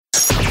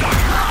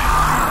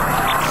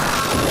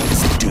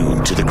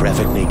the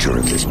graphic nature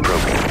of this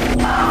program.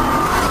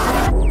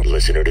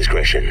 Listener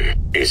discretion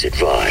is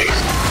advised.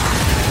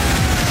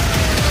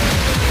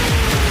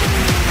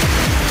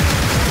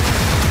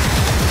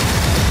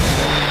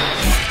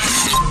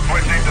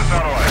 Switching to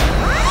satellite.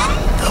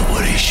 The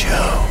Woody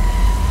Show.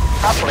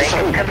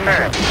 Operation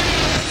confirmed.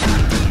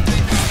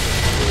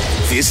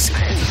 This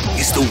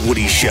is The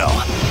Woody Show.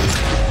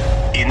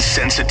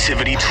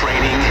 Insensitivity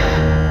training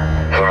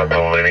For a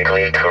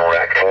politically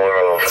correct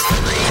world.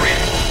 3,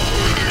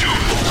 2,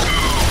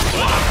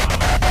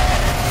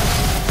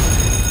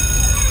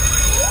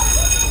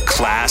 1.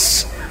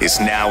 Class is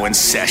now in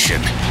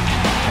session.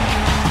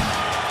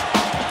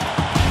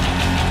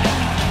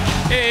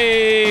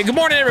 Hey, good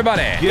morning,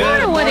 everybody.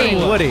 Good morning,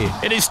 Woody.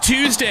 It is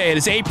Tuesday. It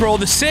is April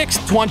the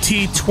 6th,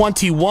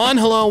 2021.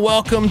 Hello,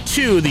 welcome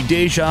to the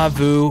Deja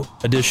Vu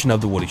edition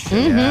of The Woody Show.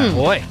 Yeah,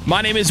 boy.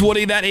 My name is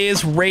Woody. That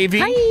is Ravy.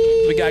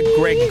 Hi. We got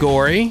Greg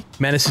Gorey.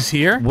 Menace is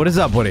here. What is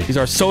up, Woody? He's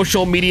our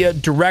social media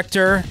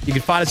director. You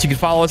can find us. You can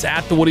follow us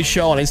at The Woody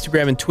Show on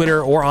Instagram and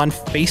Twitter or on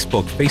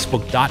Facebook,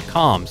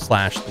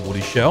 facebook.com/The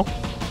Woody Show.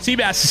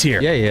 Seabass is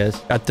here. Yeah, he is.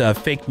 Got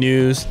fake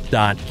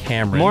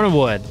news.cameron. Morning,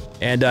 Wood.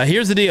 And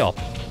here's the deal.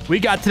 We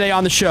got today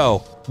on the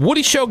show,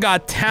 Woody Show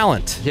Got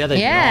Talent, Yeah,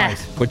 they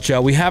nice. which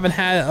we haven't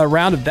had a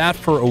round of that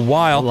for a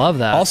while. I love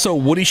that. Also,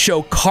 Woody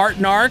Show Cart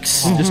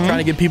Narcs, just trying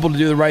to get people to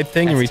do the right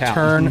thing and That's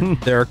return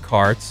their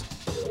carts.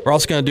 We're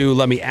also going to do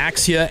Let Me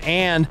Ax Ya,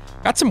 and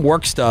got some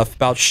work stuff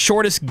about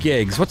shortest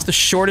gigs. What's the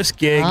shortest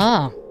gig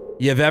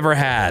you've ever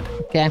had?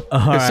 Okay.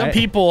 Because some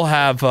people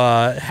have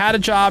had a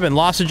job and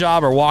lost a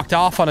job or walked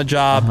off on a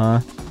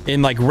job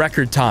in like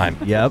record time.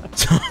 Yep.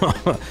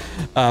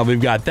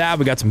 We've got that.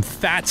 We got some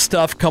fat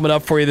stuff coming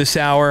up for you this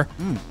hour.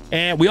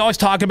 And we always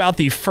talk about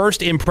the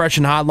first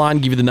impression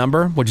hotline, give you the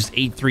number, which is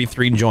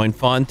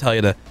 833-JOIN-FUN. Tell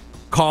you to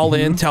call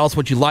in, tell us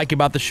what you like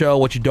about the show,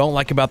 what you don't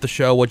like about the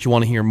show, what you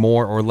want to hear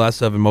more or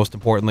less of, and most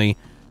importantly,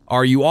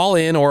 are you all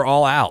in or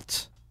all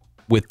out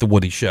with The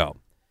Woody Show?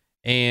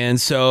 And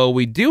so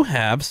we do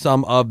have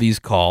some of these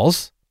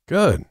calls.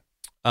 Good.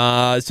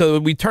 So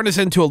we turn this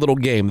into a little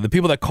game. The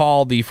people that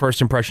call the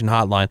first impression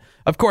hotline,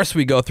 of course,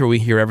 we go through, we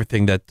hear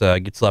everything that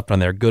gets left on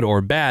there, good or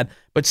bad.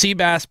 But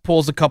Seabass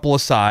pulls a couple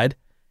aside,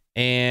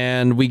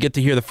 and we get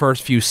to hear the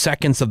first few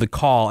seconds of the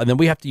call, and then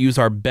we have to use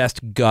our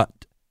best gut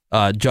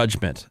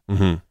judgment,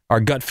 our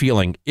gut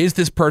feeling. Is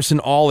this person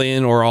all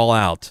in or all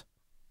out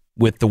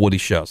with The Woody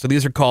Show? So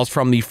these are calls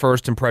from the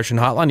first impression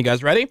hotline. You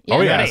guys ready? Yeah.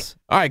 Oh, yes.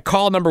 All right,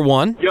 call number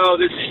one. Yo,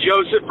 this is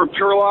Joseph from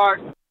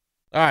Turlock.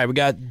 All right, we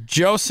got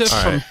Joseph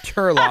from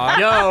Turlock.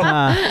 Yo.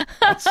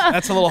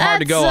 That's a little hard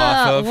to go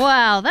off of.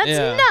 Wow, that's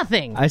Yeah.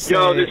 nothing. I say,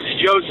 Yo, this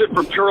is Joseph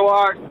from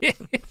Turlock.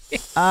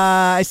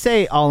 I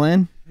say all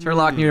in.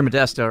 Turlock near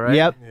Modesto, right?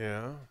 Yep.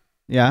 Yeah.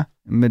 Yeah.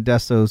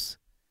 Modesto's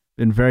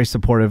been very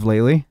supportive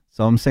lately,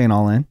 so I'm saying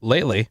all in.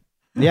 Lately.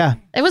 Yeah.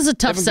 It was a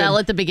tough Haven't sell been-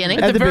 at the beginning.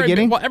 At the very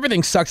beginning? Well,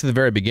 everything sucks at the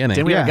very beginning.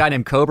 Didn't we have a Yeah. guy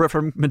named Cobra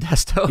from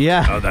Modesto?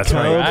 Yeah. Oh, that's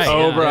right. Right,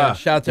 Cobra. yeah.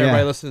 Shout out to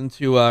everybody Yeah. listening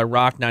to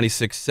Rock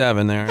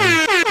 96.7 there.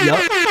 Yep.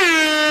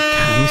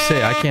 Let me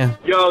see. I can't.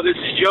 Yo, this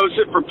is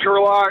Joseph from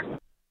Turlock.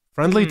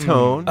 Friendly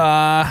tone.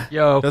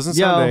 Yo. Doesn't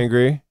sound Yo.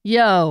 angry.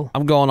 Yo.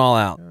 I'm going all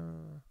out.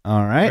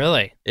 All right.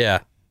 Really? Yeah.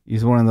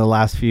 He's one of the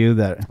last few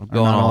that are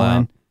going not all all out.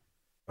 in.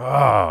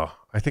 Oh,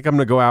 I think I'm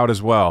going to go out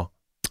as well.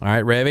 All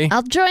right, Ravi.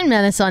 I'll join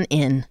Menace on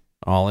in.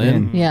 All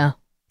in. Yeah.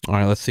 All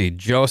right, let's see.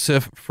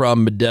 Joseph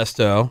from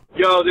Modesto.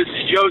 Yo, this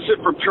is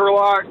Joseph from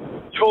Turlock.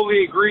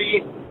 Totally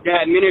agree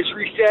that minutes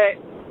reset,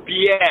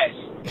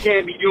 BS.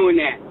 Can't be doing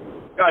that.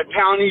 Gotta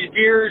pound these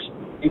beers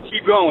and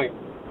keep going.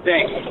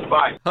 Thanks.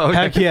 Bye.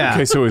 Heck yeah.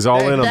 Okay, so he's all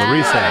in on the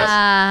reset.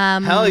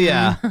 Hell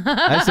yeah.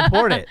 I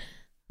support it.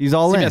 He's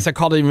all in. Yes, that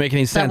call didn't even make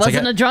any That sense.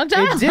 wasn't a drunk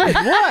dial? It did.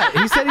 What?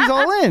 He said he's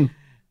all in.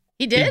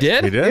 He He did?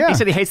 did? He did? Yeah. He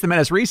said he hates the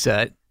Menace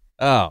reset.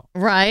 Oh.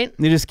 Right.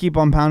 They just keep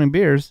on pounding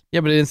beers. Yeah,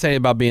 but it didn't say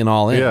about being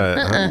all in.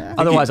 Yeah.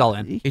 Otherwise, all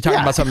in. He talked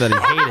about something that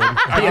he hated.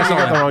 I guess I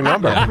got the wrong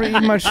number. Pretty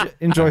much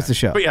enjoys the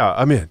show. But yeah,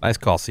 I'm in. Nice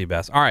call,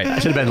 Seabass. All right. I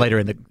should have been later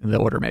in the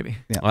order, maybe.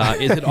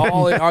 Is it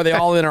all in? Are they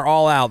all in or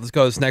all out? Let's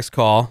go to this next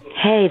call.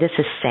 Hey, this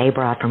is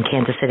Sabra from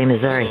Kansas City,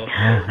 Missouri.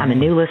 I'm a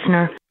new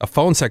listener. A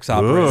phone sex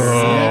operator.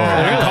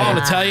 I'm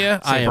calling to tell you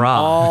I am Sabra.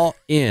 all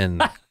in.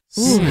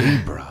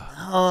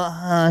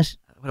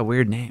 What a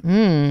weird name.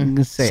 I'm going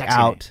to say Sexy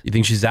out. You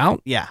think she's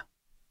out? Yeah.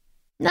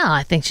 No,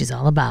 I think she's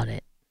all about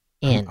it.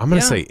 In. I'm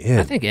going to say in.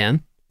 I think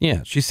in.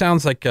 Yeah, she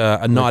sounds like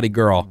a naughty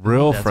girl.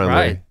 Real That's friendly.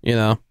 right. You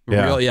know?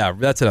 Yeah. Real, yeah,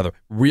 that's another.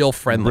 Real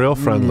friendly. Real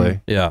friendly.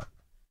 Yeah.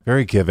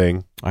 Very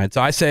giving. All right,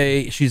 so I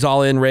say she's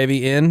all in,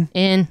 Ravy in.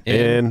 In.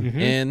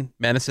 In.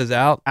 Menace is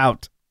out.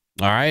 Out.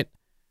 All right.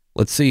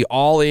 Let's see,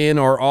 all in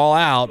or all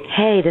out.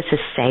 Hey, this is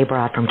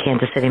Sabra from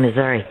Kansas City,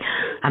 Missouri.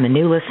 I'm a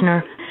new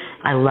listener.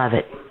 I love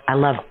it. I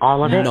love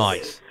all of it.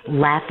 Nice.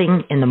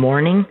 Laughing in the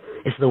morning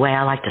is the way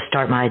I like to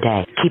start my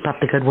day. Keep up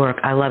the good work.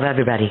 I love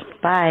everybody.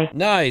 Bye.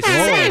 Nice.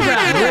 Sabra.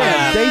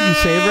 Yeah. Thank you,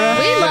 Sabra.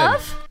 We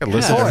love. I could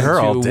listen to her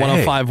all to day.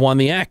 105.1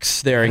 The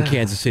X there in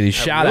Kansas City.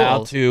 Shout out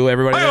rules. to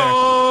everybody there in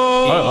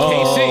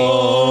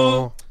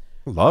KC.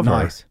 Love her.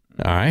 Nice.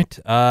 All right.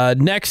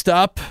 Next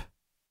up,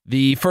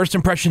 The first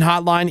impression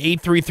hotline,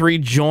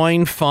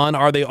 833-JOIN-FUN.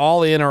 Are they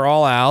all in or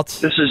all out?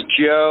 This is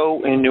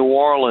Joe in New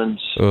Orleans.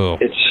 Oh.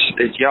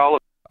 It's y'all.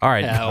 All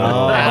right.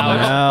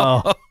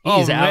 no.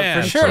 He's out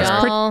man. for sure. It's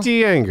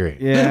pretty angry.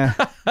 Yeah.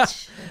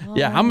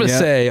 Yeah, I'm going to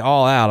say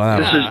all out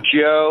on that This one. is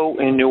Joe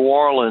in New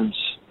Orleans.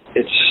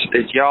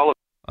 It's y'all.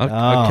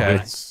 Okay.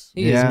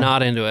 He is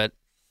not into it.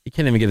 He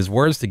can't even get his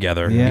words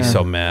together. Yeah. He's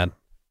so mad.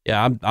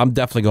 Yeah, I'm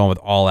definitely going with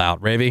all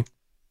out. Ravy?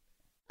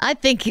 I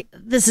think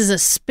this is a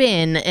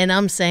spin, and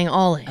I'm saying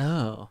all in.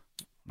 Oh.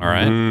 All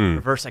right.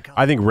 Reverse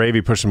psychology. I think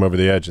Ravy pushed him over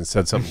the edge and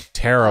said something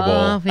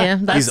terrible. Yeah,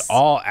 He's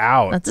all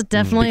out. That's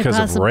definitely a because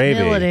of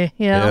possibility. Ravy.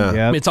 Yeah. I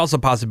mean, it's also a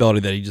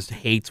possibility that he just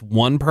hates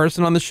one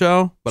person on the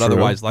show, but True.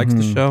 otherwise likes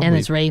the show. And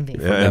it's Ravy.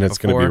 Yeah, and it's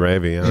going to be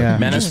Ravy. Yeah.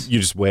 Menace?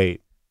 You just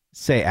wait.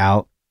 Say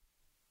out.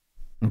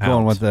 I'm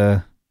going with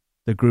the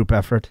group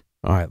effort.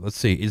 All right, let's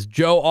see. Is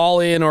Joe all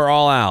in or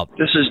all out?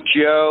 This is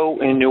Joe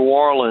in New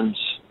Orleans.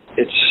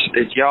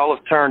 It's y'all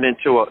have turned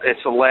into a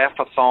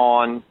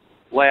laugh-a-thon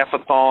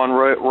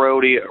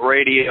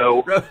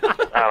radio. I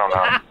don't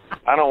know.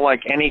 I don't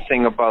like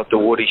anything about the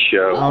Woody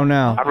Show. Oh,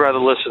 no. I'd rather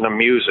listen to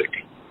music.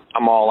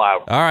 I'm all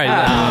out. All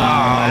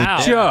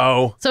right.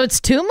 Joe. So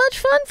it's too much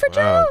fun for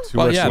Joe? Too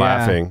much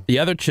laughing. The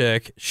other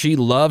chick, she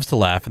loves to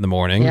laugh in the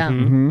morning. Yeah.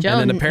 And Joe,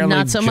 then apparently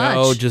not so Joe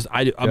much. just,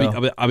 I'll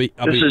be.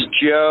 This is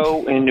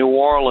Joe in New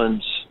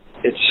Orleans.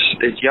 It's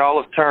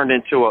y'all have turned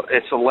into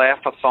a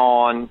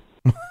laugh-a-thon.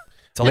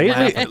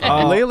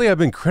 Lately, I've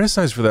been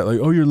criticized for that. Like,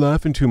 oh, you're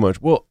laughing too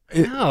much. Well,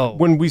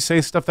 when we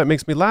say stuff that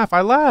makes me laugh,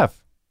 I laugh.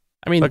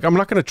 I mean, like, I'm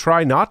not going to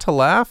try not to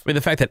laugh. I mean,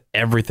 the fact that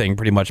everything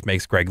pretty much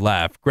makes Greg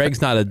laugh. Greg's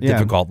not a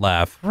difficult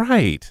laugh.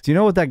 Right. Do you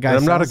know what that guy And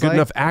I'm not a sounds good like?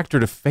 enough actor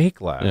to fake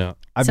laugh. Yeah.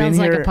 I've Sounds been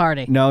like here, a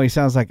party. No, he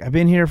sounds like, I've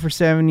been here for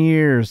 7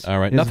 years. All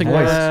right. His Nothing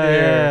voice- works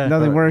here.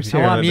 Nothing works I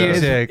here. want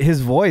music.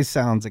 His voice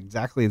sounds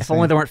exactly the If same.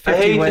 only there weren't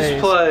 50 ways.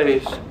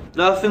 place.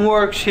 Nothing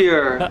works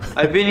here.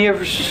 I've been here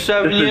for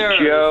 7 This years. is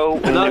Joe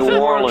in Nothing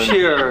New works Orleans.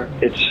 here.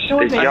 It's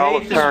I y'all hate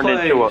have this turned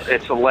into place.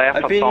 it's a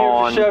I've been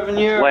here for 7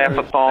 years.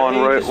 laugh-a-thon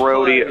I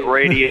hate this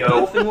radio.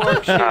 Nothing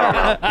works here.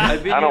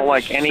 I've been I don't here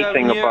like for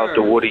anything 7 about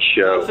the years. Woody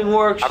Show. Nothing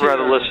works I'd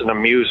rather here. listen to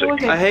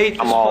music. I hate this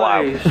I'm all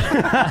place.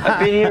 I've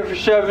been here for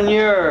 7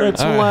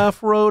 years. It's a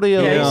laugh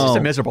rodeo. Yeah, he's just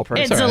a miserable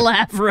person. It's a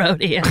laugh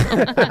rodeo.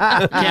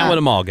 Can't win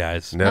them all,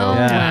 guys. No. Oh,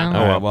 Yeah. wow.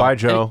 All right, well, Bye,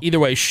 Joe. Either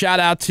way,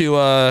 shout out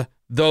to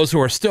those who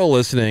are still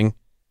listening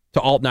to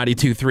Alt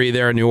 92.3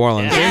 there in New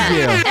Orleans. Thank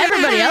you.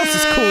 Everybody else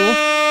is cool.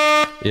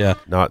 Yeah.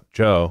 Not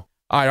Joe.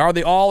 All right, are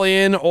they all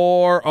in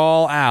or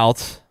all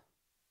out?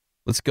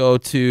 Let's go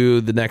to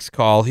the next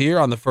call here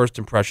on the First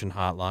Impression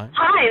Hotline.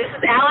 Hi, this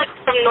is Alex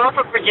from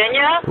Norfolk,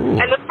 Virginia.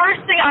 And the first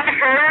thing I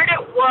heard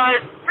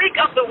was Freak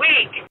of the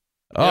Week.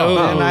 Oh,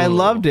 And I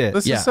loved it.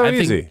 This yeah, is so I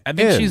think, easy. I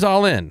think In. she's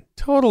all in.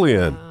 Totally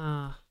in.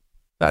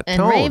 That And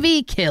tone.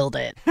 Ravy killed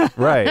it.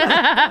 Right.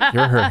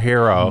 You're her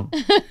hero.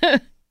 I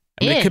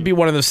mean, it could be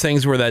one of those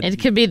things where that. It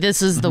could be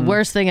this is the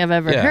worst thing I've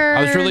ever yeah, heard.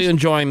 I was really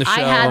enjoying the show. I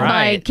had my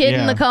Right. kid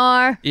in Yeah. the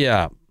car.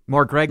 Yeah.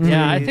 More Greg.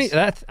 Yeah, I please.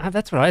 think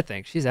that's what I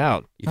think. She's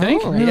out. You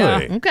think? Oh, Yeah.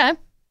 Really? Okay.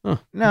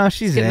 No,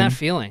 she's Getting in. that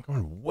feeling.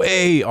 Going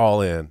way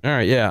all in. All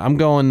right. Yeah. I'm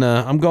going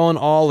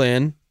all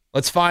in.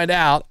 Let's find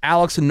out.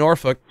 Alex in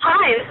Norfolk.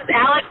 Hi, this is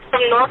Alex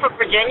from Norfolk,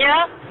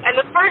 Virginia. And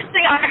the first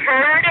thing I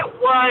heard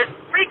was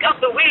Freak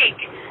of the Week.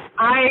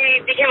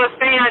 I became a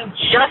fan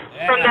just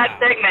from that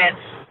segment.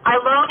 I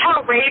love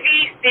how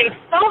Ravy seems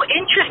so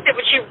interested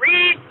when she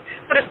reads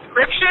the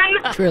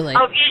description Truly.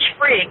 of each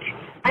freak.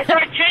 I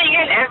started tuning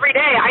in every day.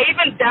 I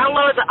even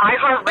downloaded the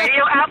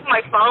iHeartRadio app on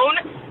my phone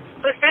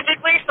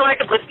specifically so I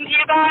could listen to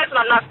you guys when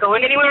I'm not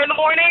going anywhere in the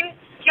morning.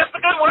 Keep up the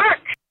good work.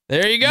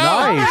 There you go.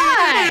 Nice.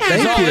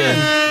 Thank All you. in.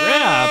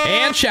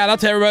 And shout out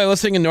to everybody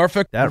listening in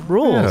Norfolk. That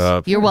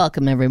rules. You're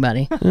welcome,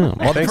 everybody. Well,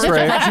 the Thanks, First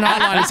Ray. Impression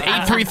Hotline is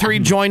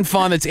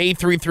 833-JOIN-FUN. That's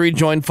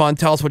 833-JOIN-FUN.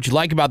 Tell us what you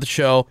like about the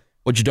show,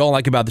 what you don't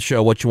like about the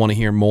show, what you want to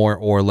hear more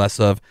or less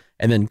of,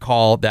 and then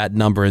call that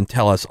number and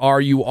tell us,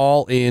 are you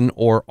all in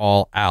or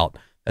all out?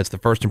 That's the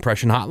First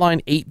Impression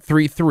Hotline,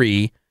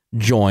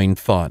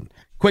 833-JOIN-FUN.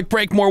 Quick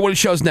break, more Woody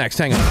Shows next.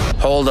 Hang on.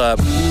 Hold up.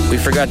 We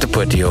forgot to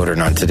put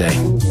deodorant on today.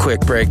 Quick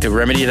break to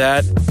remedy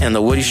that, and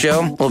the Woody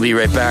Show. We'll be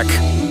right back.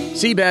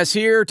 Seabass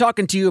here,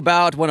 talking to you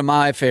about one of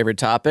my favorite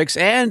topics,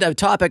 and a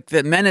topic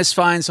that Menace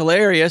finds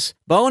hilarious,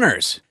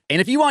 boners. And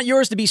if you want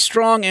yours to be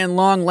strong and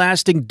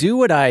long-lasting, do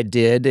what I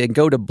did and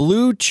go to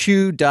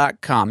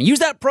BlueChew.com. Use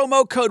that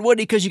promo code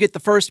Woody because you get the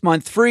first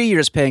month free. You're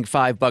just paying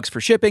 $5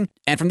 for shipping.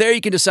 And from there, you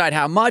can decide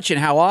how much and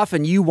how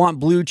often you want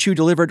Blue Chew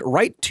delivered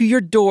right to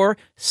your door.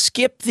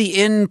 Skip the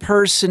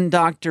in-person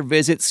doctor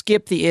visit.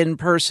 Skip the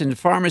in-person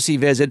pharmacy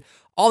visit.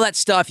 All that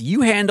stuff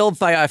you handled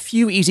via a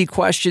few easy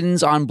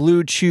questions on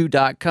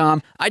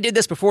BlueChew.com. I did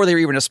this before they were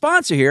even a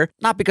sponsor here,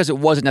 not because it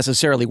wasn't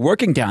necessarily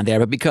working down there,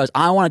 but because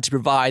I wanted to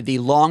provide the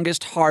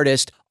longest,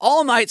 hardest,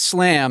 all-night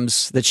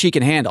slams that she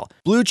can handle.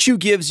 Blue Chew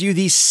gives you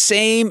the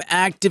same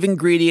active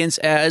ingredients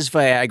as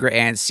Viagra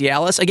and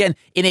Cialis. Again,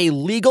 in a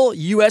legal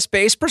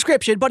U.S.-based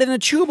prescription, but in a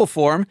chewable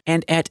form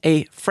and at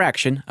a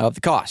fraction of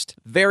the cost.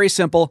 Very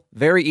simple,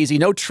 very easy,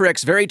 no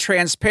tricks, very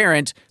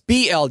transparent.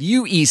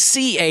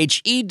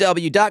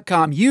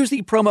 BLUECHEW.com. Use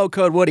the promo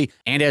code Woody.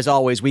 And as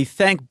always, we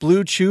thank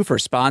Blue Chew for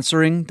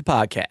sponsoring the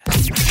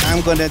podcast.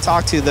 I'm going to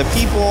talk to the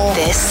people.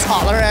 This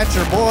holler at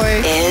your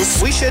boy.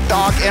 is We should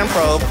dock and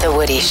probe. The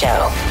Woody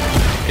Show.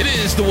 It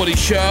is the Woody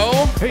Show.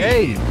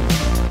 Hey.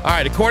 All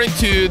right, according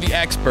to the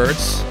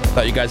experts, I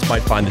thought you guys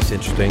might find this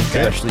interesting,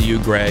 especially you,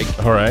 Greg.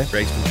 All right.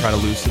 Greg's been trying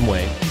to lose some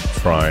weight.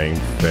 Trying,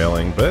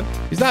 failing, but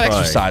he's not trying.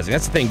 exercising.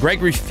 That's the thing.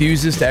 Greg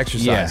refuses to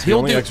exercise. Yeah,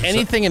 He'll do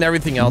anything and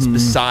everything else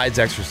besides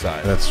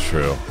exercise. That's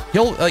true.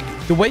 He'll like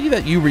the way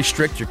that you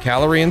restrict your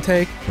calorie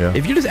intake. Yeah.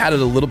 If you just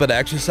added a little bit of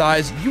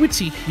exercise, you would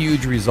see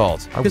huge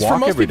results. I Because for walk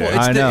most every people,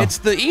 day. it's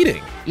the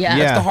eating. Yeah.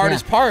 That's the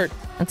hardest part.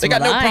 That's they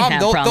got what no I problem. have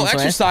They'll problems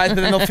with. exercise,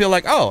 but then they'll feel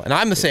like, oh, and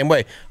I'm the same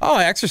way. Oh,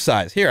 I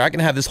exercise. Here, I can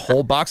have this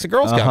whole box of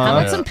Girl Scout How about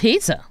cookies. some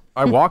pizza?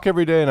 I walk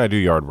every day and I do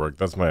yard work.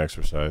 That's my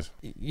exercise.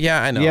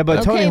 Yeah, I know. Yeah,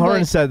 but Tony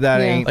Horton said that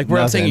ain't like we're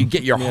not saying nothing. you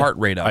get your heart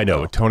rate up. I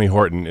know. Tony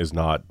Horton is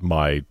not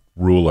my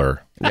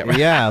ruler.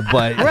 Yeah,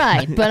 but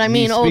Right, but I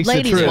mean, old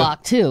ladies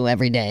walk too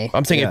every day.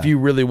 I'm saying if you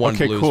really want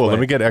Okay, to lose cool. weight. Let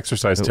me get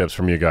exercise tips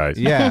from you guys.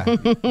 Yeah.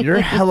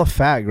 You're hella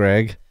fat,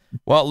 Greg.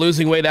 Well,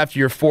 losing weight after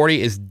you're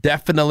 40 is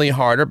definitely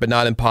harder, but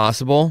not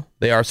impossible.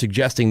 They are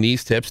suggesting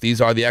these tips.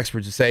 These are the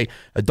experts who say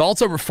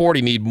adults over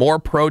 40 need more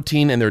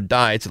protein in their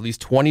diets, at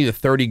least 20 to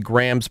 30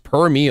 grams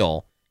per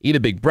meal. Eat a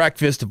big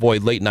breakfast,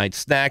 avoid late night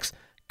snacks,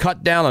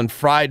 cut down on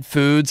fried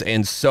foods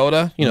and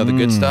soda, the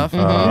good stuff. The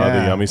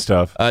yummy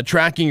stuff.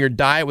 Tracking your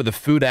diet with a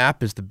food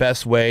app is the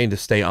best way to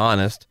stay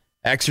honest.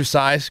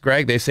 Exercise,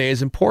 Greg, they say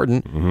is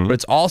important, but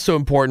it's also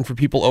important for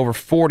people over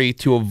 40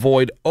 to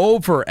avoid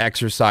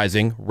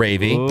over-exercising,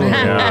 Ravy.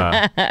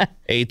 Yeah.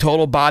 A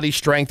total body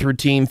strength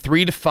routine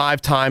 3 to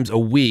 5 times a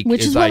week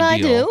Which is what I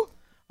ideal. do.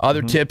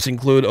 Other tips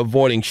include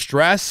avoiding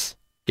stress,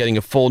 getting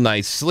a full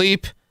night's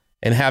sleep,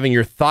 and having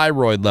your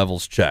thyroid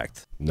levels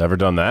checked. Never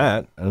done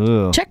that.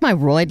 Check my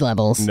roid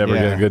levels. Never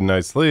get a good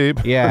night's sleep.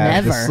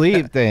 Yeah, the Never.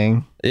 sleep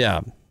thing.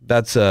 Yeah,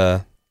 that's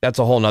a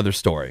whole nother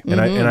story.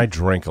 And I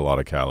drink a lot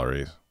of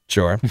calories.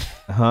 Sure.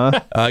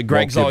 Huh?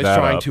 Greg's give always that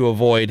trying up. to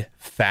avoid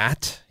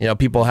fat.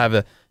 People have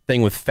a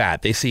thing with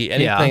fat. They see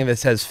anything Yeah. that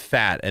says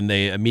fat and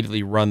they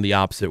immediately run the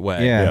opposite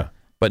way. Yeah.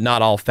 But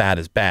not all fat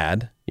is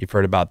bad. You've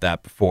heard about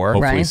that before.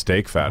 Hopefully Right.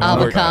 steak fat.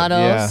 Avocados.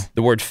 Yeah.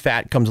 The word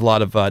fat comes a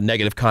lot of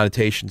negative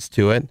connotations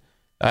to it.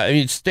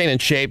 Staying in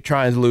shape,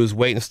 trying to lose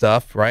weight and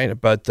stuff, right?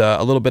 But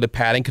a little bit of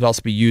padding could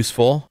also be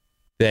useful.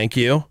 Thank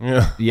you.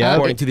 Yeah.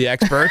 According to the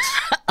experts.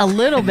 A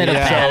little bit of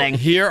Yeah. padding.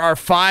 Here are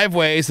 5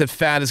 ways that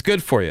fat is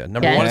good for you.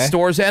 Number Okay. 1, it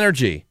stores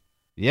energy.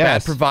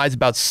 Yes. Fat provides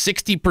about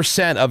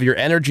 60% of your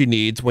energy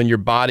needs when your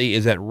body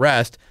is at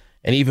rest,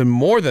 and even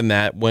more than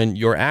that when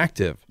you're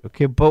active.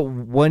 Okay, but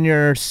when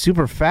you're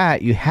super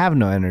fat, you have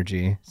no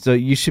energy. So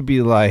you should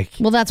be like,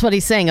 Well, that's what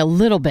he's saying. A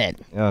little bit.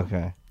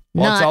 okay.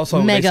 Well, Not it's also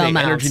they mega say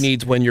amounts. energy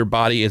needs when your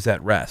body is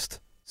at rest.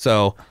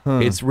 So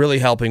it's really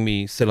helping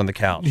me sit on the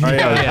couch.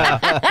 Yeah.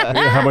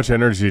 How much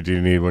energy do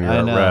you need when you're I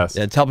at know. rest?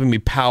 It's helping me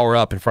power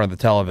up in front of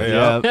the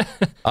television.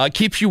 Yep.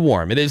 Keeps you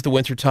warm. It is the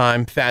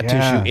wintertime. Fat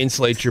Yeah. tissue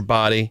insulates your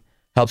body,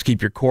 helps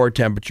keep your core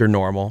temperature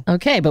normal.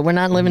 Okay, but we're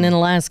not living in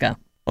Alaska.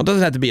 Well, it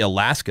doesn't have to be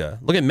Alaska.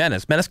 Look at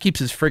Menace. Menace keeps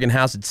his friggin'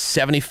 house at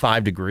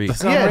 75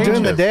 degrees. Yeah,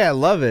 during the day I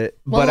love it,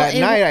 Well, but at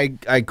it- night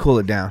I cool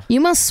it down. You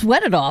must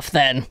sweat it off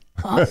then.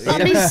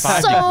 That'd be so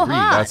 5 hot.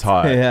 degrees. That's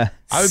hot. Yeah.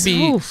 I would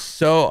be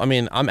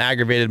I'm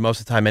aggravated most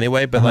of the time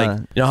anyway, but like,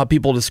 you know how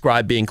people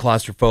describe being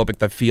claustrophobic,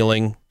 that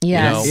feeling?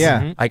 Yes. You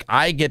know? Yeah. Like,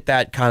 I get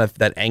that kind of,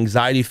 that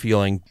anxiety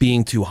feeling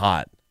being too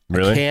hot.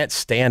 Really? I can't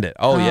stand it.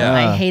 Oh, yeah.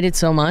 I hate it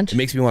so much. It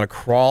makes me want to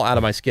crawl out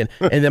of my skin.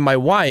 And then my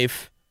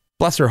wife,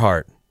 bless her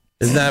heart.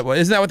 Isn't that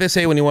what they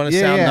say when you want to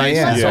sound nice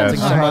and insulting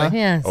Yes. somebody?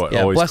 Yes. Oh,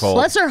 Yeah, always bless- cold.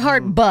 Bless her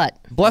heart, but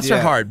Bless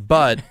her heart,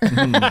 but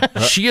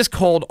she is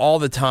cold all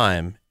the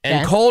time.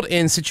 And Okay. cold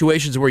in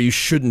situations where you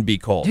shouldn't be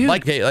cold.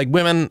 Like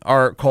women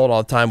are cold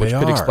all the time, which They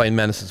could are. explain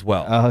Menace as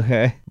well.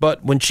 Okay.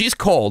 But when she's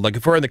cold, like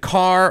if we're in the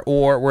car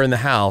or we're in the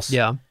house,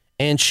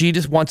 and she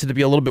just wants it to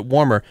be a little bit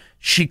warmer,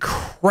 she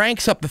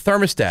cranks up the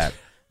thermostat.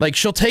 Like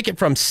she'll take it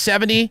from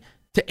 70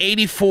 to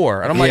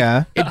 84. And I'm like,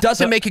 Yeah. it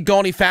doesn't make it go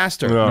any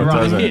faster. No, it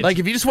doesn't. Like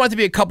if you just want it to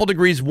be a couple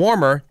degrees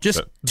warmer,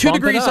 just 2 bump it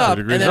degrees up. up,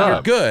 2 degrees and then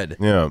up. you're good.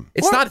 Yeah.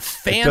 It's not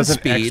fan It doesn't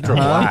speed. extra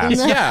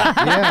blast.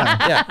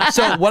 Yeah.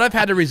 So what I've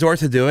had to resort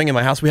to doing in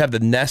my house, we have the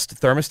Nest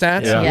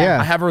thermostats. Yeah. Yeah.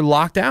 I have her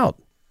locked out.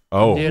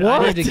 Oh, Dude,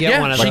 I need to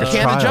get one of those. She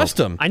can't adjust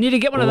them. I need to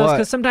get one of those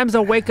because sometimes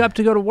I'll wake up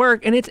to go to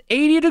work and it's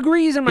 80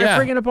 degrees in my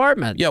friggin'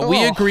 apartment. Yeah,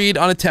 we agreed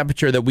on a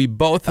temperature that we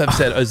both have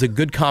said is a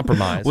good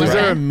compromise. Was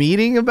there a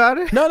meeting about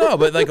it? No,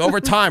 but like over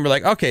time, we're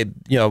like, okay,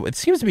 it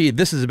seems to be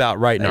this is about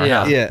right in our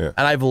house. Yeah.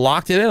 And I've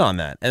locked it in on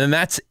that. And then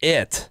that's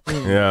it.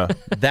 Yeah.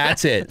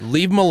 That's it.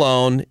 Leave them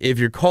alone. If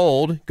you're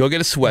cold, go get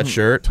a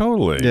sweatshirt.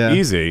 Totally. Yeah.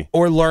 Easy.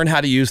 Or learn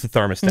how to use the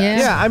thermostat.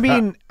 Yeah, I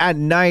mean, at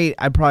night,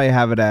 I probably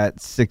have it at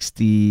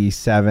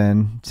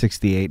 67,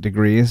 68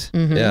 degrees.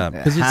 Yeah,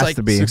 because it's has like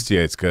to be.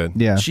 68's good.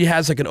 Yeah. She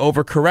has like an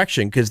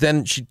overcorrection because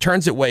then she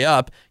turns it way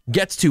up,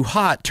 gets too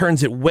hot,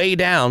 turns it way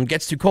down,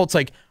 gets too cold. It's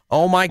like,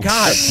 oh my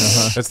God.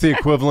 That's the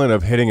equivalent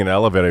of hitting an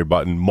elevator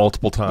button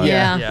multiple times.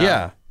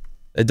 Yeah.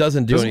 It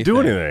doesn't do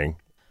anything.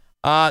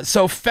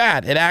 So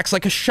fat, it acts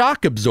like a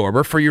shock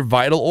absorber for your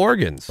vital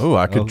organs. Oh,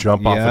 I could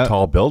jump off a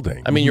tall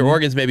building. I mean, your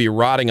organs may be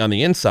rotting on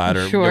the inside,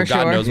 or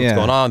God knows what's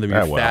going on with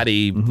your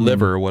fatty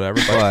liver or whatever.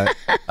 But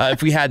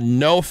if we had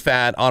no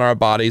fat on our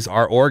bodies,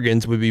 our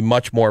organs would be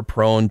much more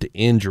prone to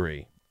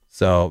injury.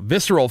 So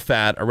visceral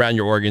fat around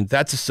your organs,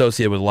 that's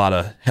associated with a lot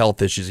of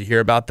health issues. You hear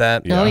about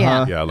that?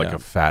 Yeah. Yeah, like a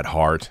fat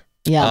heart.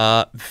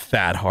 Yeah.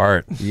 Fat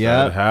heart.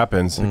 Yeah. It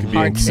happens. It could be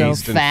Heart's so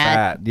encased in fat.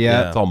 fat.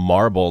 Yeah. It's all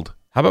marbled.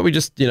 How about we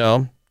just,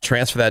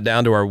 transfer that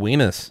down to our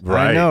weenus?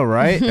 Right. I know,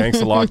 right?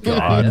 Thanks a lot,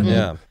 God.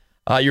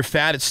 Yeah. Your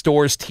fat, it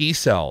stores T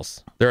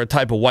cells. They're a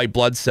type of white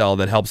blood cell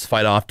that helps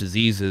fight off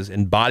diseases,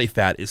 and body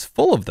fat is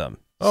full of them.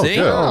 Oh, See?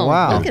 good. Oh,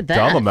 wow. Look at that.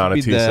 Dumb amount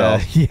of T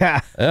cells.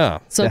 Yeah. Yeah.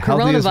 So The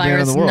healthiest man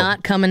in the coronavirus world.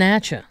 not coming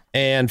at you.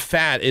 And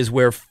fat is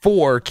where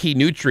 4 key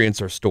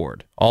nutrients are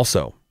stored.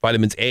 Also,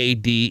 vitamins A,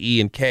 D,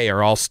 E, and K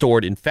are all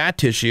stored in fat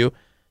tissue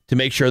to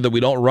make sure that we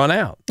don't run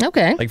out.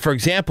 Okay. Like, for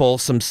example,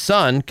 some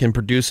sun can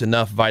produce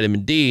enough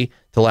vitamin D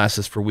to last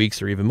us for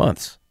weeks or even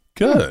months.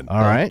 Good.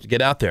 All right.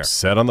 Get out there.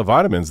 Set on the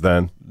vitamins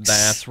then.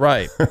 That's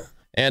right.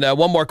 And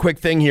one more quick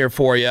thing here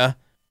for you.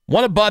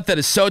 Want a butt that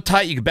is so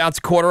tight you can bounce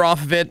a quarter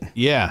off of it?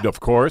 Yeah. Of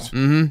course.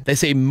 Mm-hmm. They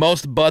say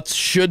most butts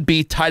should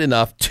be tight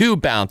enough to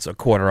bounce a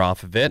quarter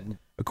off of it,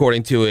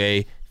 according to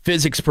a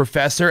physics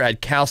professor at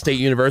Cal State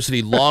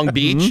University, Long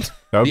Beach.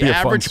 That would The be a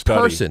fun average study.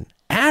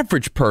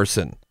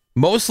 person,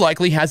 most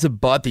likely has a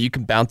butt that you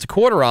can bounce a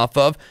quarter off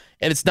of,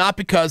 and it's not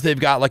because they've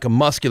got like a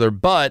muscular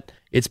butt.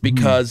 It's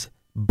because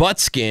butt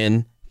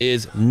skin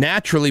is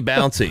naturally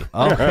bouncy.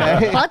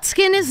 Okay. Butt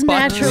skin is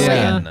naturally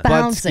skin.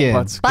 bouncing.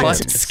 Butt skin.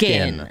 Butt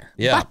skin.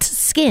 Yeah. Butt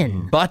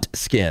skin. Butt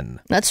skin.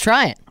 Let's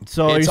try it.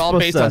 So are It's you all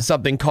supposed based to- on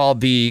something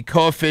called the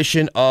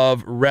coefficient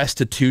of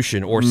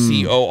restitution, or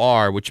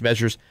COR, which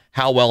measures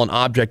how well an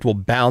object will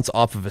bounce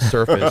off of a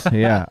surface.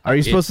 Yeah. Are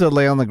you supposed to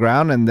lay on the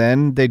ground and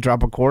then they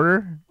drop a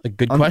quarter? A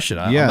good question.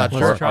 I'm yeah. not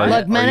Let's sure.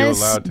 Look,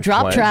 Menace,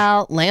 drop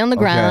trout, lay on the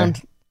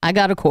ground. I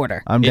got a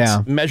quarter. I'm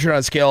down. It's measured on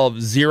a scale of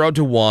 0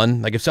 to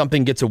 1. Like if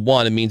something gets a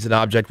 1, it means an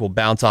object will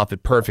bounce off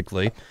it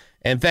perfectly.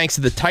 And thanks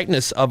to the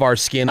tightness of our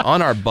skin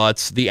on our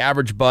butts, the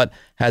average butt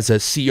has a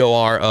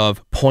COR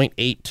of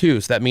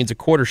 0.82. So that means a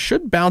quarter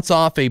should bounce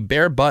off a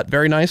bare butt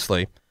very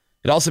nicely.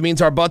 It also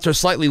means our butts are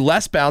slightly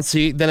less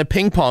bouncy than a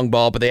ping pong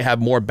ball, but they have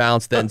more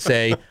bounce than,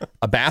 say,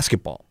 a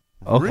basketball.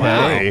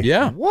 Okay.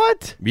 Yeah.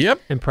 What?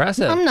 Yep.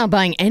 Impressive. I'm not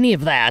buying any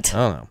of that. I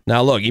don't know.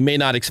 Now, look, you may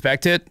not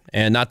expect it,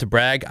 and not to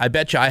brag, I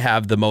bet you I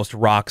have the most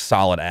rock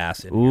solid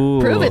ass in here.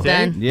 Ooh. Prove it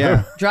then.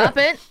 Yeah. Drop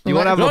it. You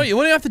wanna have No, a- you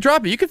wouldn't have to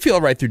drop it. You can feel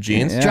it right through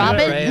jeans. Yeah. Drop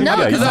it? No,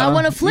 because I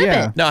want to flip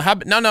Yeah.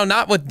 it. No, no,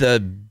 not with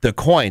the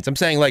coins. I'm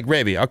saying like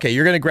Ravi. Okay,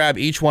 you're gonna grab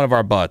each one of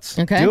our butts.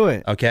 Okay. Do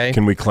it. Okay.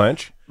 Can we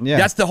clench? Yeah.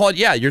 That's the whole.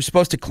 Yeah, you're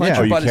supposed to clench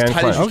Yeah. your Oh, butt you as can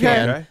tight as you clench.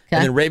 can, Okay.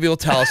 and then Ravi will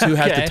tell us who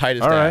has the Okay.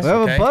 tightest All right. ass. We have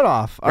Okay? a butt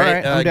off. All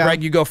right. I'm down.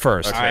 Greg, you go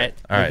first. Okay. All right.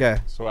 All right.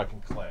 Okay. So I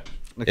can clench.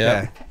 Okay.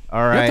 Yeah.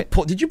 All You have to right.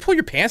 pull- did you pull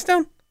your pants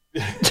down?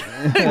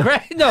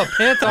 Greg, no,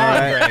 pants on,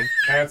 right. Greg.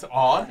 Pants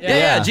on?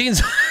 Yeah,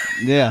 jeans.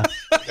 Yeah.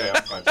 Okay,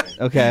 I'm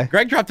clenching. Okay.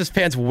 Greg dropped his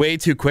pants way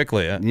too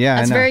quickly. Yeah.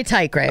 That's I know. very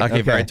tight, Greg.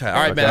 Okay, very tight.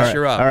 All right, Menace,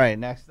 you're up. All right.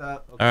 Next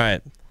up. All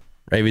right.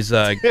 Ravi's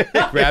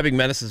grabbing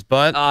Menace's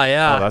butt. Oh,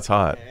 yeah. Oh, that's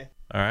hot.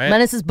 All right.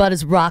 Menace's butt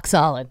is rock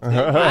solid.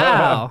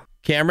 Wow.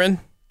 Cameron.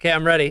 Okay,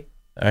 I'm ready.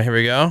 All right, here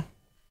we go.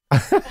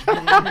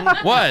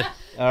 What?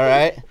 All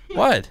right.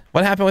 What?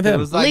 What happened with It him?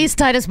 was like, Least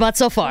tightest butt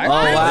so far. oh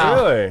wow.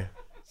 Really?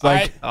 It's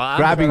like Oh, I'm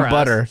grabbing impressed.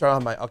 butter. Throw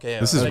on my. Okay.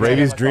 This is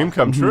Ravi's dream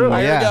come true. All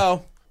right, here we Yeah.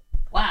 go.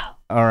 Wow.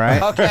 All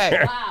right.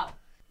 Okay. Wow.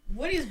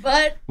 Woody's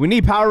butt. We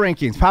need power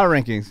rankings. Power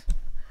rankings.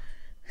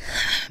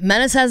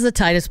 Menace has the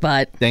tightest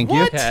butt. Thank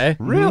you. Okay.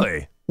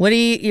 Really?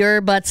 Woody,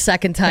 your butt's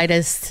second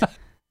tightest.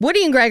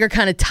 Woody and Greg are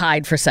kind of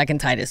tied for second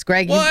tightest.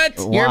 Greg, What?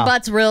 your Wow.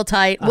 butt's real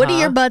tight. Woody,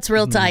 your butt's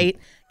real tight.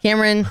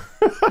 Cameron,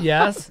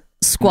 Yes.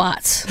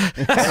 squats. If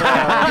you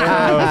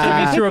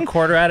threw a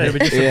quarter at it, it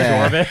would just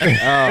Yeah. absorb it.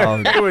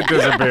 Oh, It would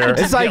disappear.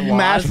 it's like Get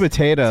mashed lost.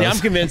 potatoes. See, I'm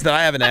convinced that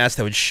I have an ass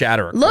that would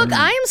shatter a Look,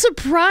 I am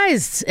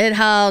surprised at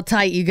how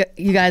tight you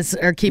guys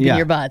are keeping Yeah.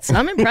 your butts.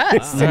 I'm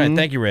impressed. All right,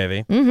 thank you,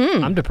 Ravi.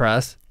 I'm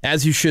depressed.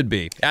 As you should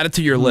be. Add it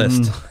to your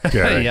list.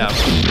 Okay. Yeah.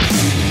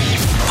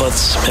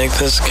 Let's make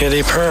this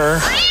kitty purr.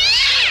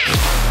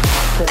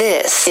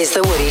 This is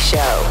The Woody Show.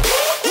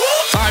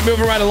 All right,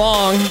 moving right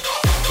along.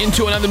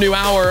 into another new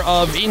hour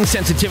of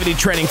insensitivity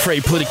training for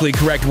a politically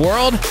correct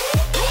world.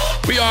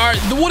 We are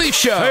The Woody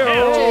Show.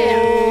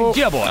 Hey-o.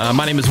 Yeah, boy.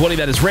 My name is Woody.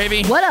 That is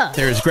Ravy. What up?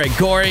 There's Greg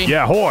Gorey.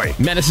 Yeah, hoy.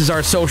 Menace is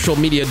our social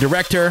media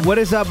director. What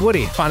is up,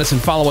 Woody? Find us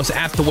and follow us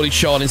at The Woody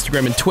Show on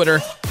Instagram and Twitter.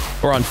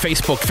 Or on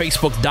Facebook,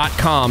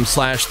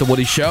 facebook.com/The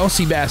Woody Show.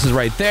 Seabass is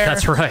right there.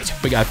 That's right.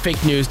 We got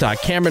fake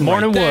news.Cameron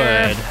Morning right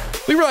there. Wood.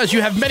 We realize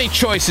you have many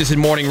choices in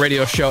morning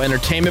radio show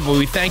entertainment, but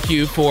we thank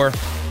you for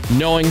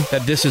knowing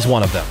that this is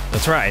one of them.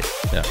 That's right.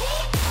 Yeah.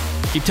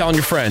 Keep telling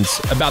your friends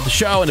about the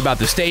show and about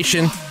the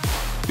station.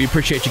 We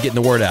appreciate you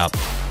getting the word out.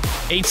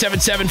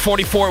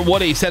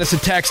 877-44-WOODY. Send us a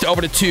text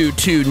over to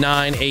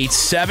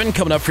 22987.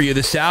 Coming up for you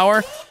this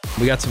hour,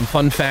 we got some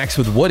fun facts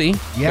with Woody.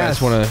 Yes. You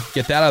guys want to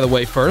get that out of the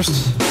way first?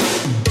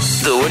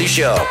 The Woody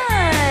Show.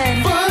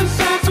 Fun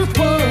facts with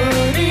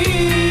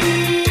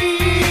Woody.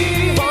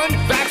 Fun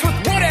facts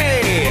with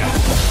Woody.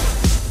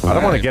 I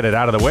don't want to get it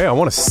out of the way. I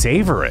want to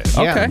savor it.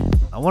 Yeah. Okay.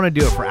 I want to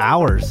do it for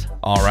hours.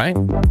 All right.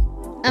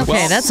 Okay,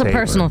 Well, that's a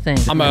personal thing.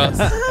 I'm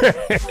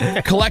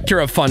a collector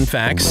of fun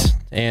facts,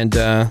 and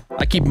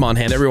I keep them on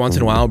hand every once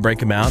in a while. I'll break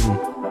them out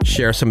and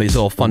share some of these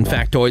little fun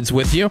factoids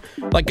with you.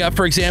 Like,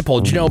 for example,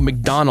 did you know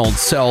McDonald's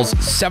sells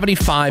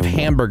 75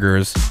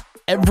 hamburgers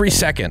every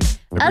second?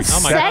 A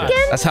second?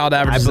 That's how it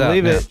averages out. I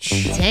believe it.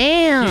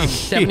 Damn.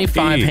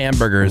 75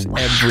 hamburgers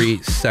every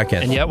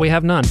second. And yet we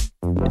have none.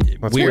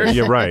 That's Weird.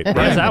 You're right. How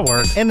does that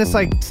work? And it's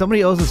like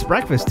somebody owes us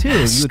breakfast, too. You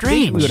would think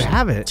Strange. we would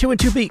have it. 2 and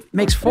 2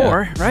 makes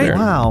 4, right? Weird.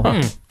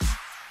 Wow.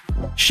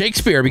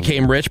 Shakespeare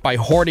became rich by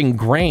hoarding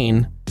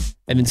grain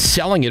and then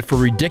selling it for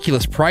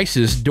ridiculous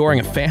prices during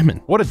a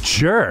famine. What a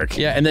jerk.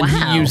 Yeah, and then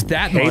Wow. he used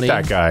that Hate money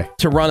that guy.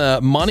 to run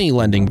a money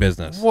lending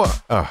business.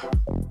 What?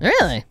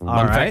 Really? All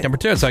Fun fact right. number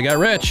 2, so I got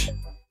rich.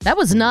 That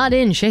was not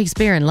in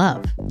Shakespeare in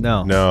Love.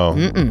 No. No.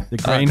 The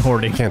grain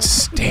hoarding. Can't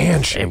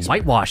stand They Shakespeare.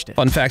 whitewashed it.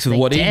 Fun facts with They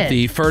Woody. did.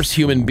 The first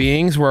human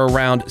beings were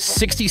around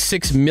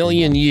 66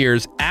 million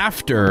years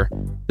after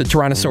the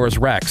Tyrannosaurus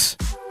Rex.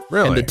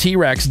 Really? And the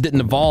T-Rex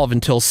didn't evolve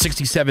until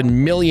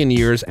 67 million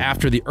years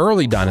after the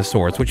early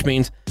dinosaurs, which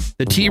means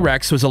the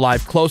T-Rex was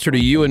alive closer to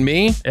you and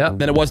me Yep.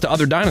 than it was to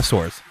other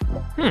dinosaurs.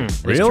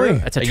 Really?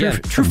 That's a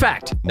Again. true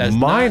fact. That is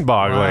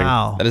Mind-boggling.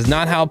 Wow. That is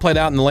not how it played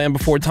out in the Land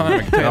Before Time. I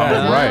can tell you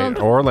Oh, that. right.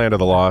 Or Land of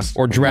the Lost.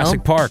 Or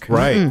Jurassic Park.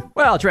 Right.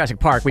 Well, Jurassic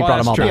Park, we Well, brought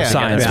them that's all true. back.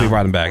 Science, Yeah. we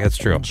brought them back. That's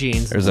true.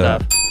 Genes There's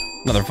and stuff.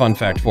 another fun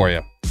fact for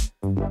you.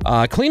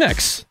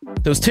 Kleenex.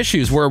 Those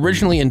tissues were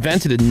originally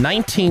invented in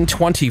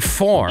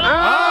 1924.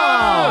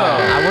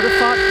 I would have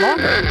thought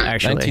longer,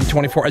 actually.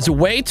 1924 as a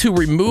way to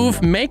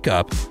remove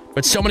makeup,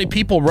 but so many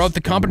people wrote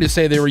the company to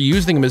say they were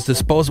using them as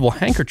disposable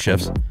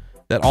handkerchiefs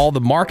that all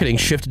the marketing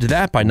shifted to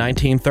that by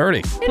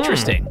 1930.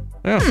 Interesting.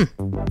 Yeah.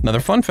 Another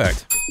fun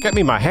fact. Get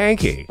me my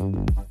hanky.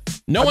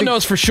 No one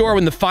knows for sure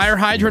when the fire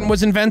hydrant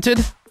was invented.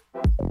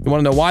 You want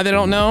to know why they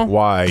don't know?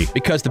 Why?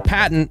 Because the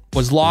patent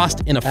was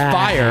lost in a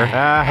fire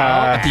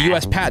at the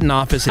U.S. Patent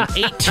Office in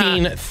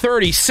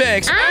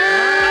 1836.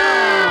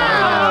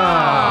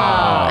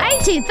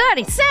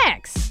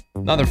 1936.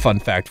 Another fun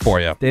fact for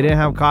you. They didn't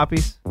have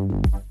copies?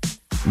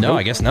 No,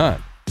 I guess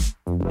not.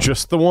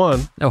 Just the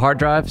one. No hard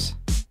drives?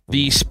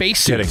 The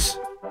spacesuits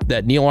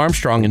that Neil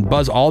Armstrong and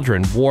Buzz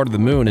Aldrin wore to the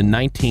moon in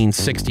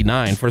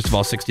 1969, first of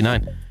all,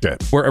 69,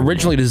 were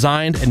originally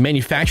designed and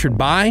manufactured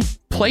by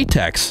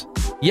Playtex.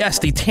 Yes,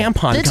 the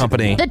tampon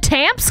company. The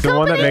Tamps The company?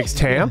 one that makes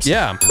Tamps?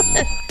 Yeah.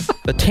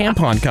 The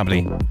tampon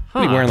company. What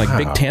are you wearing, like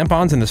big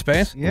tampons in the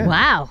space? Yeah.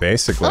 Wow.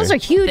 Basically. Those are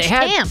huge They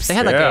had, Tamps. they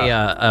had like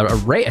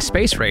a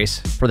space race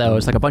for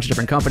those. Like a bunch of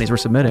different companies were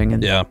submitting.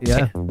 And Yeah.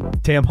 Yeah.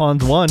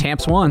 Tampons won.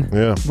 Tamps won.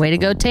 Yeah. Way to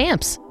go,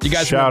 Tamps. You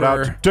guys Shout out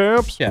remember? to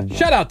Tamps. Yeah.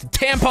 Shout out to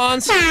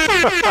tampons.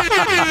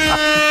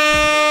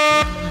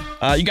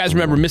 You guys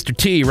remember Mr.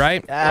 T,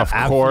 right? Of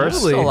course.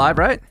 Still alive,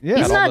 right? Yeah.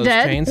 He's Got all not those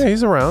dead. chains. Yeah,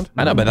 he's around.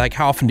 I know, but like,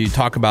 how often do you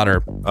talk about or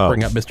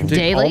bring up Mr. T?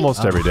 Daily?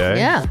 Almost every day.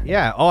 Yeah.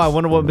 Yeah. Oh, I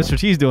wonder what Mr.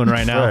 T's doing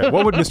right now. Right.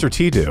 What would Mr.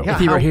 T do? If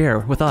he were here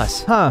with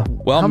us. Huh.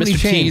 Well, How many Mr.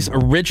 chains? T's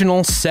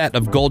original set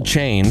of gold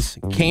chains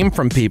came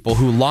from people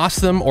who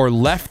lost them or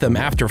left them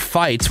after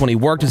fights when he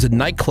worked as a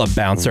nightclub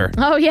bouncer.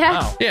 Oh,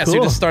 yeah. Yeah, so he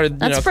just started.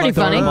 That's pretty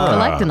funny.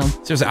 Collecting them.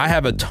 Seriously, I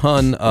have a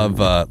ton of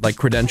like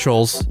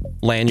credentials,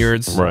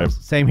 lanyards, Right.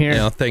 Same here. you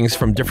know, things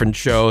from different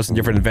shows and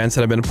different events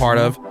that I've been a part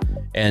of,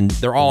 and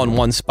they're all in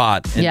one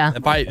spot. And Yeah.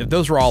 if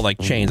those were all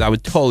like chains, I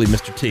would totally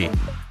Mr. T.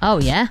 Oh,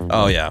 yeah.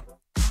 Oh yeah,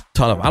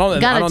 ton of them. I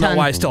don't Got a know ton.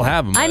 why I still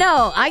have them. I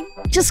know. I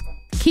just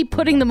keep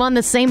putting them on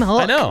the same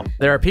hook. I know.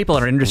 There are people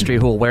in our industry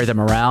who will wear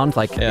them around,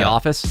 like in the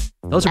office.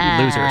 Those would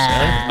be losers.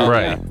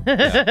 Right.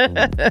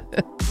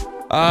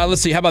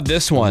 Let's see. How about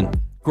this one,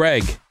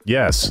 Greg?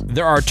 Yes.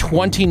 There are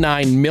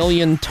 29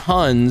 million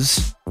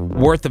tons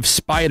worth of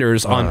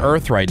spiders on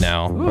Earth right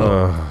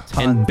now.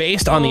 And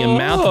based on the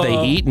amount that they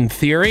eat, in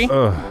theory,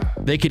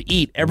 they could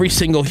eat every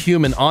single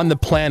human on the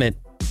planet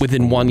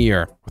within 1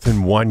 year.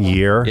 Within 1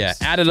 year? Yeah,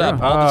 added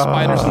up, all the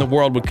spiders in the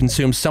world would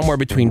consume somewhere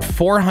between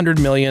 400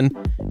 million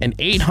and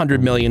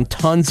 800 million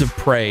tons of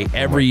prey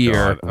every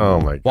year. Oh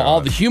my god. While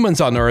all the humans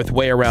on Earth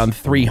weigh around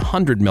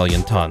 300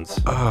 million tons.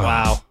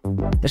 Wow.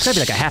 There's gotta be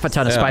like a half a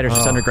ton of spiders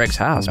just under Greg's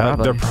house.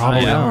 Probably. There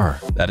probably are.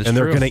 That is and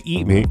true. they're going to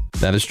eat me.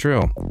 That is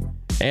true.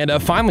 And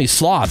finally,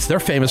 sloths. They're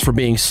famous for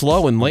being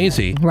slow and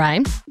lazy.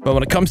 Right. But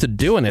when it comes to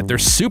doing it, they're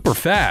super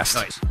fast.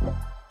 Nice.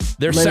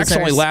 Their sex Losers.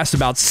 only lasts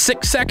about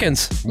 6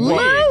 seconds.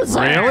 Losers.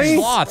 Really?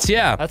 Sloths,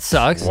 yeah. That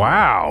sucks.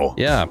 Wow.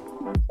 Yeah.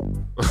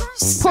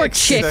 Poor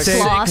chick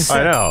sloth.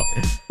 I know.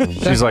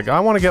 She's like, I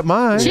want to get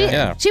mine.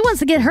 She wants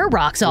to get her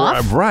rocks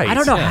off. Right. I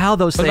don't know how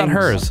those What things.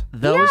 about hers?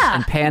 Those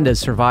and pandas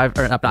survive,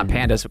 or not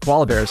pandas, but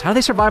koala bears. How do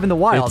they survive in the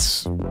wild?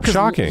 It's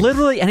shocking.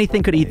 Literally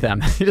anything could eat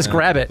them. You just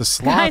grab it. The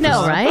sloth I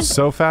know, is right?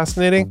 so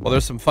fascinating. Well,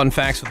 there's some fun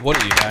facts with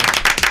Woody, you guys.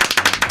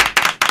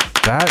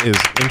 That is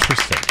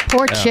interesting.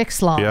 Poor chick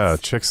sloth. Yeah,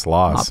 chick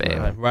sloths. Oh,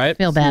 babe. Right?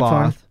 Feel bad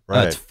for him.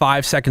 Right. It's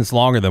 5 seconds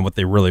longer than what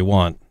they really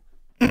want.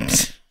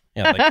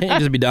 Yeah, like, can't you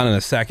just be done in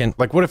a second?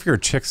 Like, what if you're a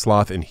chick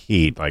sloth in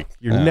heat? Like,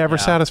 you're never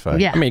satisfied.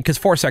 Yeah. I mean, because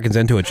 4 seconds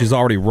into it, she's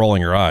already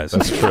rolling her eyes.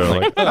 That's true.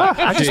 Like,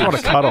 I just want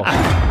to cuddle.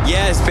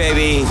 Yes,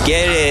 baby,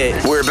 get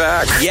it. We're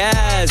back.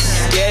 Yes,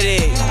 get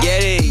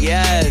it,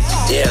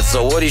 yes. Yeah, it's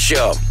the Woody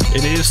Show.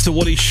 It is the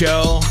Woody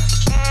Show.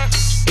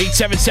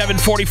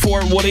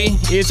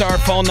 877-44-WOODY is our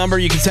phone number.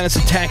 You can send us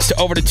a text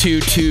over to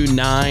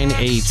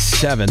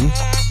 22987.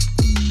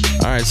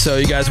 All right, so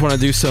you guys want to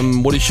do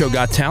some Woody Show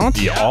Got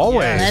Talent? Yeah,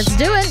 always. Let's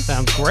do it.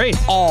 Sounds great.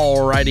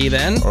 All righty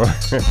then.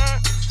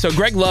 So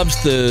Greg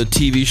loves the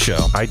TV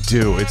show. I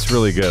do. It's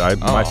really good.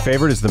 My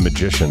favorite is The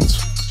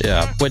Magicians.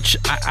 Yeah, which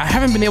I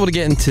haven't been able to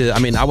get into. I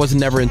mean, I was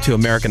never into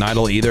American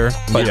Idol either.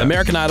 But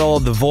American Idol,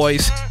 The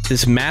Voice,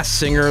 this Masked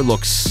Singer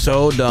looks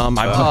so dumb.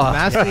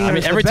 Masked Singer I mean,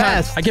 is every the time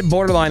best. I get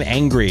borderline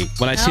angry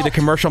when I see the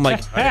commercial. I'm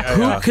like,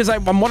 who? Because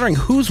I'm wondering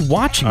who's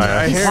watching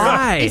this.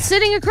 Why? He's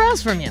sitting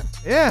across from you.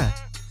 Yeah.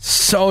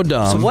 So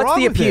dumb. So what's wrong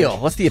the with appeal? it?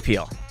 What's the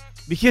appeal?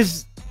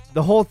 Because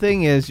the whole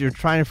thing is you're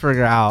trying to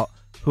figure out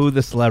who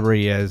the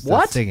celebrity is that's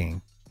What?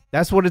 singing.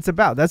 That's what it's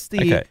about. That's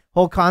the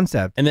whole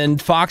concept. And then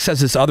Fox has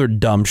this other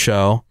dumb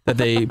show that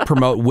they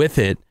promote with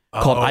it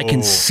called I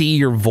Can See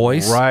Your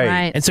Voice.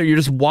 Right. And so you're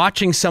just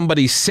watching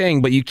somebody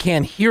sing, but you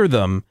can't hear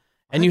them.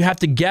 And you have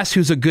to guess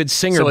who's a good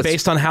singer So it's-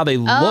 based on how they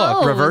look.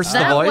 Oh, Reverse is the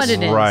that voice? what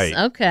it is? Right.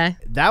 Okay.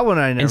 That one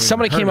I never And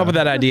somebody even came heard up with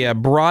of. that idea,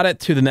 brought it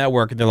to the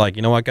network, and they're like,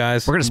 you know what,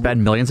 guys? We're going to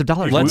spend millions of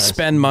dollars. on Let's this.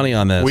 spend money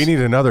on this. We need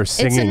another It's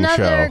singing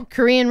another show.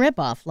 Korean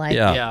ripoff, like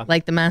Yeah.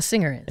 like the Masked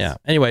Singer is. Yeah.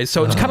 Anyway,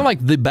 so it's kind of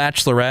like The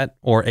Bachelorette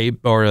or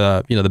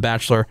The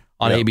Bachelor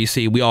on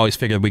ABC. We always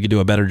figured we could do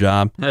a better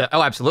job.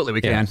 Oh, absolutely,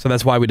 we can. So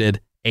that's why we did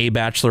A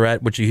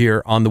Bachelorette, which you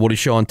hear on the Woody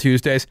Show on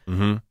Tuesdays.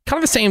 Mm-hmm. Kind of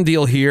the same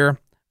deal here.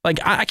 Like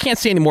I can't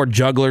see any more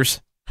jugglers.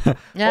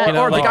 Yeah. You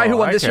know, Or the like- guy who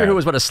won I this year, can. who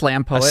was what, a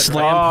slam poet?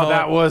 slam poet.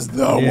 That was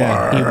the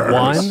worst. He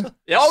won?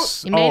 Oh,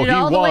 He made it he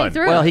all the way won.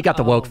 through. well, he got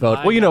the woke vote.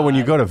 Well, you know, when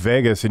you go to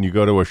Vegas and you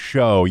go to a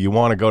show, you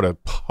want to go to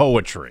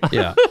poetry.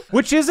 Yeah.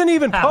 Which isn't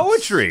even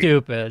poetry.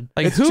 Stupid.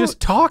 Like It's who?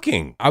 just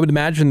talking. I would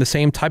imagine the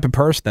same type of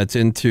person that's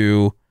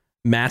into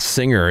Masked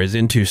Singer is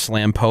into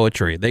slam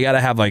poetry. They got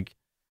to have like,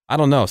 I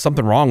don't know,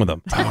 something wrong with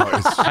them.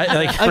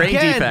 Brain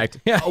Again, defect.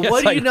 Yeah, what it's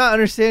are like- you not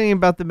understanding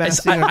about the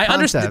Masked Singer I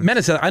understand. concept?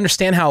 Menace, I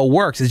understand how it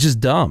works. It's just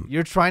dumb.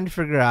 You're trying to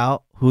figure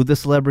out who the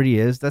celebrity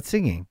is that's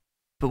singing.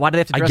 But why do they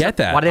have to I dress get up?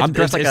 that. Why do they have to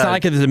dress it's like not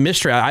like it's a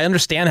mystery. I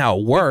understand how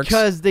it works.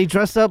 Because they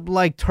dress up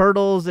like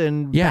turtles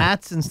and Yeah.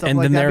 bats and stuff And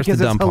like then that there's because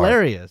the it's dumb part.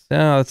 hilarious.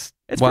 No, it's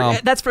well,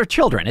 that's for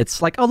children.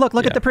 It's like, oh, look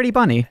Yeah. at the pretty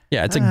bunny.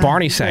 yeah, it's like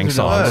Barney sang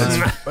songs.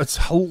 It's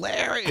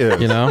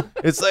hilarious. You know?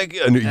 It's like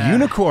a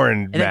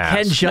unicorn And then mask.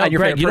 Ken Jeong, No, your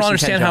Greg, favorite you don't person,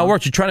 understand Ken how it Jeong.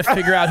 works. You're trying to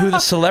figure out who the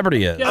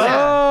celebrity is.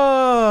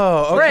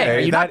 Oh, okay. Greg, are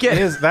you not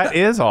getting- that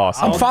is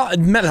awesome.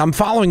 I'm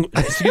following.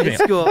 Excuse me.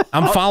 It's cool.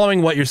 I'm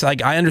following what you're saying.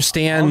 Like, I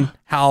understand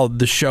how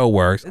the show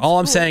works. All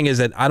I'm saying is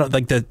that I don't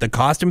like the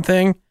costume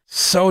thing.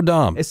 So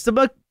dumb. It's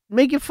to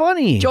make it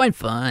funny. Join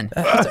fun.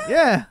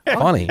 Yeah.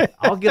 Funny.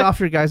 I'll get off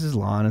your guys'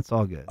 lawn. It's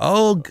all good.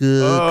 Oh,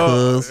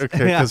 good. cuz.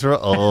 Okay, because we're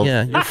old.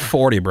 Yeah, you're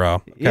 40, bro.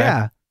 Okay?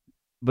 Yeah.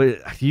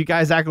 But you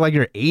guys act like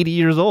you're 80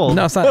 years old.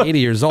 No, it's not 80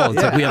 years old.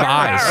 It's like we have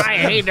eyes.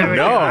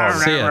 No,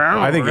 See it.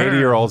 I think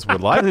 80-year-olds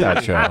would like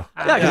that show. Yeah,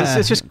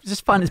 because it's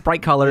just fun. It's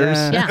bright colors.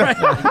 Yeah.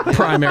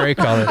 Primary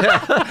color.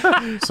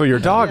 So your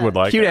dog would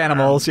like Cute it.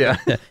 animals. Yeah.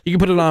 Yeah, you can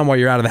put it on while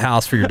you're out of the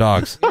house for your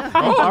dogs.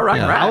 Oh, all right.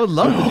 Yeah. right. I would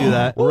love to do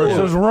that. Where's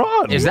his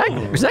run? Is that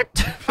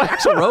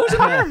Axl Rose in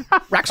there?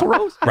 Raxl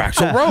Rose?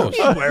 Raxl Rose.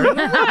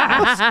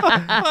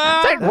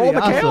 Roll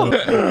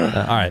McHale.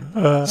 All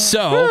right.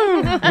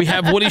 So we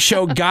have Woody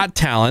Show Got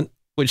Talent,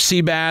 which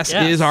Seabass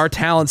Yes. is our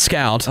talent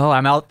scout. Oh,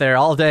 I'm out there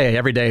all day,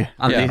 every day.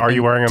 On Yeah. the, Are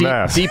you wearing a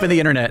mask? Deep in the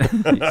internet.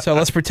 So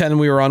let's pretend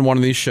we were on one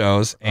of these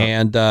shows,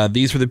 and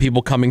these were the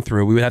people coming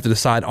through. We would have to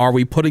decide, are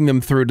we putting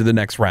them through to the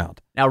next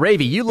round? Now,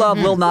 Ravy, you love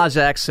Lil Nas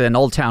X and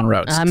Old Town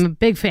Road. I'm a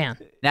big fan.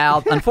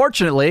 Now,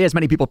 unfortunately, as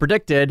many people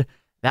predicted,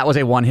 That was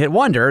a one-hit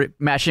wonder,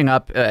 mashing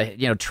up,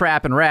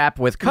 trap and rap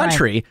with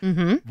country. Right.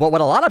 Mm-hmm. But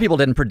what a lot of people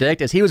didn't predict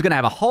is he was going to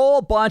have a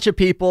whole bunch of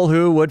people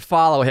who would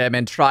follow him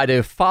and try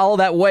to follow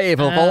that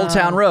wave of Old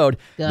Town Road.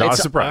 Not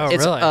surprised.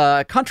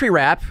 It's country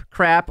rap,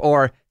 crap,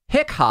 or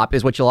hick hop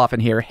is what you'll often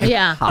hear. Hick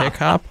hop. Hick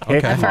hop?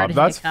 Hick Okay. hop.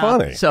 That's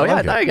funny. So,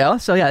 yeah, there you go.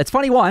 So, yeah, it's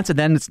funny once, and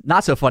then it's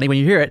not so funny when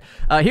you hear it.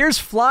 Here's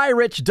Fly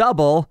Rich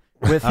Double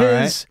with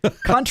his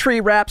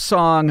country rap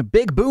song,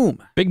 Big Boom.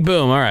 Big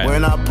Boom, all right.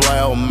 When I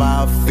plow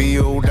my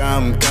field,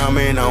 I'm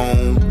coming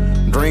home.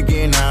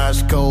 Drinking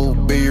ice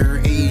cold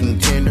beer, eating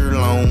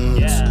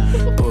tenderloins.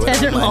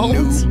 Put on my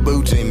new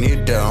boots and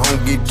hit the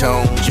honky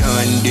tonk.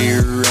 John Deere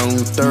on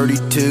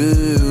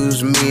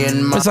 32s. Me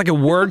and my. It's like a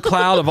word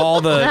cloud of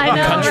all the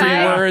country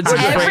words and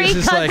Every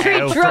phrases. country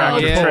trope.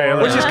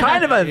 Which is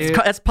kind of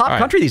that's pop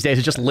country these days.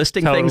 It's just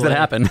listing things that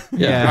happen.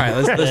 Yeah. All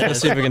right,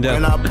 let's see if we can do it.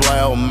 When I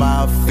plow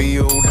my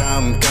field,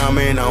 I'm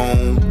coming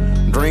home.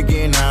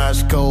 Drinking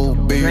ice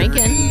cold beer,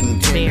 eating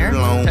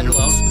tenderloins.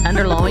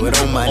 Tenderloin.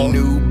 Put on my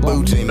new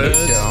boots and hit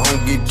the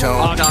honky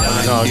tonk.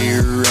 John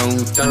Deere on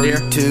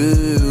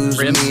 32s.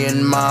 Me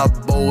and my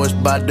boys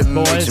about to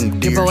make some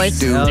deer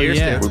stew. We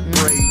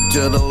pray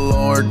to the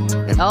Lord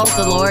and Oh,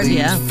 the Lord, these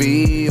yeah.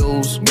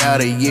 fields.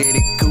 Got a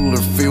Yeti cooler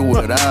filled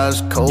with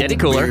ice cold Yeti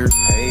cooler. beer.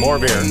 Hey, More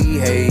beer.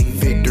 Hey,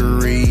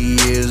 victory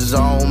is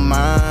all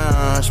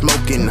mine.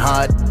 Smoking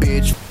hot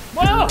bitch.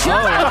 I'll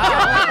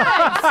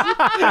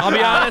be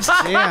honest.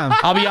 Damn.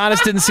 I'll be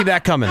honest, didn't see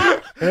that coming.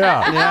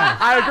 Yeah.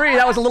 I agree.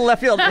 That was a little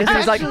left field.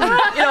 He's like,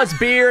 it's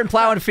beer and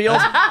plowing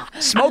fields.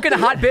 Smoking a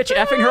hot bitch,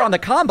 effing her on the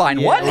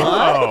combine. What?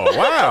 Oh,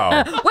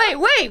 wow. Wait,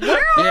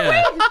 where are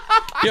we?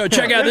 Yo,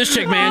 check out this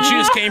chick, man. She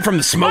just came from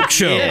the smoke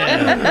show.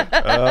 I'm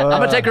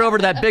going to take her over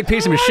to that big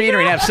piece of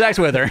machinery and have sex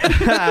with her. This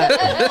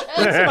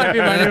might be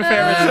my new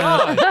favorite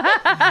song.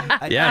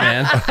 Yeah,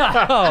 man.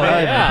 Oh,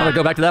 yeah. I'm going to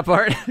go back to that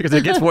part because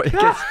it gets.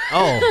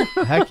 Oh,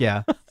 heck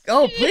yeah.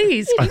 Oh,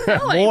 please. Keep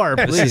going. More,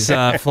 This please.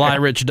 is Fly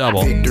Rich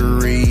Double.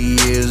 Victory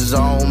is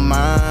all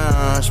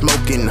mine.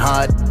 Smoking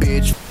hot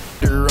bitch.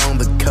 Her on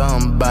the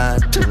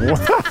combine. Her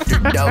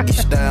doggy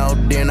style.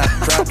 Then I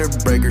tried to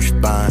break her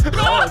spine.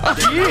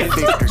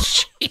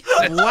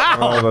 Wow.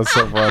 Oh, that's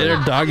so funny. Hit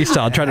her doggy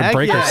style, trying to Heck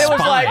break her yeah. It was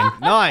like spine.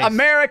 Nice.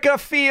 America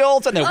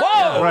Fields and then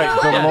whoa! Right,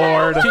 the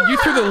Lord. Dude, you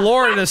threw the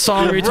Lord in a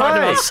song where you talked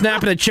about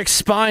snapping a chick's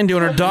spine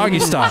doing her doggy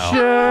style. She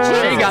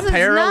got This is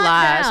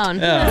paralyzed. not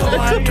down.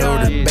 I told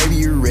her, baby,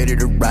 you're ready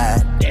to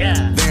ride.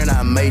 Yeah. Then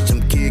I made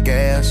some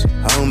kick-ass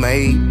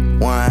homemade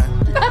wine.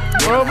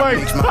 Oh my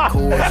Mix my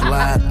Coors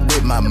Light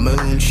with my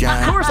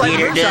moonshine. Coors Light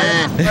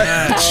Moonshine.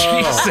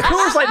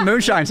 Coors Light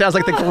Moonshine sounds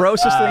like the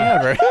grossest thing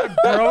ever.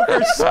 Broke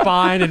her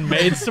spine and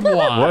made some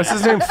wine. What's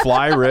his name?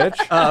 Fly Rich?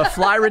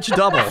 Fly Rich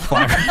Double. Oh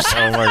my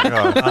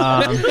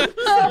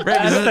God.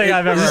 Best thing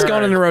I've ever Is this going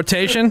heard. into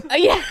rotation?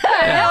 Yeah.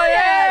 Hell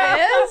yeah,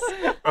 it is.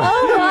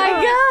 Oh, my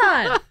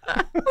God.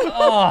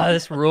 Oh,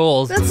 this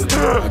rules. I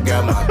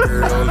got my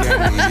girl in the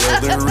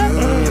other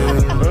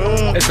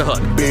room. It's a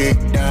hook. Big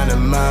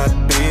dynamite,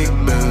 big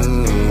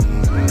boom.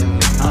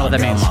 Oh,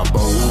 that means. My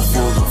bowl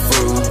full of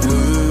Fruit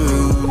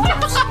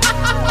Loops.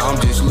 I'm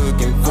just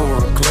looking for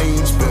a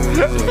clean spoon.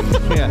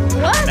 Yeah.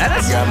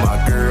 I got my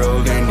girl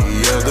in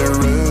the other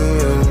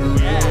room.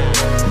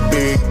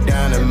 Big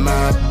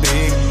dynamite,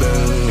 big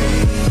boom.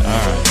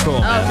 Cool.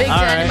 Oh, Big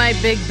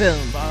Dynamite, Big Boom.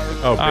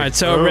 Oh, All right,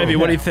 so Ribby,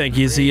 what do you think?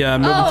 Is he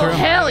moving Oh, through?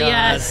 hell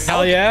yes.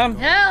 Hell yeah.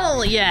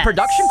 Hell yes.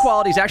 Production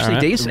quality is actually All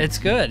right. decent. It's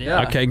good,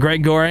 yeah. Okay,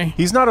 Greg Gorey.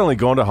 He's not only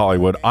going to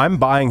Hollywood, I'm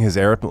buying his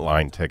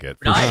airline ticket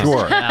for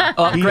sure.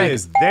 He Greg,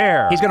 is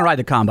there. He's going to ride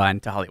the combine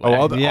to Hollywood. Oh,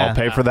 I'll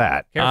pay for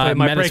that. Careful, it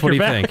might Menace, break what do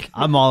your you back. think?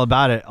 I'm all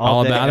about it.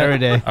 All day, about every it?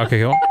 day. Okay,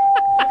 cool.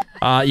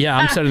 Yeah,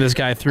 I'm sending this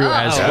guy through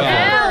as well.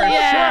 Hell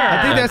yeah.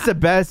 I think that's the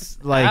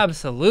best, like,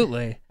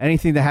 Absolutely.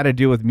 anything that had to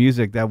do with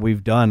music that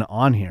we've done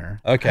on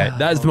here. Okay,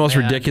 that is the most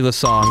ridiculous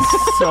song.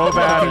 So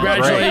bad.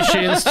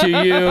 Congratulations to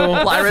you,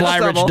 Fly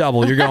Rich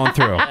Double. You're going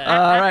through. All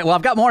right. Well,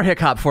 I've got more hick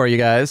hop for you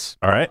guys.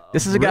 All right.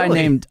 This is a guy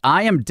named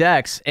I Am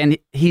Dex, and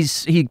he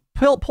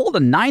pulled a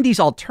 90s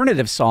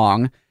alternative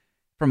song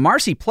from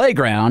Marcy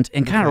Playground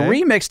and kind of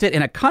remixed it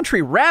in a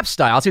country rap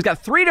style. So he's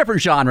got 3 different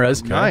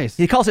genres. Nice.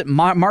 He calls it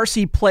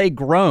Marcy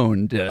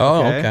Playground.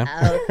 Oh, okay.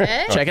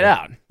 Okay. Check it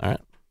out. All right.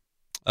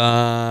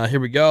 Here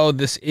we go.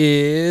 This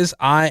is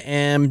I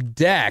Am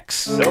Dex.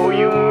 So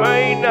you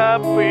may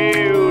not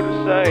feel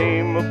the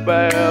same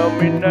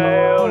about me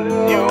now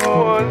as you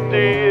once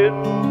did,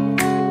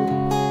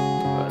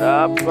 but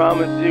I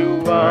promise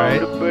you I'm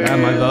the best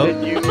my vote.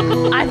 that you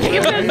I think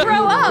I'm going to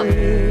throw up.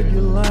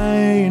 You're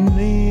lying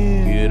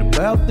in. Get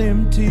about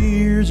them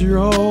tears you're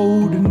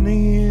holding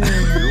in.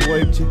 You're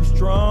way too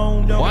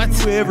strong, don't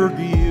you ever give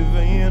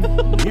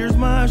in. Here's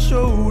my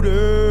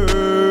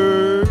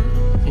shoulder.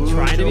 You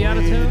trying to be out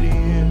of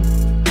tune?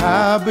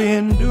 I've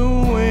been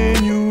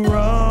doing you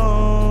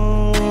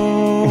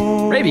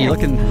wrong. Raby, you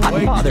looking hot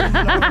and bothered. All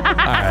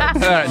right.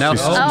 All right, no.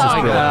 She's just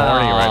really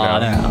horny right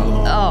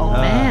now. Oh,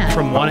 man.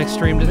 From one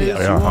extreme to the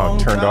other. Yeah, how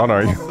turned on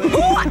are you?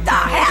 What the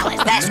hell is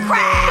this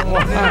crap?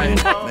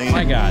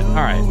 My God. All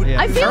right.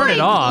 I feel Turn like it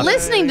off.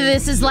 listening to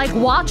this is like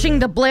watching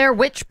the Blair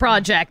Witch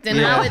Project and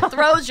how it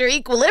throws your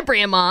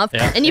equilibrium off,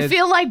 and you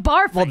feel like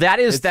barfing. Well, that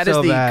is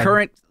the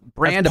current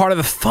brand. That's part of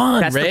the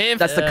fun, That's Rave.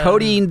 that's the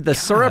codeine, the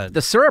syrup,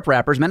 the syrup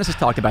rappers. Menace has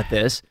talked about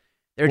this.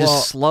 They're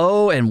just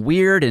slow and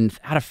weird and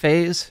out of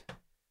phase.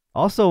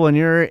 Also, when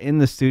you're in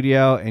the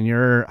studio and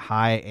you're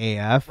high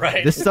AF,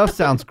 this stuff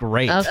sounds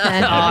great.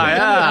 Okay.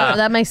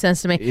 That makes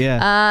sense to me.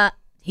 Yeah.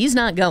 He's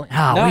not going.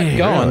 Not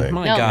going. Really?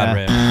 My No. God,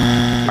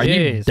 Rave. Are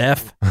you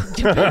deaf?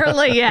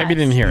 Apparently, yes.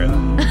 Maybe you didn't hear it.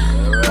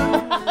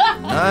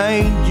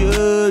 I ain't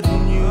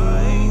judging you.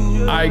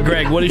 All right,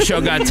 Greg, Woody Show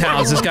Got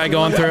Talent. Is this guy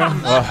going through?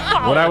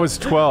 When I was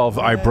 12,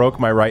 I broke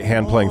my right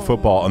hand playing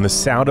football, and the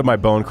sound of my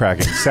bone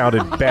cracking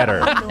sounded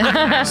better.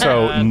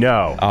 So,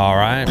 no. All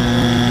right.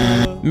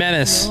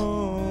 Menace.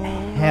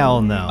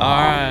 Hell no.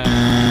 All right.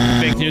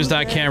 Fake News.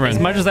 Cameron. As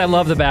much as I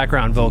love the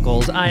background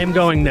vocals, I am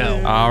going no.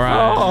 All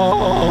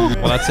right.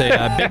 Well, that's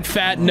a big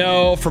fat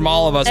no from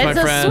all of us, my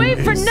friend. It's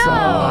a sweep for no.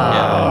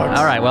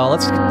 All right, well,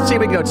 let's see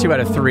if we can go 2 out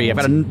of 3. I've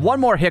got one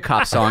more hip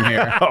hop song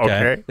here.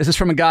 Okay. This is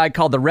from a guy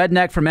called the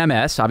Redneck from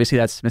MS. Obviously,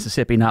 that's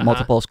Mississippi, not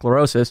multiple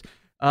sclerosis.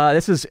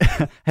 This is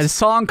has a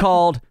song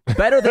called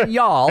Better Than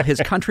Y'all, his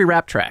country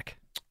rap track.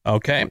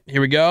 Okay, here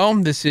we go.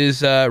 This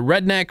is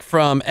Redneck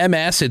from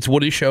MS. It's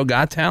Woody Show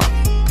Got Talent.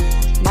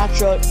 My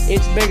truck,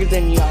 it's bigger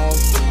than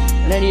y'all's.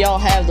 None of y'all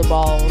have the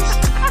balls.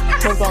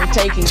 Truck on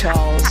taking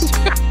calls.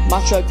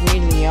 My truck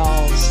meaner than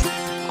y'all's.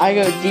 I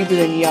go deeper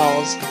than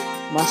y'all's.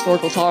 My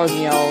snorkel taller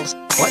than y'all's.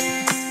 What?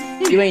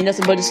 You ain't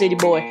nothing but a city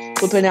boy.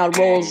 Whipping out a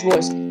Rolls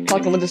Royce.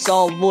 Talking with a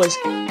soft voice.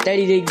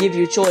 Daddy did give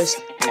you a choice.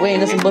 We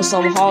ain't nothing but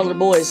some holler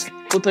boys.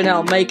 Whipping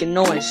out making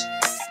noise.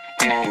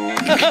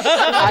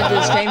 I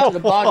just came to the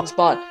bottom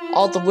spot.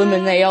 All the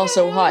women, they all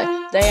so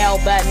hot. They all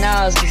batting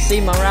eyes to see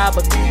my ride,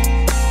 but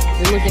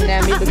they're looking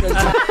at me because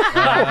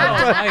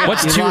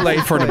What's too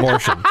late for an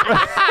abortion?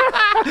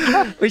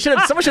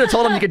 Someone should have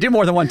told him you could do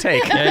more than one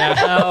take.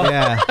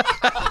 Yeah.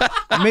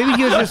 Maybe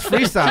he was just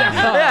freestyling.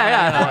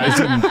 Is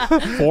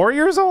he 4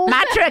 years old?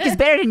 My truck is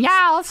better than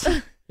y'all's.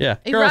 Yeah.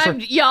 He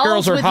rhymed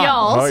y'all's with hot.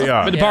 y'all's. Oh,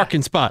 yeah. With the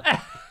parking spot.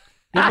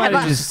 He might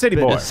have just City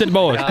boy. City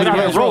boys. With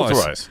a Rolls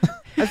Royce.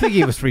 I think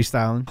he was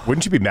freestyling.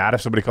 Wouldn't you be mad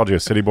if somebody called you a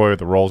city boy with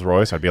the Rolls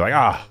Royce? I'd be like,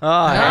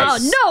 Oh,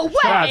 no way.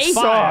 that sucks.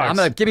 I'm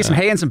going to give you some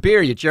hay and some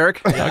beer, you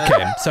jerk.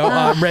 Okay, so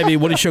Revy,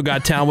 Woody Show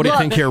Got Talent. What do you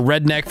think here?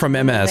 Redneck from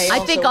MS. I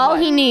think all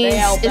he needs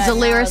is a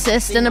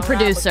lyricist and a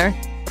producer.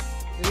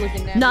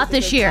 Not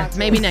this year.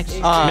 Maybe next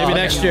year. Maybe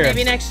next year.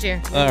 Maybe next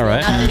year. All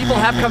right. People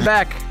have come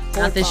back.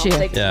 Not this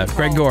year. Yeah,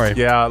 Greg Gorey.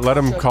 Yeah, let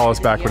him call us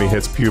back when he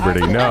hits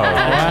puberty. No.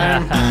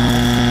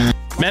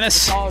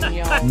 Menace?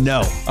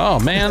 No. Oh,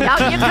 man.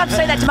 You come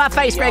say that to my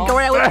face, Greg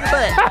Gorey. I would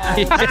put.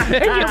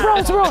 Your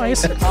Rolls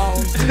Royce.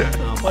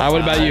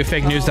 What about you,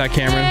 Fake News.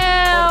 Cameron?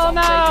 Hell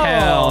no.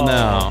 Hell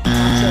no.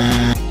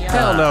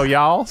 Hell no,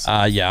 y'all.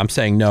 Yeah, I'm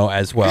saying no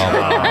as well.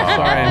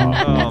 Sorry.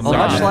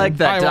 Much like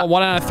that. All right, well,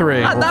 1 out of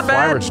 3. Not Fly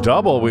bad. Rich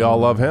Double, we all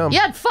love him. You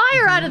had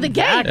fire out of the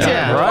gate, too.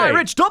 Yeah, Fly right.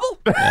 Rich Double?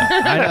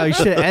 I know. You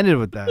should have ended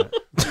with that.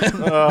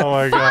 Oh,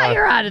 my God.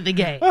 Fire out of the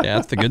gate. Yeah,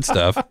 that's the good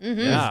stuff.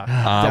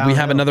 Yeah. We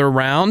have another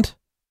round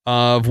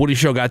of Woody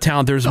Show Got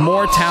Talent. There's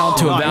more talent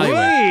to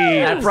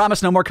evaluate. I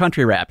promise no more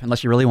country rap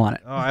unless you really want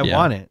it. Oh, I Yeah.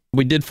 want it.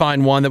 We did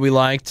find one that we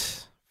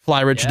liked.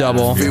 Fly Rich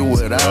Double. Feel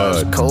with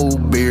eyes,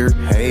 cold beer.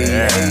 Hey,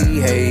 hey,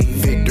 hey.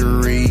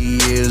 Victory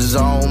is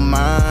all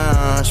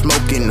mine.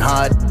 Smoking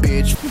hot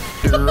bitch.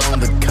 Her on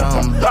the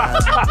combine.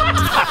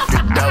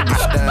 The doggy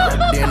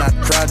style. Then I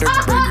tried to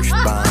break her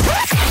spine.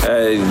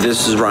 Hey,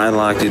 this is Ryan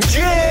Lochte.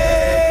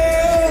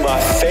 My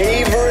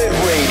favorite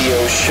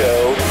radio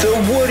show, The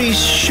Woody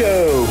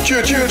Show.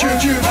 Choo, choo, choo,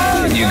 choo.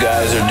 You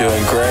guys are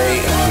doing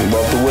great.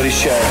 Love The Woody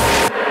Show.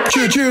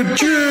 Choo, choo,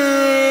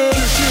 choo.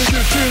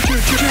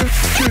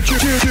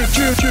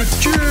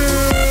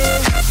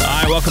 All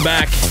right, welcome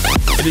back.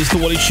 It is The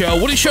Woody Show.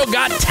 Woody Show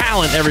Got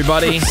Talent,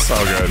 everybody. So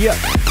good. Yeah.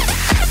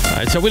 All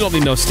right, so we don't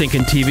need no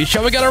stinking TV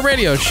show. We got a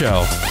radio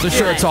show. So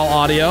sure, it's all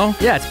audio.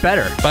 Yeah, it's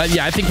better. But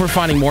yeah, I think we're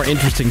finding more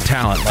interesting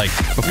talent. Like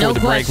before No the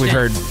break, we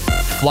question. heard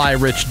Fly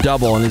Rich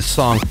Double and his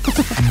song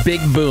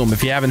Big Boom.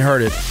 If you haven't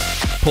heard it,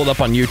 pull it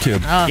up on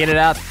YouTube. Get it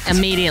out.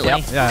 Immediately.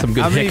 Yep. Yeah. Some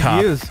good How many hip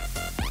hop. views?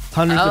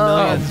 Hundreds of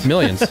millions.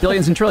 Millions.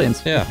 Billions and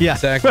trillions. Yeah, Yeah.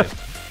 exactly.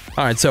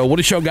 All right, so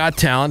Woody Show Got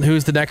Talent.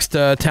 Who's the next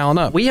talent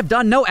up? We have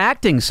done no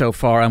acting so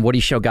far on Woody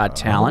Show Got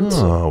Talent.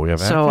 Oh, we have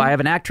So acting? I have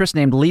an actress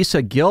named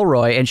Lisa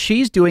Gilroy, and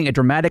she's doing a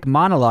dramatic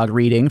monologue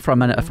reading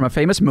from a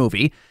famous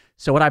movie.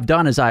 So what I've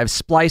done is I've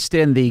spliced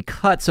in the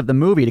cuts of the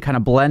movie to kind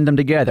of blend them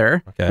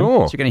together. Okay.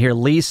 Cool. So you're going to hear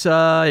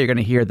Lisa, you're going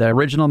to hear the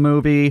original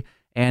movie,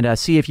 and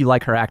see if you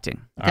like her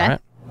acting. Okay. All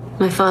right.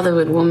 My father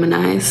would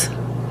womanize.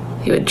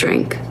 He would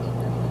drink.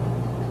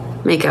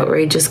 Make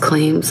outrageous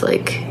claims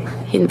like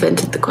he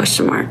invented the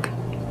question mark.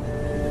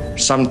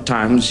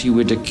 Sometimes he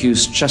would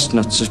accuse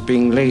chestnuts of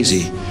being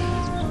lazy.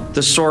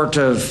 The sort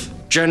of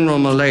general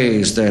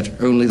malaise that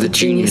only the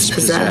genius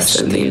possess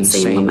and the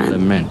insane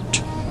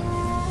lament.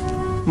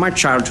 My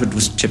childhood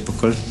was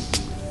typical.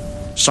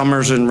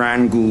 summers in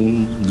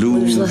Rangoon,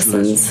 There's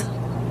lessons.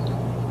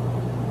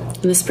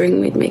 In the spring,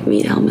 we'd make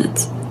meat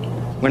helmets.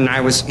 When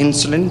I was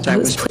insolent, I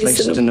was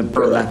placed in a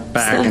burlap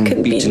bag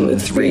and beaten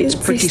with 3. It's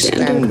pretty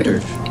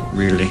standard,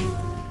 really.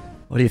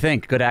 What do you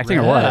think? Good acting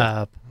or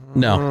what?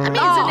 No. I mean, it's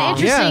an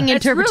interesting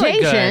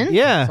interpretation.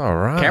 Yeah. All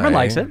right. Cameron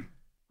likes it.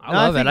 I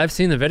love it. I've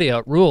seen the video.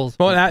 It rules.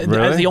 Well,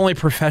 as the only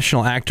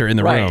professional actor in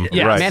the room.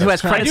 Yeah, man who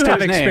has credits I do to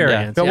have his name.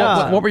 experience. So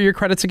Yeah. what were your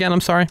credits again?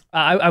 I'm sorry.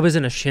 I was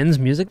in a Shins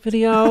music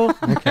video.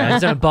 Okay. I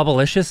was in a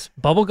Bubblicious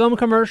bubblegum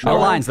commercial. No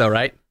lines though,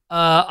 right?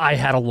 I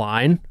had a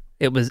line.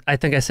 It was. I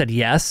think I said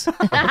yes.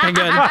 Okay,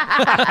 good.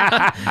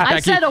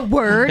 I said a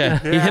word. Yeah.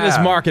 He hit his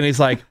mark and he's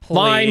like,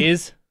 line.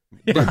 Please.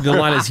 The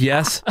line is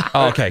yes.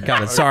 Oh, okay,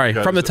 got it. Sorry.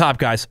 From the top,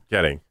 guys.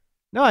 Getting.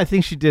 No, I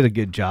think she did a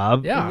good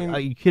job. Yeah. I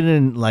mean, you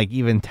couldn't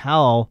even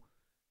tell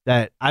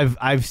that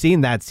I've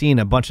seen that scene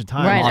a bunch of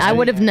times. Right. I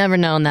would have never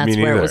known that's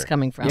Me where it neither. was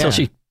coming from. Until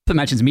she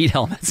mentions meat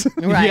helmets.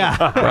 Right.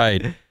 Yeah.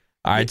 Right.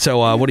 All right,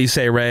 so what do you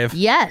say, Rave?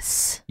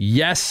 Yes.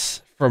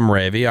 Yes from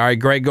Ravey. All right,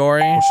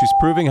 Gregory. She's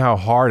proving how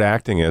hard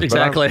acting is. but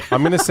Exactly.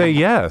 I'm going to say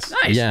yes.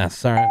 Nice.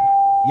 Yes. All right.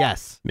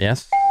 Yes.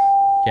 Yes.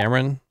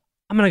 Cameron?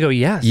 I'm gonna go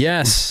yes.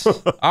 Yes.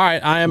 All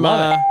right, I am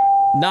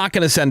not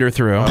going to send her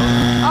through.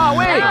 Oh,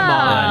 wait. Come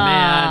on,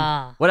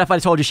 man. What if I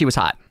told you she was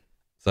hot?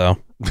 So.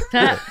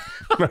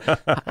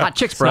 Hot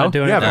chicks, It's bro. not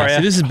doing it for See,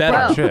 you. this is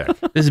better. Chick.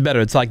 This is better.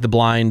 It's like the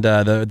blind,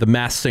 the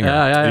masked singer.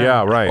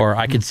 Yeah, right. Or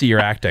I can see your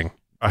acting.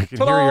 I can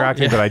hear your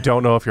acting, but I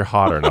don't know if you're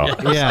hot or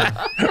not. Yeah.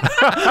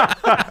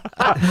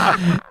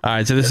 All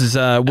right, so this is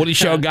Woody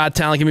Show Got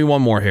Talent. Give me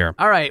one more here.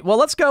 All right, well,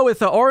 let's go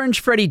with Orange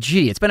Freddie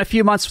G. It's been a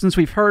few months since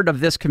we've heard of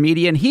this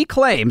comedian. He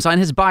claims on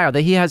his bio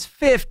that he has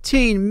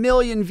 15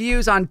 million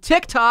views on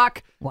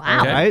TikTok.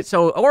 Wow. Okay. Right?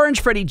 So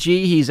Orange Freddie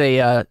G, he's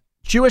a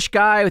Jewish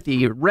guy with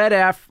the red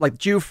F, like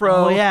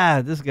Jewfro. Oh,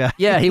 yeah, this guy.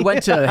 Yeah, he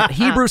went to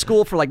Hebrew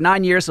school for like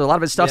 9 years, so a lot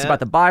of his stuff's Yeah. about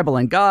the Bible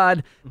and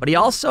God, but he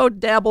also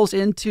dabbles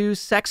into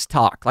sex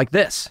talk like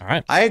this. All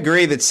right. I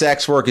agree that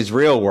sex work is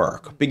real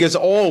work because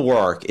all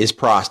work is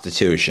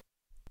prostitution.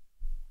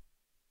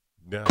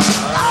 Yeah.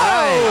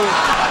 That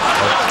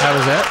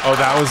was it. Oh,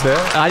 that was it?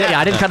 Yeah,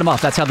 I didn't cut him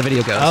off. That's how the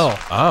video goes.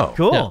 Oh.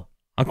 Cool. Yeah.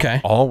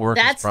 Okay. All work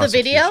is That's the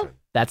video? prostitution.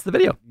 That's the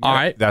video. All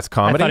right. That's I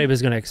comedy? thought he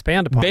was going to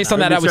expand upon Based that. on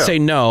that, I would say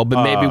no,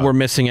 but maybe we're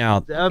missing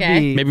out. That'd Okay.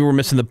 be. Maybe we're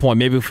missing the point.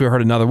 Maybe if we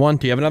heard another one.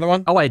 Do you have another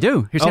one? Oh, I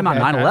do. Here's him on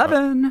Okay.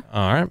 9/11.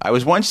 All right. I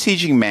was once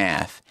teaching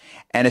math,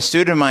 and a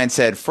student of mine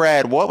said,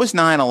 Fred, what was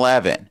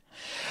 9/11?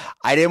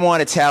 I didn't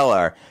want to tell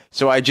her,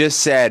 so I just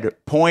said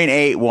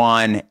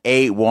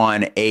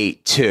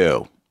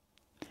 0.818182.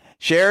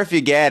 Share if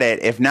you get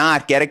it. If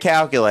not, get a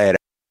calculator.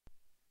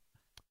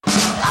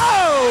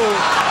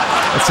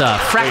 It's a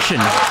fraction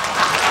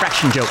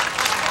joke.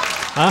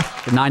 Huh?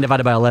 9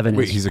 divided by 11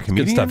 Wait, is he's a Good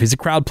comedian? stuff. He's a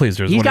crowd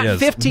pleaser. Is He's what got he is.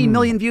 15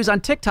 million views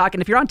on TikTok,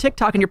 and if you're on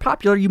TikTok and you're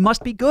popular, you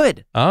must be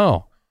good.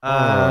 Oh.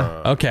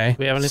 Okay. Do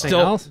we have anything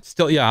still, else?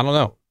 Still, yeah. I don't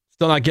know.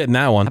 Still not getting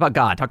that one. How about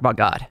God? Talk about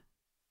God.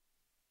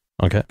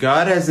 Okay.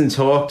 God hasn't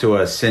talked to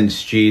us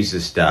since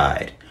Jesus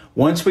died.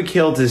 Once we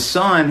killed his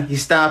son, he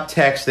stopped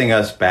texting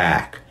us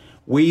back.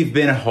 We've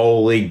been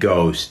wholly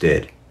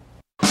ghosted.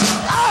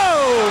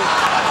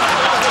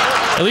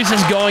 At least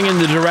it's going in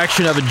the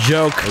direction of a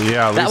joke.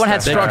 Yeah, at That least one had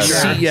that's structure.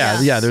 better. See,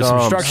 yeah. There's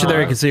some structure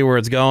there. You can see where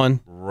it's going.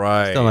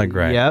 Right. Still not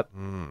great. Yep.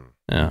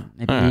 Yeah.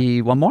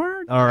 Maybe one more?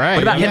 All right.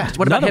 What about yeah. him?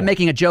 What about him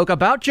making a joke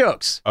about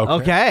jokes?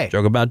 Okay.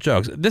 Joke about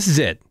jokes. This is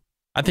it.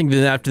 I think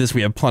that after this,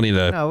 we have plenty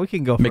to No, we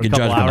can go for make a a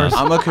couple judgment hours.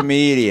 on. I'm a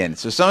comedian,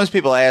 so sometimes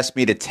people ask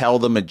me to tell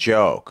them a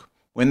joke.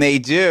 When they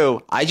do,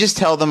 I just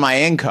tell them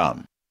my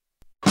income.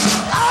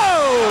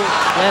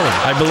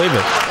 I believe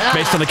it.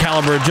 Based on the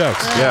caliber of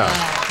jokes. Yeah.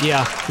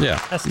 Yeah. Yeah.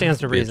 That stands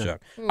to Be a reason.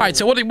 joke. All right.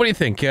 So what do you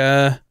think?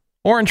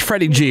 Orange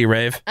Freddie G,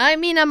 Rave. I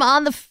mean, I'm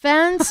on the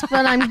fence,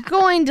 but I'm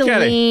going to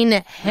Get it. lean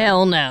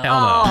hell no.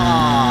 Hell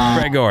no.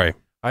 Gregory.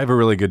 I have a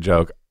really good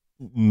joke.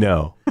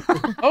 No.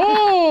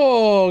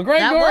 Oh, Gregory.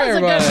 That was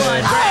a good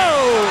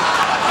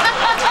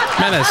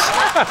one. Menace.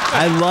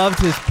 I loved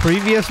his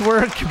previous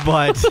work,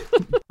 but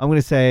I'm going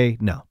to say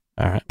no.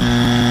 All right.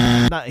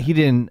 He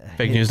didn't.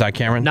 Fake news.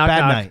 Cameron. Knock, Bad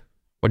knock. night.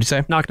 Whatd you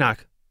say? Knock,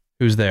 knock.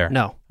 Who's there?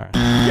 No. All right.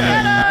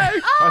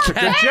 That's a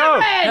good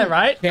joke. Yeah,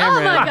 right?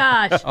 Cameron. Oh my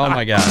gosh. Oh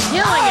my God.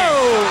 Killing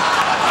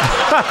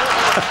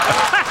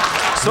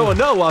So a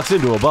no walks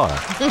into a bar.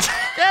 it.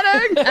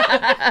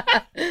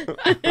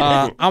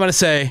 I'm gonna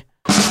say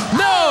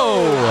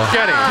no.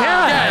 Get it.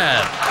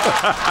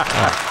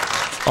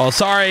 Oh,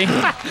 sorry.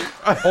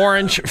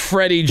 Orange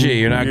Freddie G.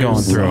 You're not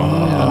going through.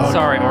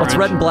 Sorry, What's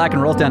red and black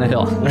and rolls down a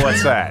hill?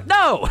 What's that?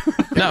 No!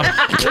 No.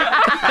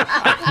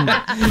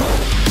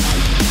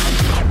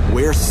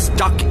 We're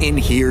stuck in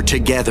here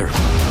together.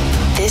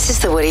 This is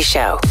The Woody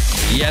Show.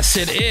 Yes,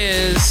 it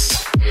is.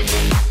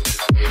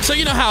 So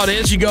you know how it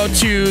is. You go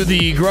to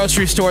the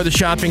grocery store, the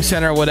shopping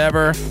center,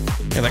 whatever.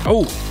 You're like,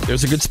 oh,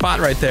 there's a good spot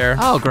right there.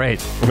 Oh,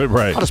 great.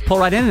 Right. I'll just pull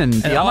right in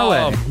and be on my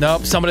way.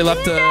 Nope, somebody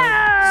left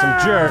Some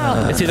jerk.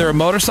 It's either a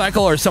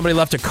motorcycle or somebody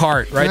left a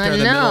cart right I there in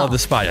the middle know. of the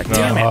spot. You're like,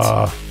 damn it.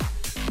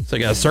 So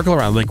you got to circle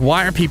around. Like,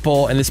 why are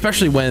people, and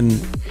especially when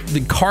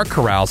the car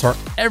corrals are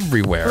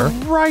everywhere.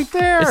 Right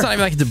there. It's not even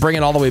like to bring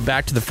it all the way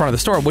back to the front of the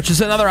store, which is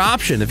another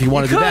option if you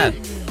want to do that.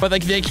 But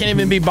like they can't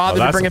even be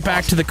bothered to bring it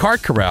back to the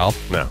cart corral.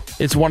 No.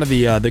 It's one of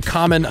the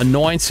common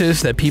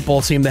annoyances that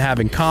people seem to have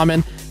in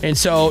common. And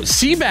so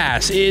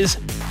Seabass is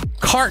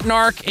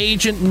Cartnark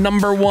agent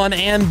number 1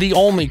 and the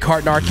only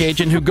Cartnark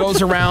agent who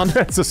goes around.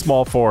 It's a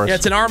small force. Yeah,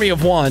 it's an army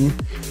of one.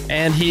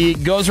 And he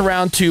goes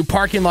around to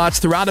parking lots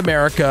throughout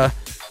America,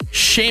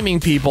 shaming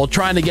people,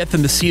 trying to get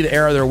them to see the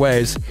error of their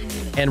ways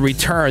and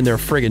return their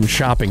friggin'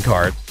 shopping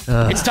cart.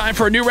 It's time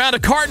for a new round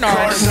of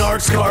Cartnarks.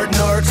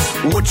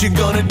 Cartnarks, what you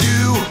gonna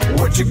do?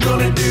 What you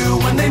gonna do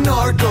when they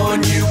narc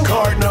on you?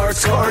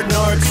 Cartnarks,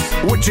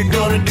 what you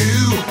gonna do?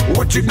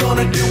 What you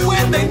gonna do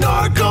when they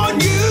narc on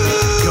you?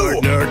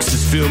 Cartnarks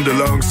is filmed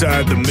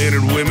alongside the men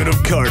and women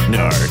of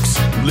Cartnarks.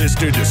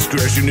 Listener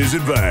discretion is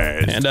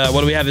advised. And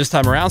what do we have this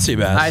time around,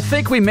 Seabass? I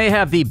think we may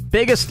have the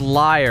biggest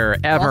liar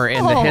ever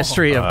in the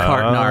history of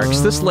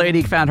Cartnarks. This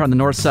lady found her on the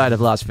north side of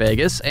Las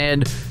Vegas,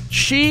 and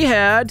she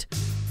had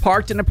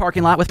parked in a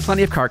parking lot with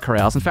plenty of cart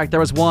corrals. In fact, there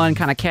was one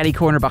kind of catty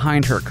corner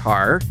behind her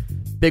car,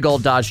 big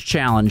old Dodge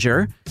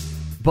Challenger.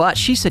 But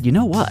she said, you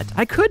know what?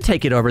 I could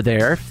take it over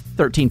there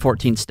 13,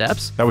 14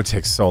 steps. That would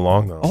take so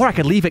long, though. Or I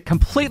could leave it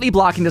completely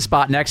blocking the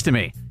spot next to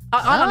me.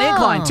 On an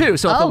incline, too,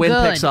 so if the wind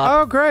picks up.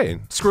 Oh, great.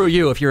 Screw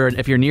you if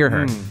you're near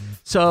her.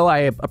 So I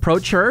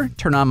approach her,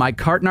 turn on my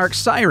Cartnark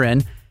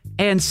siren,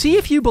 and see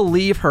if you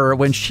believe her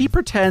when she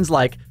pretends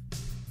like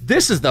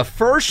this is the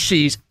first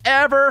she's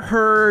ever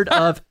heard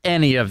of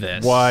any of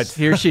this. What?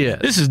 Here she is.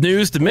 This is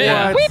news to me.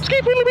 What? Talking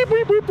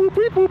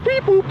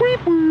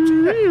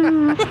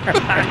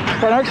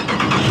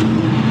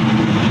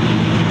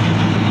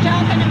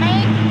to me?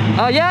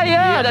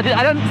 Yeah.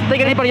 I don't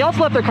think anybody else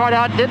left their cart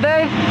out, did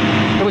they?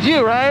 It was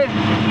you, right?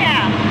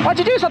 Yeah. Why'd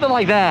you do something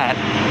like that?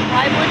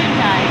 Why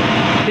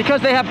wouldn't I?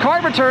 Because they have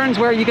cart returns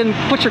where you can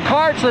put your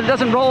cart so that it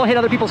doesn't roll and hit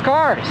other people's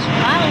cars.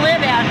 I don't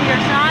live out here,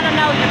 so I don't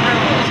know the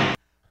rules.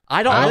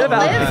 I don't live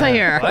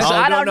here. So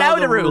I don't know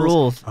the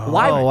rules.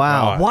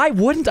 Why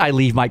wouldn't I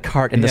leave my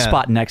cart in the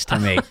spot next to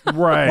me?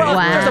 Right. Well,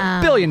 there's a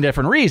billion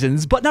different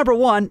reasons, but number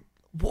one,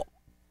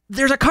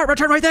 there's a cart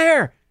return right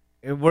there.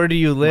 Where do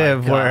you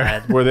live?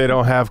 Where they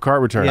don't have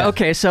cart returns. Yeah.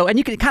 Okay, so and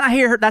you can kind of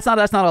hear her. That's not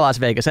a Las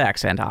Vegas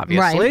accent,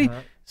 obviously.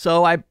 Right.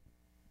 So I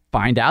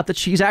find out that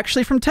she's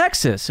actually from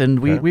Texas, and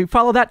we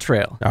follow that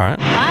trail. All right.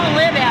 I don't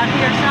live out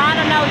here, so I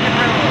don't know the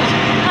rules.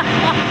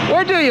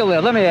 Where do you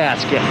live? Let me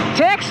ask you.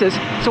 Texas?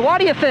 So why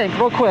do you think,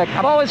 real quick,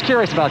 I'm always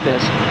curious about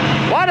this,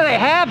 why do they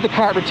have the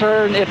cart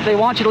return if they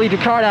want you to leave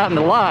your cart out in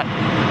the lot?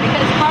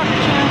 Because cart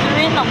returns are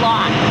in the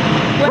lot.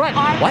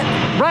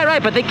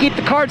 Right, but they keep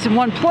the carts in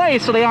one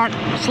place so they aren't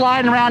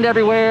sliding around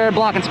everywhere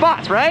blocking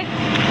spots, right? Okay.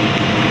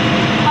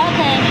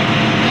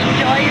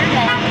 Enjoy your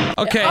day.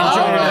 Okay,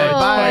 enjoy your day.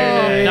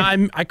 Bye.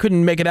 No, I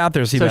couldn't make it out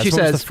there, Seabass. So she What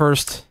says, was the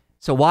first?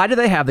 So why do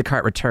they have the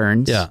cart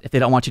returns if they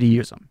don't want you to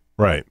use them?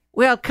 Right.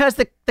 Well, because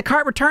the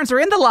cart returns are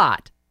in the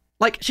lot.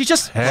 Like she's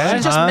just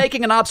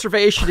making an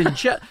observation and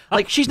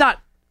like she's not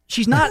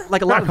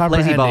like a lot of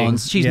lazy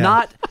bones. She's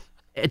not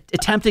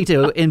attempting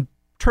to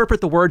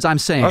interpret the words I'm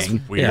saying. That's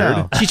weird.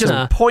 Yeah. She's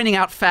just pointing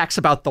out facts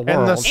about the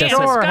world. And the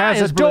store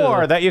has a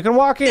door that you can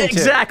walk into.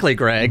 Exactly,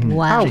 Greg.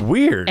 Wow. How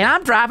weird. And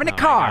I'm driving a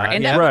car.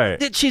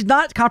 And she's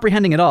not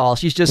comprehending at all.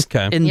 She's just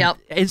in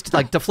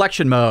like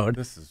deflection mode.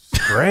 This is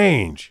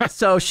strange.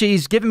 So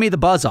she's giving me the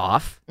buzz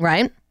off.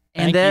 Right.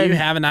 And Thank you.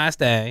 Have a nice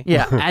day.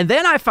 Yeah. And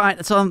then I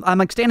find, so I'm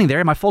like standing there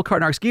in my full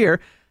Cartnarks gear.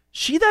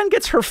 She then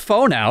gets her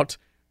phone out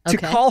to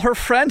call her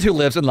friend who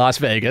lives in Las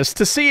Vegas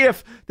to see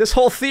if this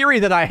whole theory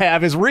that I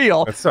have is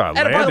real. That's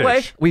outlandish. And by the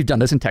way, we've done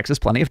this in Texas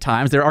plenty of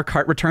times. There are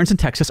cart returns in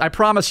Texas. I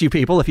promise you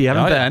people, if you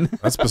haven't been.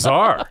 That's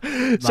bizarre.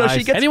 So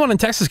she gets, anyone in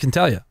Texas can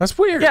tell you. That's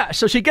weird. Yeah.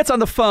 So she gets on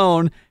the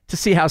phone to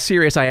see how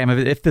serious I am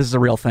if this is a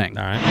real thing.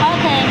 All right.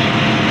 Okay.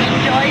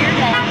 Enjoy your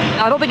day.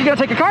 I don't think you're going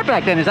to take your cart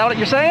back then. Is that what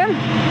you're saying?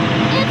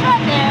 It's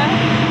right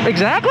there.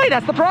 Exactly.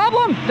 That's the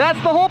problem.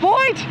 That's the whole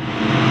point. Oh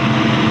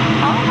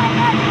my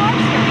God, you are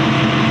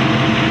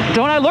serious.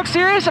 Don't I look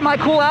serious in my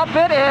cool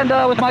outfit and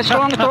with my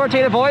strong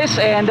authoritative voice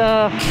and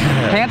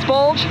pants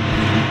bulge?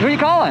 Who are you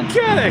calling?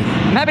 Kidding.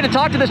 I'm happy to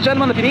talk to this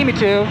gentleman if you need me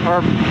to.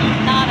 Or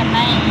Not a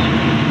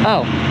man.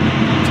 oh,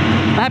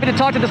 I'm happy to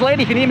talk to this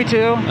lady if you need me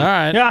to. All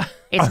right. Yeah.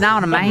 It's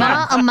not a man.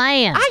 Not a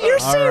man. You're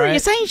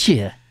serious, ain't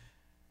you?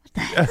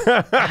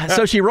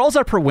 So she rolls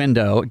up her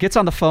window, gets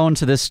on the phone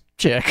to this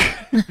chick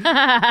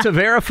to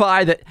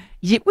verify that.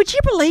 Would you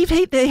believe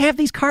they have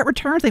these cart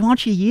returns they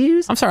want you to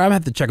use? I'm sorry, I'm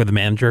going to have to check with the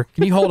manager.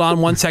 Can you hold on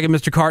 1 second,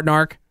 Mr.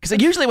 Cartnark?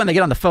 Because usually when they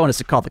get on the phone, it's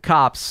to call the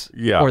cops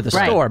or the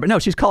store. But no,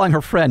 she's calling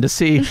her friend to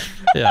see.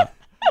 Yeah.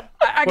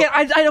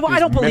 I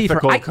don't believe her.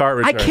 Mythical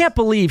cart I returns. can't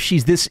believe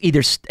she's this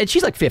either. And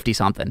she's like 50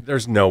 something.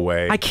 There's no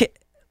way. I can't.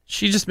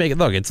 She just make it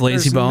look. It's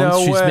lazy There's bones.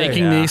 no She's way.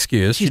 making the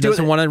excuse. She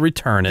doesn't want to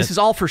return it. This is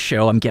all for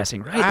show, I'm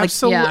guessing, right?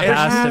 Absolutely. Like, It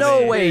has there's to no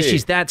be. way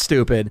she's that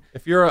stupid.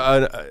 If you're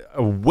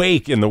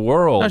awake in the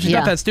world, No, she's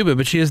not that stupid,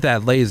 but she is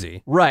that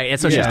lazy. Right, and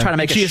so she's trying to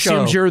make she a show.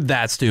 assumes you're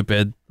that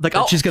stupid. Like,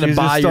 that she's going to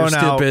buy your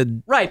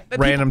stupid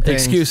random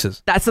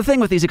excuses. That's the thing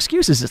with these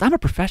excuses is I'm a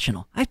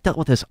professional. I've dealt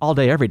with this all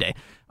day, every day.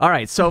 All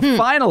right, so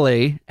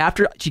finally,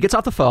 after she gets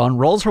off the phone,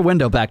 rolls her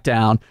window back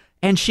down,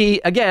 and she,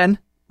 again,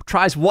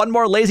 tries one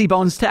more lazy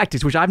bones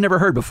tactics, which I've never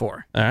heard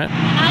before. All right.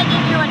 I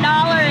give you $1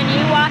 and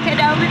you walk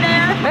it over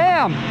there?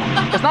 Ma'am,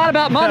 it's not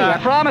about money, I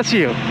promise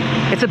you.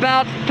 It's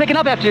about picking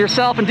up after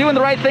yourself and doing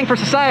the right thing for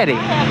society. I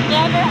have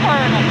never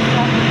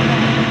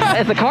heard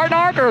of Is the cart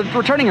narc or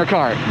returning your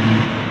cart?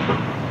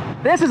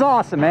 This is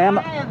awesome, ma'am.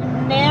 I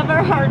have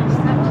never heard of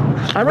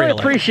such I really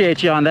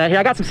appreciate you on that. Here,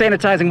 I got some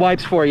sanitizing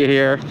wipes for you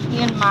here.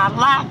 in my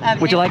life.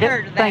 I've Would you like never it?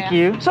 heard of Thank that.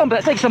 you.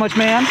 Thanks so much,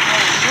 ma'am.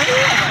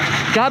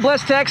 God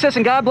bless Texas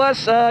and God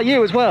bless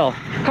you as well.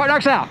 Cart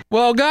narc's out.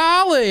 Well,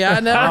 golly, I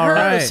never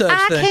heard of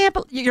such thing. I can't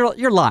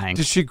you're lying.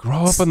 Did she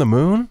grow up on the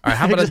moon? All right,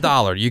 how about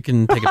 $1? You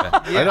can take it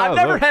back. I've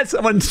never had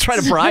someone try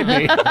to bribe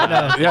me.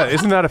 Yeah,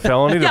 isn't that a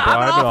felony to Yeah, bribe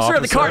I'm an an officer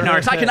of the cart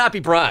narcs. I cannot be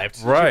bribed.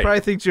 She probably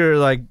thinks you're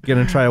like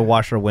gonna try to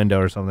wash her window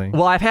or something.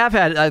 Well, I have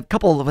had a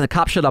couple when the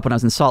cops showed up when I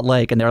was in Salt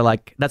Lake, and they're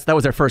like, that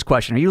was their first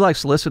question. Are you like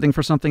soliciting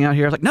for something out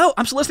here? I was like, no,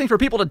 I'm soliciting for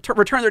people to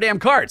return their damn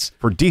carts.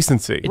 For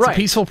decency. It's a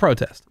peaceful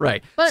protest.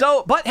 Right. But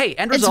but hey,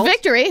 end It's result.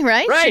 victory,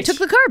 right? She Right. took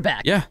the card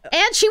back. Yeah.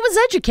 And she was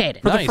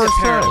educated. For the first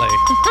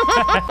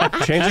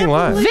time. Changing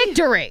lives.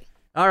 Victory.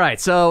 All right,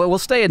 so we'll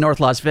stay in North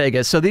Las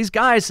Vegas. So these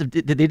guys,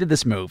 they did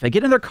this move. They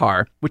get in their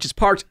car, which is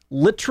parked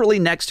literally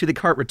next to the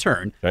cart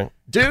return. Okay.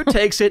 Dude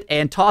takes it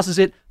and tosses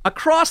it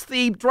across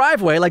the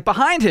driveway, like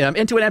behind him,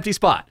 into an empty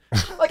spot.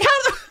 Like,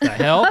 how the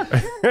hell?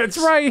 It's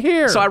right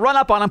here. So I run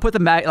up on them, put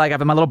the I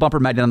have my little bumper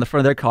magnet on the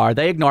front of their car.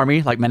 They ignore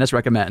me, like Menace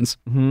recommends,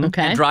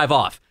 Okay. and drive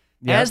off.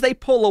 As they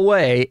pull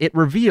away, it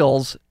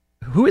reveals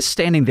who is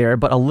standing there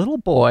but a little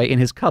boy in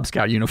his Cub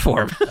Scout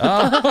uniform.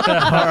 All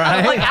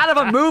right. Like out of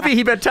a movie,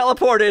 he'd been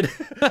teleported,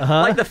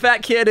 like the fat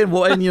kid in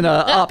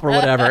Up or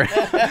whatever.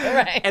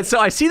 Right. And so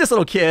I see this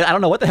little kid. I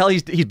don't know what the hell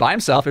he's by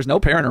himself. There's no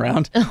parent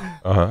around.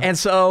 And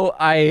so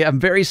I am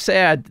very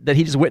sad that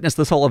he just witnessed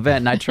this whole event.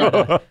 And I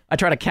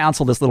try to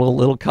counsel this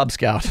little Cub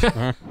Scout.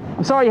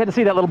 I'm sorry you had to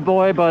see that little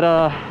boy, but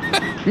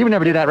you would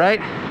never do that, right?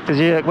 Because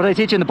what do they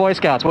teach you in the Boy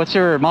Scouts? What's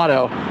your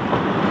motto?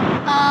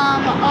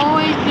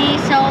 Always be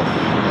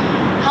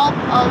self-help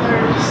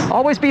others.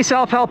 Always be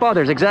self-help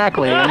others,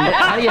 exactly. And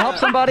how do you help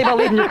somebody by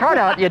leaving your cart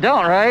out? You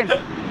don't, right?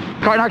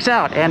 Cart narcs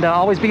out, and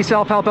always be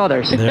self-help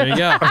others. There you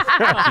go. Be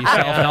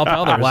self-help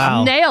others.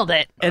 Wow. Nailed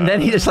it. And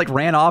then he just like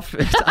ran off.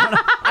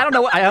 I don't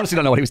know. I honestly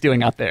don't know what he was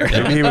doing out there.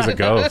 Maybe he was a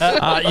ghost.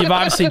 You've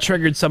obviously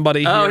triggered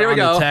somebody Oh, here we on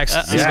go. the text.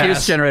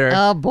 Excuse generator.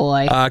 Oh,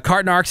 boy.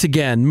 Cart narcs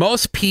again.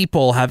 Most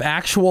people have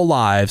actual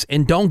lives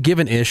and don't give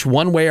an ish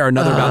one way or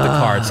another about the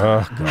carts.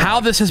 How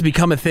this has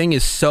become a thing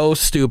is so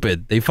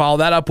stupid. They follow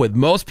that up with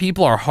most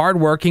people are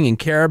hardworking and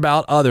care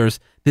about others.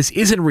 This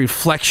isn't a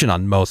reflection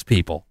on most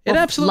people. It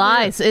absolutely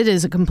lies. It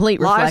is a complete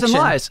Lies reflection.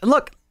 and lies. And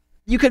look,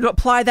 you could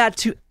apply that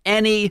to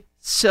any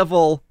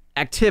civil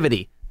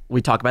activity.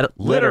 We talk about it.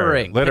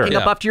 Littering. Litter. Picking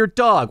up after your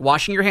dog.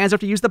 Washing your hands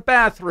after you use the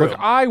bathroom. Look,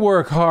 I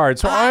work hard,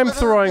 so I'm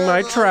throwing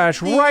my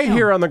trash right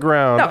here on the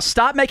ground. No,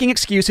 stop making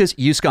excuses,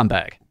 you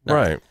scumbag.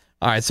 Right.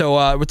 All right,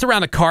 so what's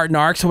around the cart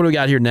narcs? So what do we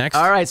got here next?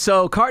 All right,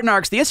 so Cart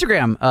Narcs, the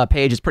Instagram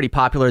page is pretty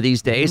popular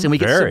these days, and we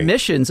get Very.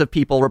 submissions of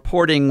people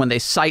reporting when they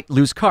sight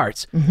loose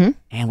carts.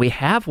 And we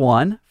have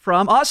one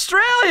from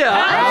Australia.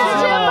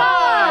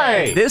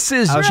 Hi. This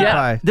is How's your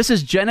pie? this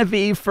is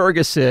Genevieve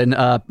Ferguson,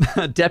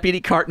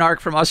 Deputy Cart Narc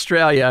from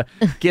Australia,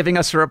 giving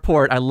us a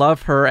report. I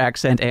love her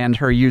accent and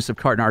her use of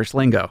Cart Narcs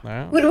lingo.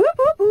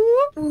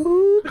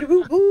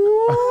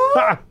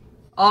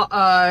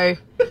 Uh-oh.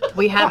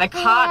 We have a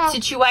cart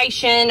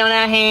situation on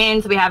our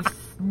hands. We have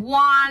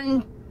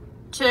 1,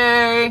 2,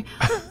 3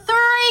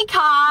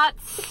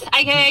 carts,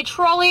 aka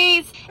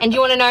trolleys. And do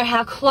you want to know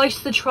how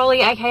close the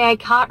trolley, aka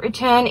cart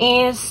return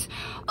is?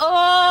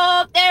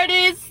 Oh, there it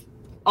is.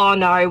 Oh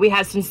no, we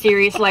have some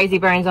serious lazy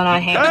bones on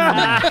our hands.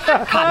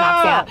 Cart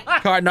knocks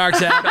out. Cart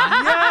narcs out.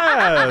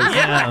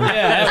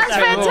 Yes.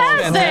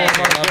 That's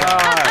fantastic.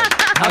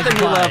 Nothing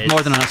we love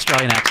more than an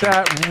Australian accent.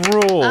 That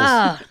rules.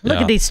 Look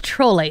Yeah. at these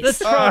trolleys.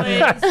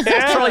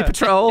 Trolley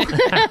patrol.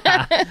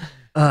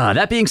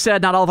 That being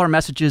said, not all of our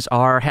messages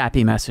are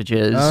happy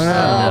messages.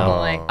 Oh,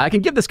 boy. I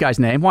can give this guy's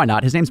name. Why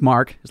not? His name's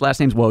Mark. His last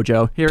name's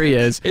Wojo. Here he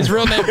is. His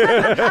real name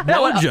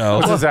Mojo.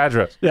 What's his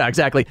address? Yeah,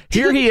 exactly.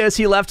 Here he is.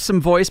 He left some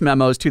voice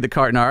memos to the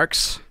Cart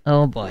Narcs.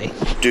 Oh, boy.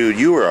 Dude,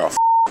 you are a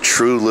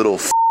true little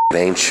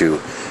ain't you?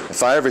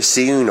 If I ever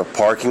see you in a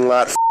parking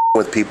lot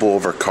with people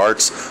over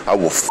carts, I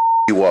will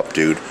you up,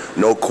 dude.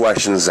 No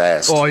questions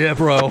asked. Oh, yeah,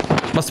 bro.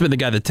 Must have been the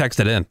guy that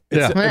texted in.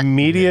 It's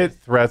immediate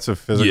threats of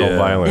physical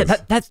violence. Yeah,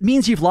 that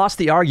means you've lost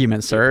the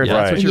argument, sir. If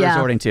that's what you're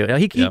resorting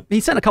to. He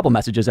sent a couple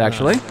messages,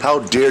 actually. How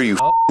dare you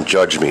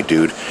judge me,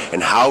 dude?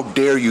 And how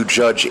dare you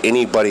judge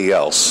anybody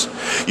else?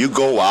 You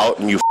go out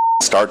and you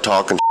start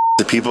talking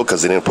to people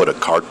because they didn't put a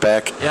cart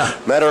back. Yeah.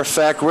 Matter of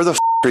fact, where the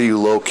are you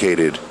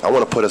located? I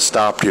want to put a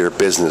stop to your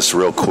business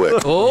real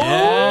quick.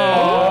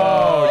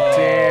 Oh,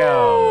 damn.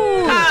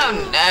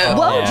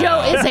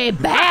 Wojo is a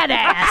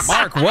badass.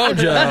 Mark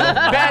Wojo.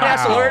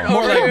 Badass alert.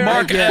 More like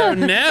Mark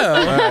no.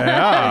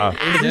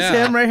 Yeah. Is this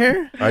him right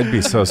here? I'd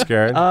be so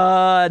scared.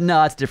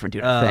 No, it's different,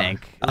 dude. I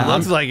think. It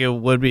looks like it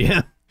would be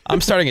him. I'm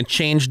starting a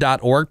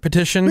change.org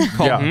petition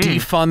called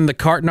Defund the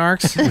Cart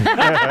Narcs.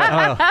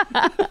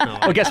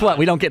 Well, guess what?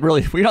 We don't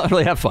really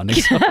have funding.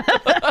 So.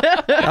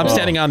 I'm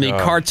standing on the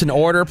Carts in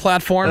Order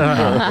platform.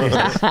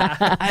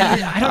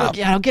 I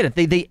don't get it.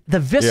 The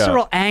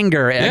visceral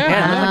anger.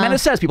 And like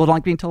Menace says, people don't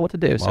like being told what to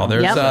do. So.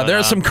 Well,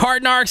 there's some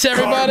Cart Narcs,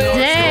 everybody.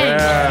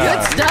 Dang.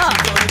 Good stuff.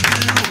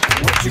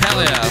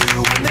 Hell yeah.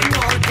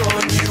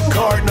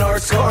 Cart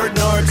narcs,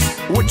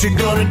 what you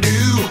gonna do?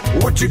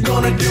 What you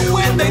gonna do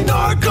when they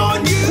narc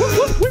on you?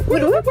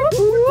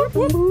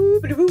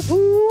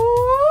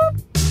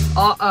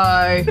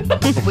 Uh-oh.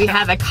 We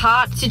have a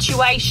cart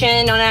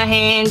situation on our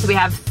hands. We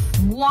have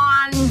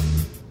 1,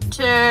 2,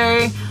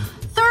 3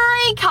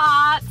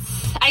 carts,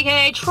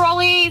 aka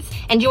trolleys.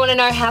 And do you want to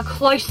know how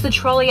close the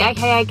trolley,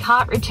 aka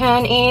cart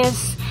return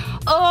is?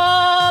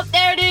 Oh,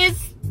 there it is.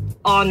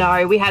 Oh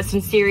no, we have some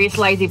serious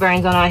lazy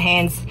bones on our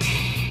hands.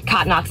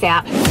 Cart knocks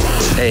out.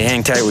 Hey,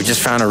 hang tight. We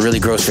just found a really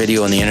gross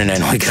video on the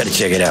internet and we gotta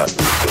check it out.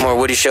 More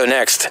Woody Show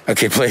next.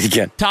 Okay, play it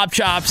again. Top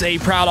Chops, a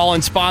proud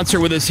all-in sponsor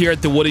with us here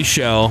at The Woody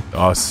Show.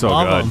 Oh, so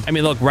good. I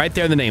mean, look, right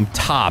there in the name,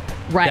 top.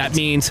 Right. That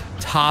means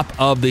top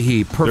of the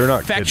heap.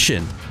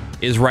 Perfection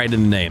is right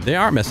in the name. They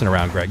aren't messing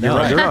around, Greg. You're No,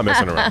 right. they're not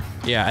messing around.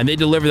 Yeah, and they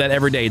deliver that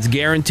every day. It's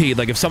guaranteed.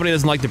 Like, if somebody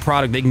doesn't like the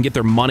product, they can get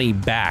their money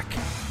back.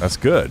 That's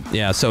good.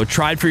 Yeah, so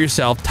try it for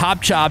yourself.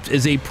 Top Chops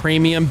is a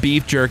premium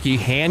beef jerky,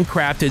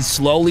 handcrafted,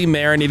 slowly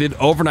marinated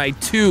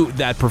overnight to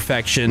that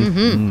perfection.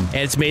 And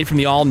it's made from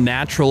the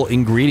all-natural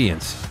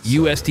ingredients.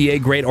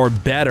 USDA grade or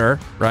better,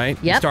 right?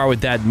 Yep. Start with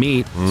that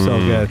meat. So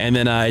good. And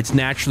then it's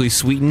naturally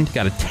sweetened.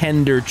 Got a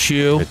tender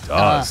chew. It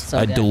does. So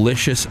a good.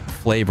 delicious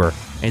flavor.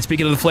 And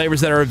speaking of the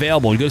flavors that are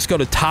available, just go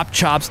to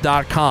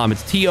topchops.com.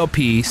 It's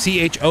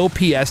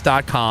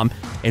TOPCHOPS.com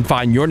and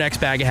find your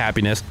next bag of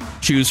happiness.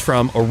 Choose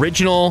from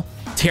original,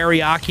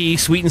 teriyaki,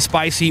 sweet and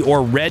spicy,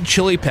 or red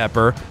chili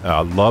pepper.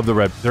 I love the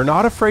red. They're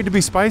not afraid to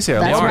be spicy. I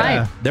That's love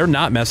right. it. They're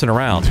not messing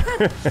around.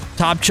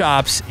 Top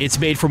Chops, it's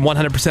made from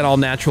 100% all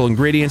natural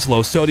ingredients,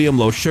 low sodium,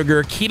 low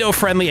sugar, keto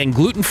friendly, and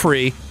gluten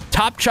free.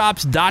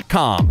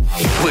 Topchops.com.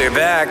 We're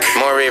back.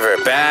 More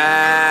reverb.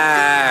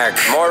 Back.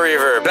 More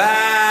reverb.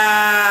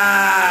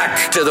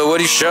 Back to the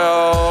Woody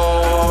Show.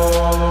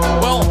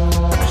 Well,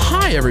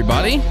 hi,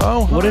 everybody.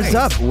 Oh, what is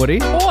up, Woody?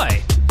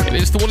 Boy, it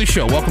is the Woody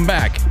Show. Welcome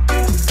back.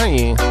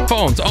 Hey.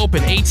 Phones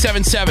open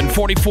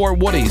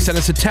 877-44-WOODY. Send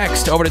us a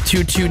text over to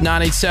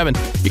 22987.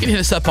 You can hit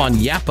us up on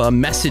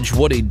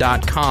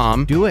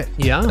yappamessagewoody.com. Do it.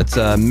 Yeah. That's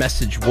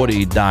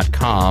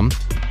messagewoody.com.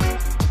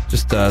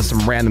 Just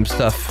some random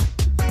stuff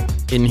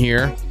in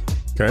here.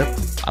 Okay.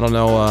 I don't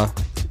know.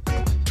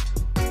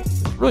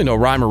 Really no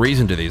rhyme or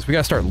reason to these. We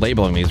gotta start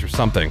labeling these or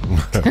something.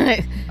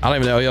 I don't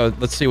even know.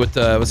 Let's see what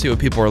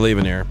people are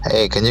leaving here.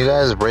 Hey, can you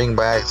guys bring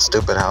back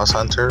Stupid House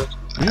Hunter?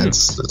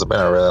 It's been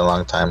a really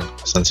long time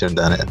since you've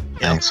done it.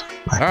 Thanks.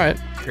 All right.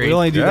 Great. We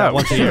only do that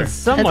once a year.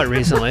 Somewhat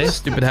recently.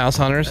 Stupid House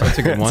Hunters. That's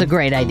a good one. It's a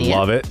great idea.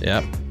 Love it.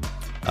 Yep.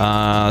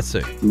 Let's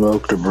see.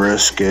 Smoked a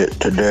brisket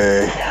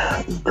today.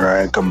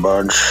 Drank a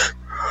bunch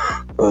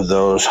of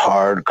those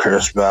hard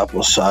crisp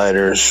apple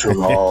ciders from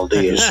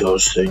Aldi's.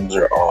 Those things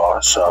are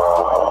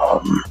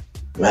awesome.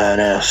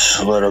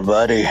 Menace, little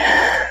buddy,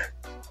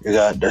 you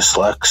got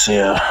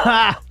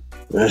dyslexia.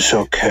 It's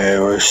okay.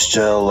 We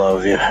still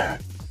love you.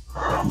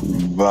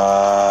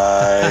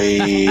 Bye.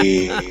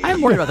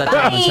 I'm worried about that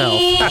Thomas health.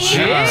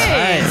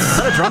 Jeez. Is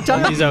that a drunk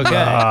time? He's okay.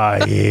 I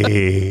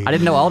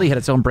didn't know Aldi had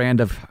its own brand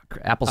of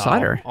apple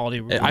cider.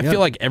 Aldi. I feel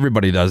like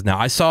everybody does now.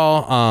 I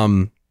saw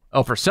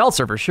for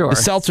seltzer for sure. the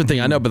seltzer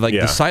thing. I know, but like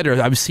the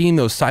cider, I've seen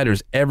those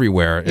ciders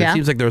everywhere. Yeah. It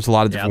seems like there's a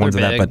lot of different ones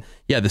of they're that. big. But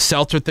yeah, the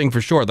seltzer thing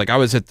for sure. Like I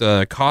was at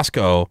the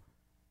Costco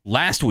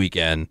last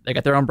weekend. They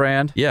got their own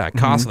brand. Yeah,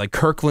 Costco, like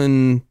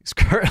Kirkland.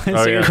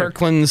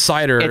 Kirkland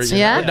cider. It's-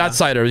 Not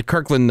cider.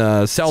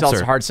 Kirkland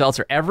seltzer. Hard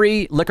seltzer.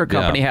 Every liquor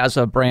company has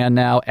a brand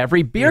now.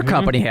 Every beer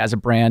company has a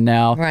brand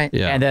now. Right.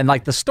 Yeah. And then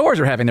like the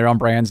stores are having their own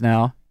brands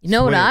now. You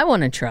know what I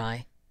want to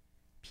try?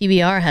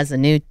 PBR has a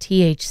new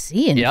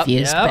THC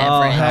infused beverage.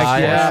 Oh,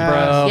 heck yeah,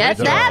 bro. Get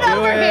that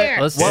over here.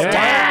 Let's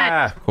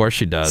Stat. Of course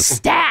she does.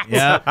 Stat.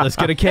 Yeah, let's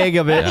get a keg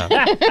of it.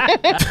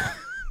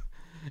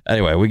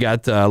 Anyway, we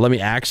got, let me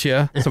ask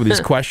you some of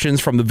these questions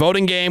from the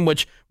voting game,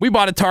 which we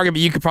bought at Target,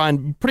 but you can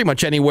find pretty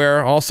much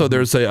anywhere. Also,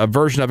 there's a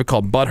version of it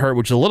called Butthurt,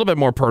 which is a little bit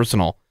more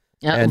personal.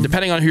 Yep. And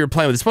depending on who you're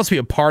playing with, it's supposed to be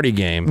a party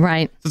game.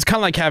 Right. So it's kind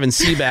of like having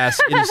Seabass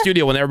in the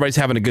studio when everybody's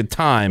having a good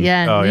time.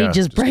 Yeah, he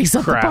just breaks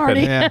up the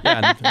party.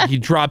 Yeah, and he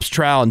drops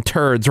trowel and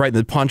turds right in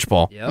the punch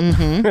bowl.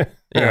 Mhm.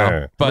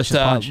 Yeah. But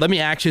let me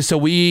ask you, so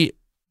we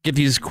get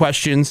these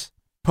questions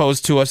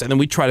posed to us, and then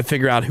we try to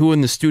figure out who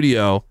in the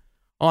studio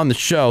on the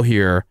show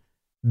here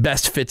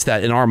best fits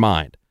that in our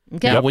mind.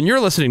 Okay. Now, when you're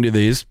listening to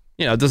these,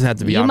 You know, it doesn't have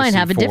to be. You might obviously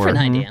have a for- different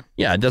idea.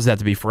 Yeah, it doesn't have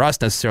to be for us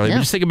necessarily. Yeah.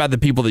 But just think about the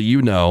people that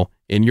you know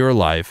in your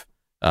life.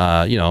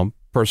 You know,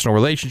 personal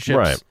relationships.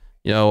 Right.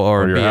 You know,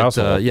 or your be it,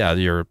 household.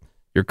 your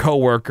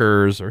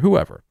coworkers or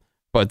whoever.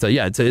 But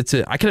yeah,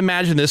 I can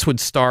imagine this would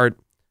start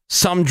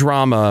some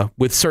drama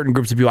with certain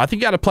groups of people. I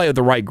think you got to play with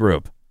the right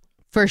group.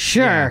 For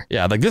sure.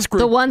 Yeah, like this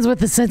group. The ones with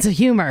the sense of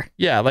humor.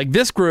 Yeah, like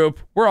this group,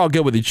 we're all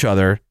good with each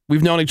other.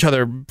 We've known each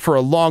other for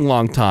a long,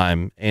 long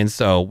time. And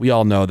so we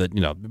all know that,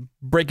 you know,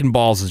 breaking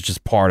balls is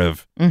just part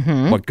of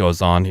what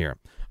goes on here.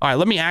 All right,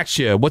 let me ask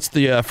you, what's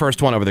the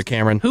first one over there,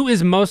 Cameron? Who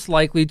is most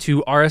likely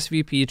to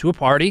RSVP to a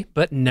party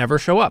but never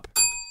show up?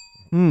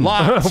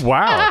 Locked.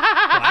 Wow.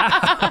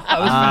 That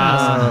was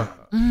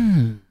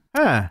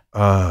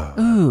fast.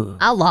 Ooh.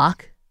 I'll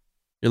lock.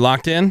 You're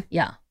locked in?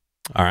 Yeah.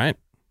 All right.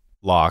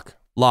 Locked.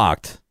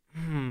 Yeah.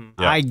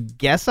 I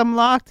guess I'm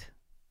locked.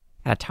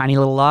 A tiny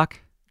little lock.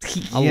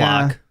 A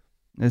lock.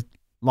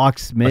 Lock A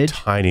smidge.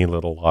 tiny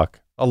little lock.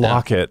 A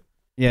locket.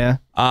 Yeah.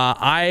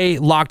 I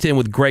locked in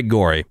with Greg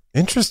Gorey.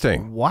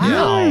 Interesting.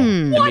 Wow.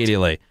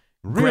 Immediately.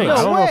 Really? I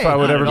don't know if I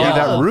would ever be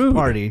that rude.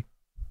 Party.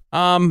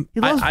 He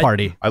loves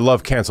party. I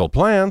love canceled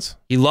plans.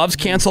 He loves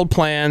canceled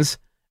plans,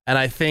 and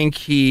I think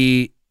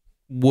he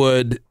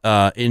would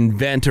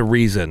invent a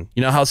reason.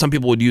 You know how some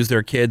people would use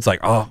their kids like,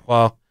 oh,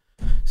 well,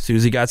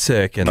 Susie got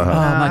sick, and my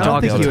I don't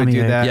dog think he would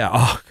do that.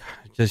 Yeah,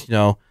 just you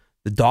know,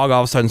 the dog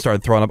all of a sudden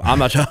started throwing up. I'm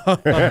not sure.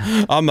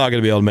 I'm not going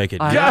to be able to make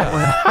it. I'm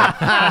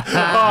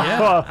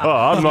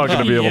not going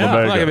to be able to I'm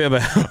make not it. gonna be able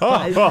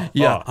to.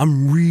 Yeah,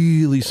 I'm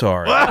really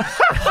sorry.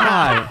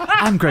 Hi,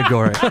 I'm Greg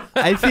Gorey.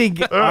 I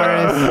think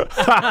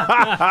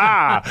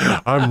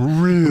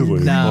I'm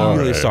really I'm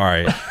really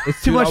sorry.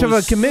 it's too much of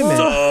a commitment.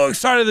 So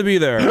excited to be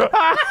there.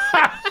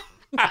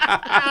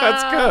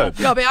 That's good.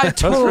 Yeah, I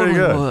That's pretty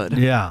good. would.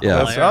 Yeah.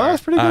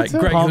 That's pretty good. too.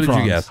 Greg, who did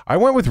you guess? I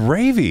went with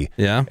Ravy.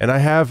 Yeah. And I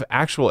have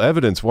actual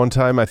evidence. One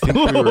time, I think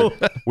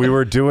we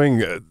were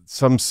doing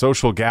some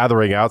social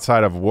gathering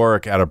outside of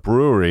work at a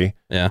brewery.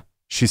 Yeah.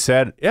 She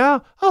said, "Yeah,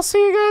 I'll see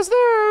you guys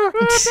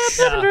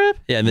there."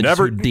 Yeah, and then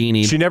Never, just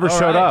Houdini. she never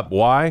showed up.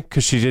 Why?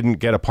 Because she didn't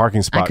get a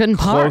parking spot couldn't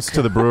close park.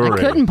 to the brewery. I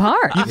couldn't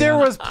park. There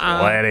was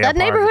plenty of That parking.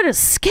 neighborhood is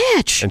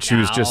sketch. And she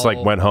was just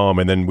like went home,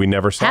 and then we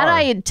never saw Had her.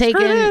 I had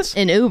taken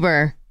an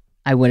Uber,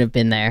 I would have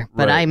been there.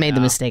 But Right. I made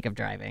the mistake of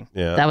driving.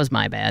 Yeah. That was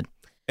my bad.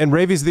 And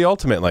Ravy's the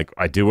ultimate. Like,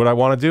 I do what I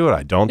want to do, and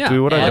I don't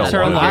do what I don't want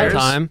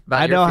to do.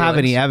 I don't have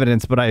any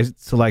evidence, but I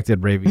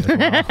selected Ravy as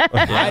well.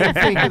 I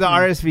think the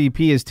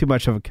RSVP is too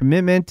much of a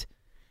commitment.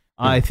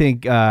 I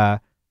think,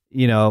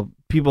 you know,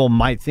 people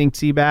might think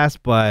Seabass,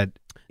 but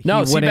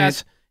No, he wouldn't-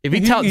 Seabass. If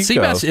he tells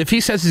Seabass, if he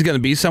says he's going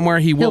to be somewhere,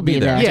 he will be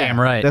there.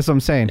 Yeah, that's what I'm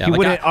saying. Yeah, he like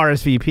wouldn't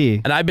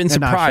RSVP. And I've been and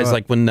not show surprised, up.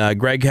 like when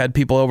Greg had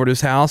people over to his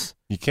house.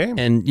 He came.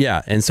 And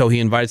and so he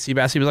invited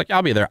Seabass. He was like,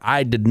 I'll be there.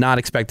 I did not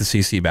expect to see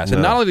Seabass.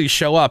 And No. not only did he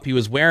show up, he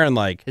was wearing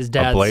like his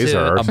dad's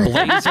blazer. A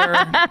blazer.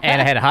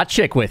 And I had a hot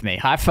chick with me.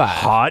 High five.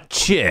 Hot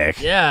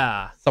chick.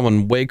 Yeah.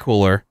 Someone way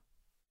cooler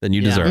than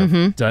you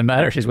deserve. Doesn't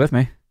matter. She's with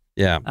me.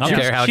 Yeah. I don't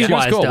care how she it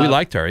was goes. cool. We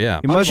liked her. Yeah.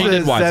 He must She have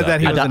did wise said up.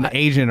 that he was an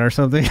agent or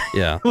something.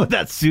 Yeah. With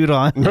that suit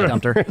on.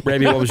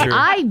 Raby, what was your?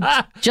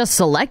 I just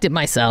selected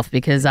myself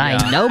because I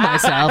know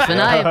myself and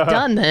I have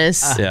done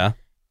this. Yeah.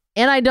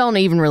 And I don't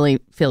even really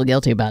feel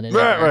guilty about it.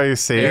 Right, you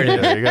see. There you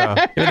go.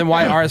 Yeah, then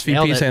why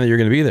RSVP saying that you're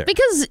going to be there?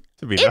 Because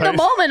be in the nice.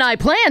 moment I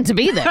plan to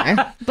be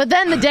there, but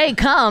then the day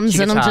comes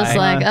She and I'm gets just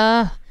high.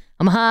 like,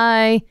 I'm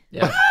high.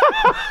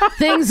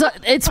 Things,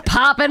 it's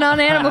popping on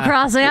Animal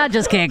Crossing. I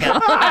just can't go.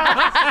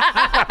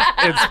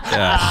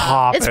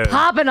 It's It's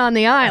popping on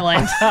the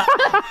island.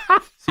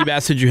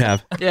 Seabass, did you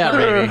have? Yeah,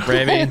 Ravy.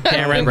 Ravy,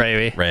 Cameron,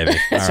 Ravy. Ravy. All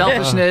right.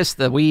 Selfishness,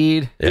 the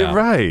weed. Yeah.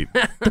 Right.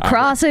 The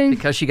crossing.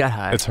 Because she got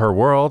high. It's her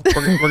world.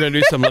 We're going to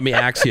do some Let Me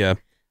Ax Ya.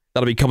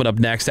 That'll be coming up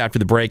next after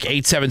the break.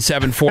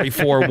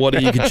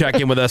 877-44-WOODY. You can check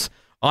in with us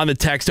on the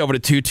text over to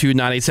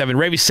 22987.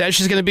 Ravy says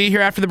she's going to be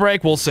here after the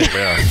break. We'll see.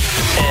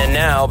 And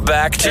now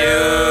back to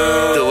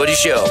The Woody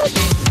Show.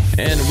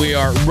 And we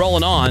are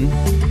rolling on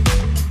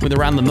with a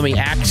round of Let Me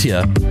Ax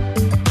Ya.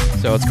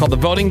 So it's called the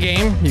voting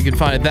game. You can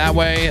find it that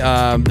way.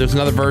 There's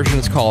another version.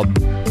 It's called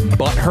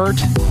Butthurt.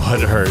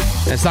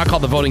 Butthurt. And it's not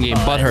called the voting game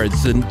Butthurt.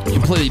 It's a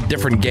completely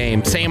different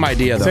game. Same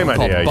idea, though. Same It's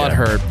called idea, yeah.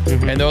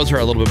 Butthurt. And those are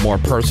a little bit more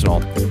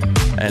personal.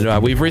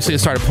 And we've recently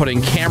started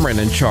putting Cameron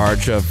in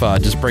charge of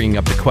just bringing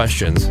up the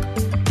questions.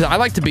 'Cause I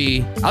like to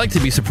be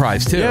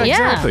surprised, too. Yeah, Yeah.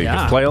 exactly. Yeah.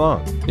 Just play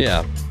along.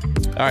 Yeah.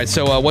 All right,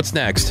 so what's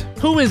next?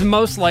 Who is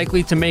most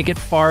likely to make it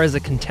far as a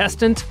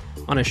contestant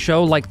on a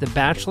show like The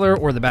Bachelor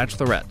or The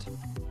Bachelorette?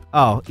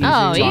 Oh, easy.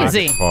 Oh,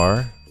 easy.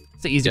 Far.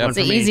 It's the easy Yep. one It's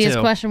for the me, easiest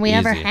too. question we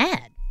ever Easy. had.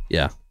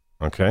 Yeah.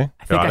 Okay.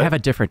 I think I have a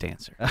different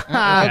answer.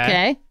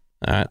 Okay.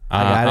 All right.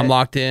 got I'm it.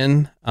 locked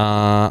in.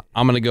 I'm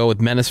going to go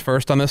with Menace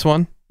first on this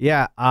one.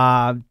 Yeah,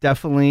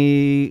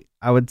 definitely.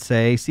 I would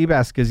say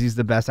Seabass because he's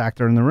the best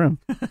actor in the room.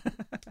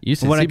 You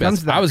said When it Seabass. comes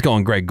to that- I was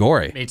going Greg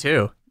Gorey. Me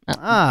too.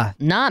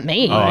 Not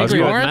me. Oh, I was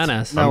agree going- with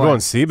Menace. I'm going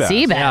Seabass.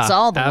 Seabass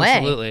all the way.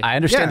 Absolutely. I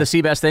understand Yeah. the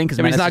Seabass thing because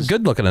I mean, he's not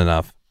good looking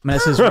enough.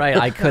 Menace is right.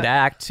 I could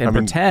act and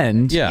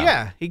pretend. Yeah.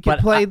 Yeah, he could But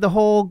play the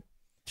whole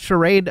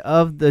charade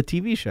of the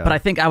TV show. But I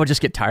think I would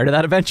just get tired of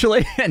that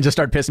eventually and just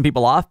start pissing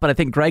people off. But I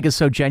think Greg is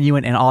so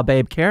genuine and all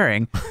babe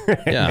caring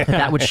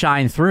that would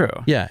shine through.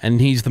 Yeah, and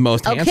he's the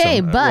most Okay,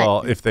 handsome.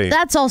 but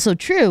that's also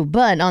true.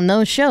 But on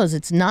those shows,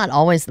 it's not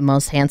always the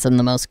most handsome,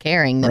 the most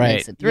caring that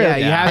makes it through.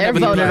 They're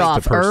voted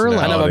off early.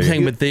 I know what I'm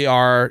saying, but they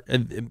are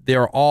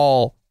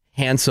all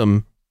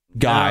handsome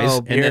guys,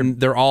 No, and then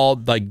they're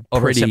all like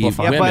pretty women.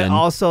 Yeah, but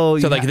also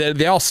so you like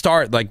they all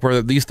start like where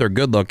at least they're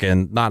good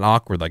looking, not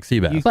awkward like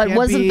Seabass. But can't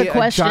wasn't be the a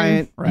question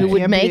giant- who would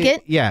can't make be-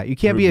 it? Yeah, you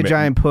can't Who be a would make-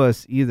 giant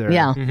puss either.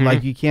 Yeah.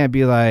 Like you can't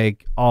be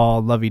like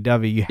all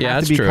lovey-dovey. You Yeah, have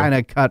that's to be true. kind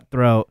of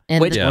cutthroat.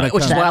 Which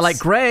is why I like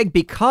Greg,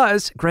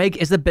 because Greg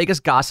is the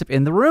biggest gossip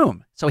in the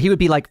room. So he would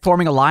be like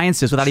forming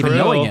alliances without even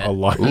knowing it.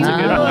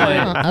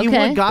 He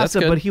would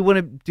gossip, but he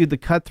wouldn't do the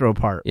cutthroat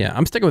part. Yeah,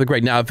 I'm sticking with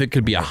Greg now. If it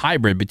could be a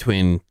hybrid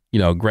between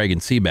Greg and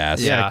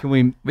Seabass, Yeah, can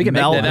we can make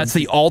meld that? them? That's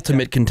the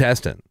ultimate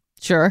contestant.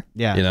 Sure.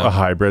 Yeah. You know? A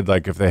hybrid,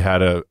 like if they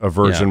had a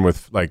version Yeah.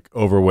 with like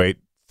overweight,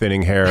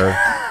 thinning hair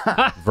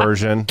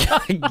version.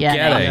 Getting.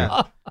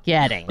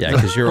 Yeah,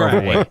 because you're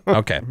overweight.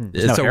 Okay,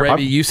 No so hair.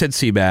 Ravi, you said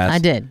Seabass. I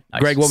did.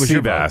 Greg, what was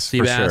your vote?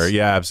 Seabass, for sure.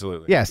 Yeah,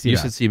 absolutely. Yeah, You Seabass.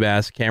 said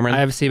Seabass. Cameron? I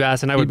have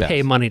Seabass, and I would Seabass.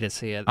 pay money to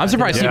see it. I'm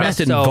surprised I think Seabass it's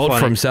didn't so vote for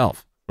funny.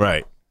 himself.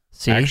 Right.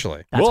 See?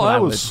 Actually. That's well, what I I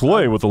would would-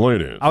 slay with the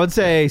ladies. I would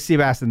say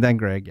Seabass and then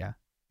Greg. Yeah.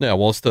 Yeah,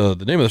 well, it's the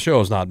name of the show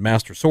is not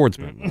Master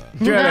Swordsman.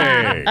 Do you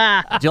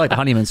like the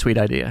honeymoon suite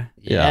idea?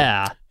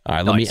 Yeah. All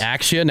right, let me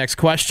ask you. Next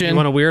question. You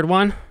want a weird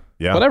one?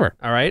 Yeah. Whatever.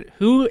 All right.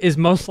 Who is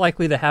most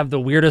likely to have the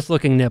weirdest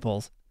looking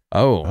nipples?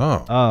 Oh.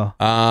 Oh.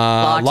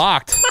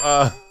 Locked.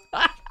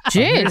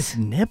 Jeez.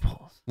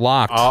 Nipples.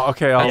 Locked. Oh,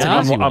 okay.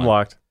 I'm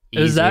locked.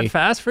 Is that Easy.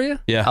 fast for you?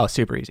 Yeah. Oh,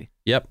 super easy.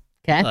 Yep.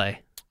 Okay.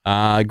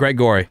 Greg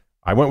Gorey.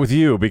 I went with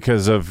you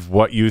because of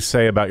what you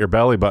say about your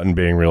belly button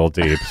being real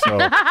deep. So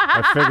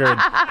I figured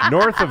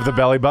north of the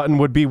belly button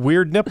would be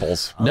weird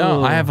nipples.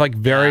 No, I have like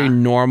very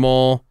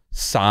normal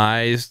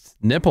sized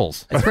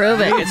nipples.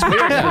 Prove it. It's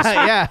weird.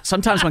 Yeah.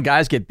 Sometimes when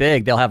guys get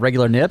big, they'll have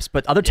regular nips,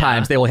 but other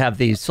times they will have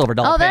these silver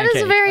dollar Oh, that is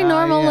pancakes. a very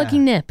normal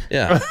looking nip.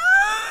 Yeah.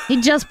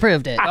 He just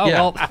proved it. Oh,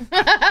 well,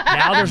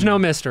 now there's no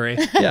mystery.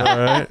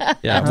 Yeah.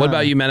 Yeah. What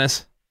about you,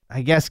 Menace?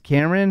 I guess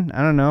Cameron.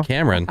 I don't know.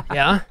 Cameron.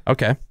 Yeah?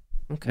 Okay.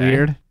 Okay.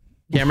 Weird.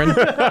 Cameron?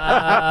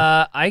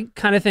 I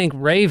kind of think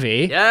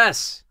Ravy.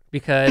 Yes.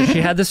 Because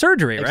she had the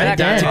surgery, right?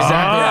 That's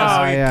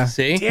exactly yeah.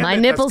 See? My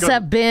nipples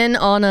have been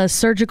on a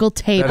surgical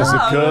table, That is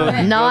a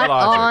good not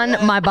logic.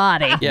 on my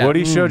body. Yeah.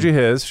 Woody showed you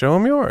his. Show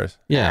him yours.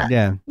 Yeah.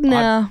 Yeah.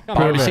 No.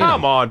 Already seen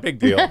Come them. on, big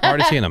deal.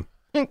 Already seen them.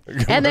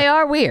 And they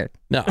are weird.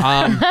 No,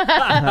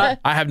 I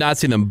have not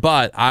seen them,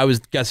 but I was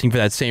guessing for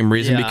that same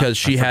reason Yeah. because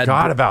she had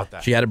forgot about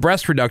that. She had a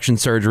breast reduction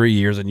surgery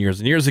years and years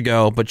and years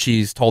ago, but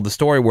she's told the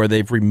story where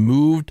they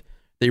removed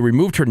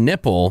her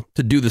nipple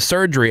to do the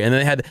surgery, and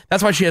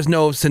that's why she has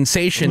no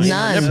sensation, in her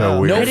None. nipple. So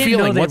weird. no I didn't know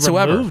feeling they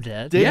whatsoever. removed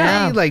it. Did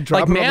Yeah. they like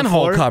drop Like it on the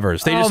manhole floor?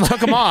 covers, they Oh just my took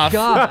them off.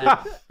 God.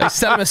 They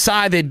set them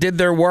aside. They did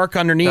their work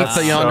underneath That's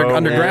the so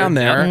underground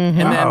weird. there, Mm-hmm.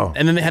 Wow.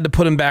 and then they had to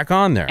put them back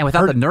on there. And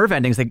without the nerve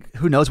endings,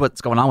 who knows what's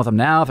going on with them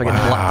now? If they're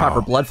getting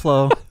proper blood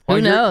flow. Who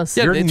knows?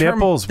 Yeah, Your did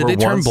nipples did were they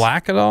turn once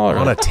black at all? Or?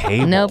 on a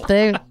table. Nope,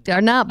 they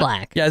are not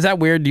black. Yeah, is that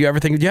weird? Do you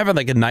have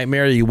like a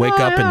nightmare? You wake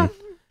up and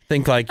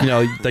think like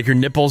like your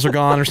nipples are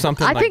gone or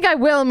something? I think I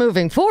will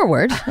moving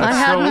forward. I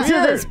haven't to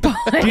this point.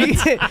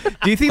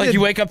 Do you think like that, you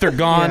wake up, they're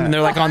gone, and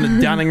they're like on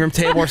the dining room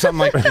table or something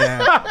like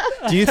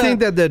that. do you think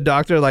that the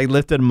doctor like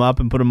lifted him up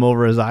and put him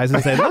over his eyes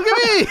and said, "Look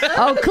at me"?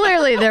 Oh,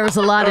 clearly there was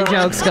a lot of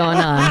jokes going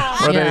on.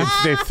 Or Yeah.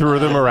 they threw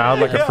them around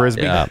like a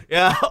frisbee. Yeah.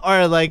 Yeah.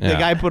 Or like the Yeah.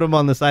 guy put him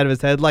on the side of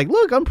his head, like,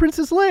 "Look, I'm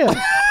Princess Leia."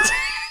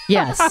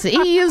 Yes,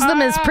 he used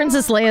them as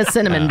Princess Leia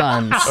cinnamon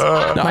buns.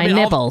 No, My I mean,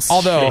 nipples.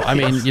 Although, I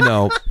mean,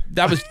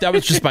 that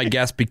was just my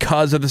guess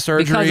because of the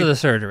surgery. Because of the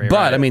surgery, But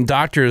right. I mean,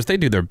 doctors, they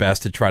do their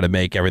best to try to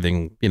make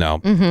everything,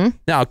 Mm-hmm.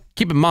 Now,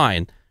 keep in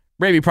mind,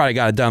 Ravi probably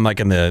got it done like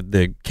in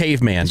the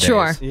caveman days.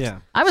 Sure. Yeah.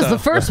 I was the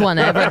first one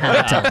to ever have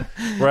it done.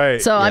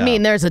 Right. So, I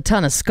mean, there's a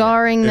ton of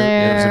scarring it was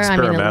there. I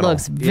mean, it experimental.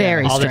 looks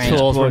very All the strange.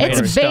 tools were made It's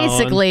of stone.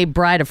 basically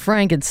Bride of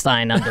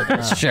Frankenstein under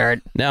this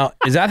shirt. Now,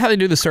 is that how they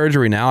do the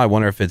surgery now? I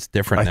wonder if it's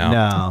different now.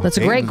 No. That's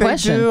a great They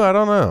question. do? I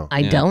don't know.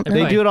 I don't know.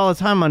 They do it all the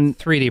time on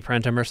 3D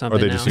print them or Or something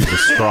they now. just use a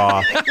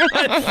straw.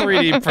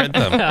 3D print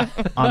them.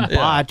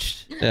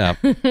 botched. Yeah.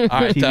 All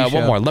right, TV one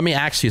show. more. Let me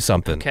ask you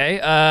something.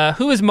 Okay.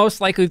 Who is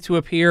most likely to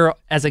appear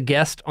as a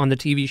guest on the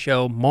TV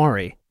show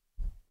Maury?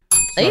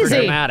 Easy.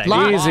 Dramatic.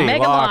 Locked. Easy.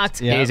 Mega Locked.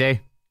 locked. Yeah. Easy.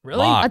 Really?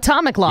 Locked.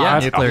 Atomic lock. Yeah,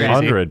 Nuclear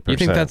 100%. You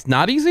think that's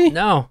not easy?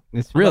 No.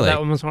 It's Really? That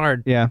one was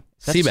hard. Yeah.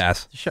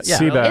 Seabass. Yeah.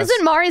 Seabass.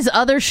 Isn't Maury's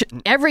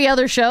every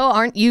other show?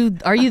 Are you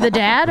the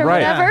dad or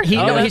Right. whatever? He,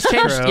 Oh, no, that's he's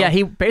changed. true. Yeah,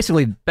 he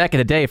basically back in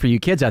the day for you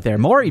kids out there.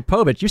 Maury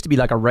Povich used to be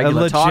like a A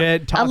regular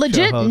legit talk. talk A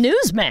legit show host.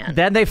 newsman.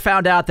 Then they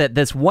found out that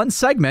this one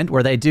segment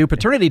where they do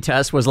paternity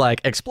tests was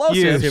like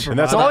explosive. Huge. And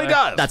that's all he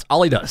does. That's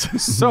all he does.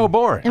 So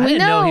boring. And we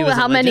didn't know know he was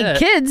how many legit.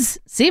 kids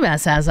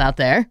Seabass has out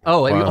there.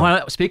 Oh,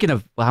 Wow. speaking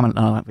of, I don't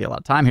have a lot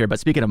of time here, but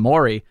speaking of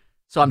Maury,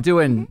 so I'm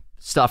doing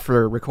stuff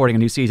for recording a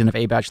new season of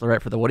A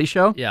Bachelorette for The Woody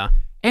Show. Yeah.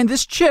 And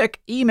this chick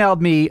emailed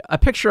me a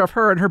picture of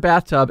her in her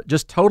bathtub,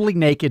 just totally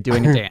naked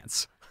doing a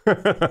dance.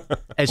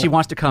 And she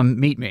wants to come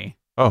meet me.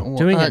 Oh.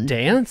 Doing a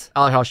dance?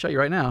 I'll show you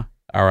right now.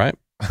 All right.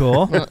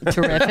 Cool.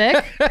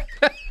 Terrific.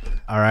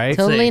 All right.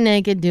 Totally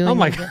naked doing. Oh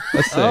my it. God.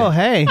 Let's see. Oh,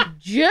 hey.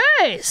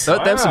 Jace.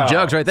 That's some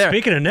jugs right there.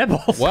 Speaking of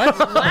nipples. What?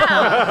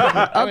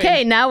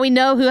 Okay, now we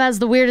know who has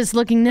the weirdest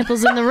looking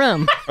nipples in the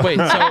room. Wait,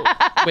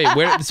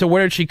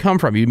 where did she come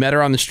from? You met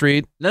her on the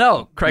street?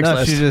 No, Craigslist.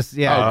 No, she just,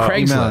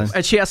 Craigslist.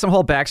 And she has some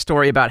whole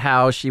backstory about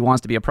how she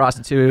wants to be a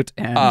prostitute.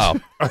 And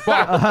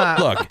Well,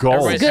 look,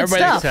 Good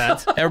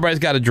everybody's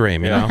got a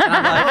dream, you know?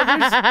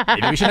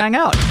 maybe we should hang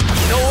out.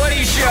 The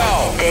Woody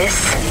Show.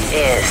 This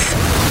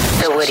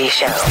is The Woody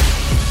Show.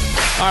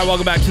 All right,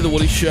 welcome back to The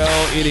Woody Show.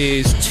 It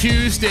is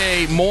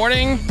Tuesday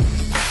morning.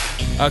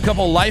 A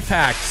couple life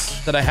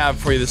hacks that I have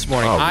for you this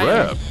morning. I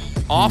am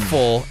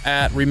awful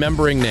at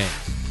remembering names.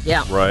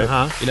 Yeah.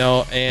 Right. You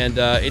know, and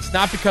it's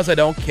not because I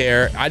don't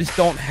care. I just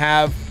don't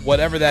have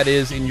whatever that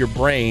is in your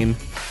brain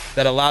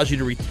that allows you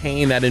to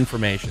retain that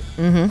information.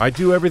 I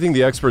do everything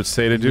the experts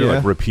say to do,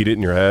 like repeat it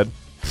in your head.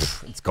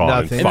 It's gone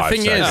Nothing. in And 5 the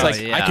thing seconds.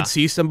 is, I could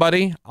see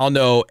somebody, I'll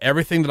know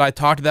everything that I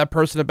talked to that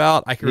person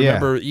about. I can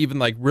remember even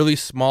like really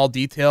small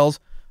details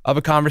of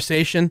a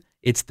conversation.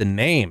 It's the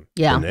name.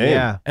 Yeah.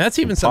 Yeah. And that's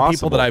even some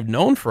people that I've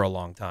known for a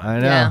long time. I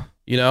know. Yeah.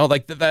 You know,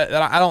 like that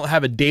I don't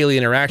have a daily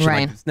interaction.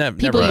 Right. Like it's never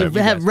People never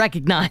you have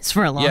recognized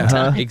for a long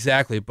time.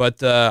 Exactly.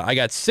 But I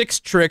got 6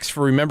 tricks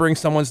for remembering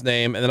someone's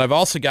name. And then I've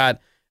also got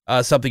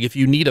something, if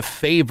you need a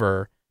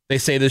favor, they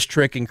say this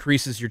trick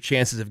increases your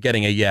chances of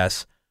getting a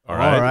yes. All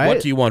right.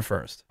 What do you want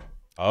first?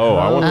 Oh,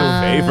 I want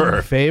a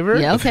favor. Favor?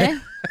 Yeah, okay.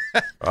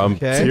 I'm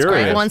Since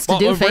Greg wants to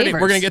do we're favors.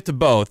 We're going to get to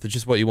both. It's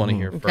just what you want to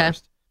hear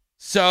first.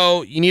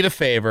 So you need a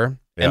favor.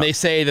 And they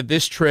say that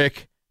this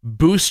trick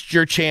boosts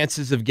your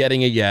chances of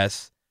getting a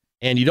yes.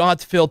 And you don't have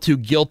to feel too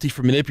guilty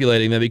for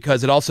manipulating them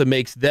because it also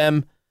makes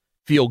them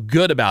feel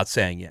good about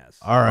saying yes.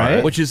 All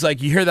right. Which is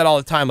like, you hear that all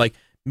the time, like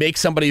make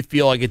somebody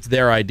feel like it's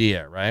their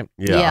idea, right?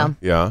 Yeah.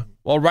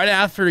 Well, right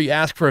after you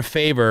ask for a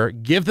favor,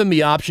 give them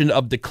the option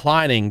of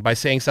declining by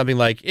saying something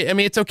like, I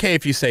mean, it's okay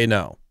if you say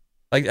no.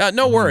 Like,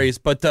 no worries,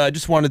 but I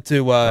just wanted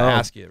to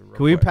ask you.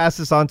 Can we pass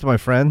this on to my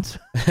friends?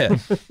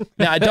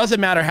 Now, it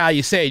doesn't matter how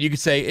you say it. You could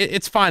say,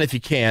 it's fine if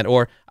you can't,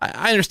 or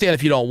I understand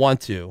if you don't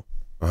want to.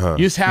 You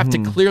just have to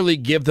clearly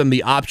give them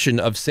the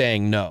option of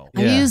saying no.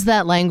 I use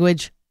that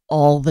language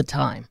all the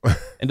time.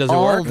 And does it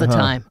work? All the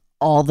time.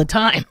 All the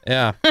time.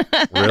 Yeah.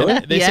 Really?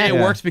 They say it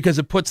works because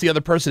it puts the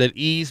other person at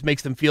ease,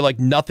 makes them feel like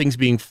nothing's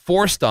being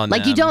forced on them.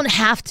 Like you don't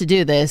have to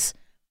do this,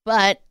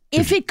 but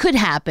if it could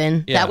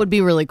happen, that would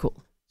be really cool.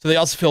 So they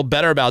also feel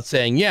better about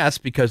saying yes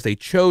because they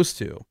chose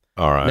to.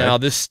 All right. Now,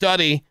 this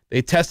study,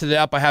 they tested it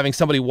out by having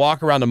somebody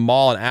walk around a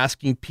mall and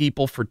asking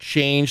people for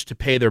change to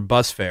pay their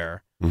bus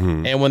fare.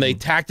 And when they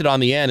tacked it on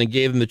the end and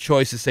gave them the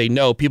choice to say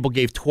no, people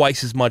gave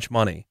twice as much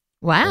money.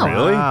 Wow.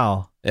 Really?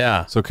 Wow.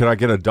 Yeah. So could I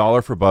get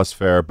 $1 for bus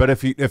fare? But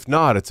if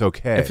not, it's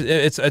okay.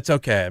 It's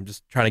okay. I'm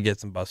just trying to get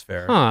some bus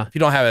fare. Huh. If you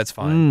don't have it, it's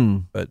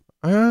fine. But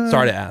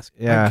sorry to ask.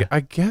 Yeah. I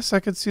guess I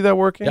could see that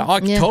working. Yeah, I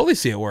can totally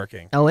see it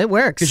working. Oh, it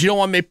works. Because you don't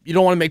want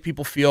to make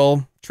people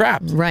feel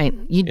trapped. Right.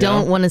 You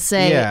don't want to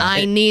say, Yeah.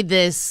 I need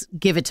this,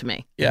 give it to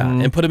me. Yeah,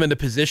 and put them in a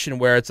position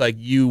where it's like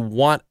you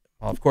want.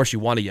 Well, of course you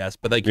want a yes,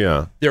 but like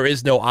there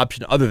is no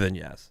option other than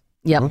yes.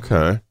 Yep.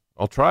 Okay.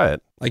 I'll try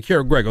it. Like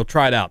here, Greg, we'll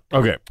try it out.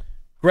 Okay.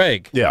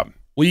 Greg. Yeah.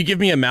 Will you give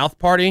me a mouth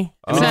party?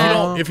 I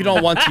mean, if you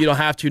don't want to, you don't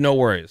have to. No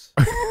worries.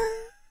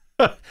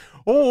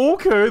 Oh,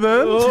 okay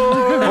then.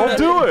 I'll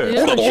do it.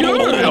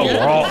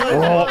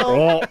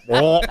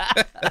 Oh,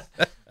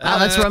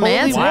 that's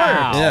romantic.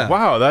 Wow. Yeah.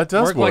 Wow, that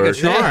does Work like a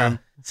charm.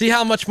 See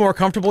how much more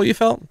comfortable you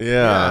felt?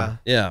 Yeah.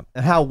 Yeah.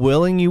 And how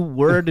willing you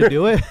were to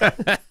do it?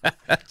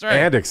 That's right.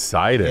 And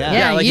excited.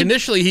 Yeah, like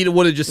initially he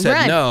would have just said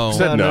Right. no.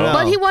 Said no.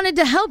 But he wanted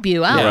to help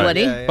you out, Yeah.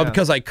 Woody. But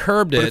because I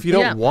curbed it. But if you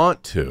don't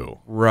want to,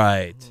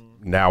 right.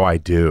 Now I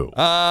do.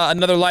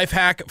 Another life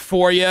hack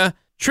for you.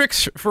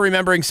 Tricks for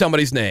remembering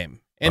somebody's name.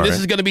 And All this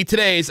right. is going to be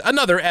today's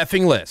Another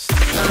Effing List.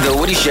 The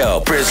Woody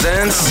Show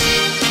presents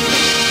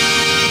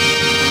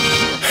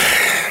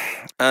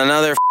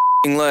Another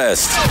F***ing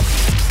List.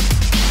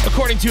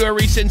 According to a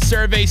recent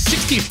survey,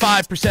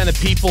 65% of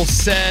people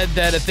said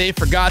that if they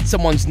forgot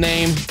someone's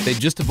name, they'd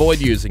just avoid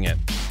using it.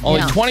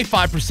 Only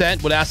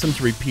 25% would ask them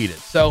to repeat it.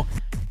 So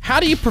how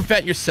do you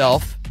prevent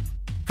yourself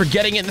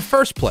forgetting it in the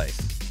first place?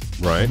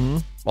 Right.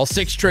 Well,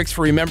 6 tricks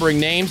for remembering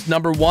names.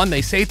 Number 1,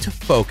 they say to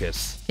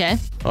focus. Okay.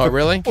 Oh,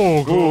 really?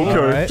 Oh, cool. Okay.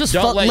 Right. Just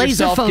Don't let laser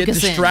yourself get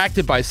focus in.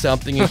 distracted by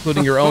something,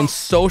 including your own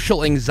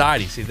social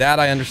anxiety. See, that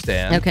I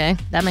understand. Okay,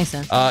 that makes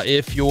sense.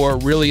 If you're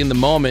really in the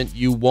moment,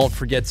 you won't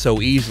forget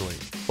so easily.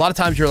 A lot of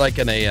times you're like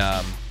in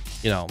a,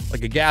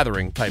 like a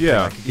gathering type thing,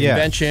 like a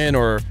convention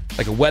or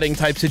like a wedding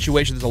type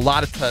situation. There's a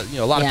lot of,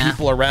 a lot of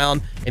people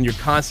around, and you're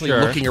constantly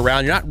looking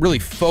around. You're not really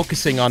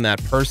focusing on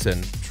that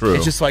person. True.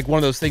 It's just like one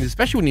of those things,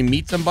 especially when you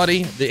meet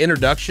somebody, the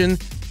introduction,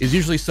 is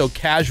usually so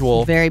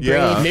casual. Very brief.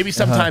 Yeah. Maybe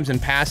sometimes in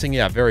passing,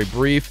 very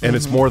brief. And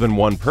it's more than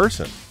one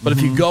person. But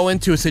if you go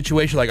into a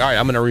situation like, all right,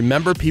 I'm going to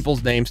remember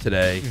people's names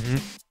today,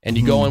 and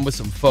you go in with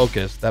some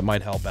focus, that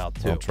might help out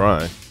too. I'll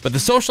try. But the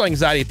social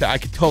anxiety, I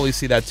could totally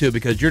see that too,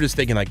 because you're just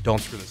thinking like, don't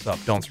screw this up,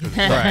 don't screw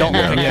this up, don't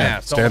look like an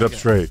ass. don't Stand look up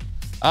straight.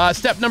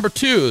 Step number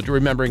 2 to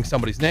remembering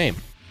somebody's name.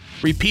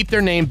 Repeat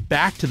their name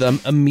back to them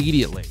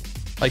immediately.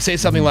 Like say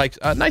something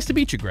like, nice to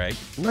meet you, Greg.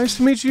 Nice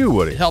to meet you,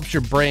 Woody. It helps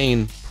your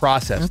brain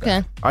process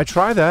that. I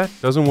try that.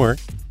 Doesn't work.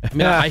 I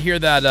mean, I hear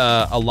that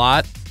a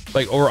lot.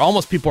 Or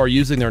almost people are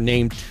using their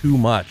name too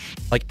much.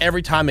 Like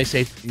every time they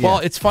say, well,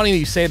 it's funny that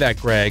you say that,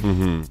 Greg.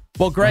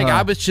 Well, Greg,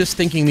 I was just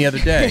thinking the other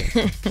day.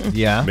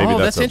 Yeah. Maybe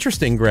that's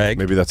interesting, Greg.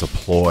 Maybe that's a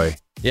ploy.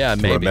 Yeah,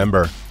 to maybe.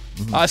 Remember.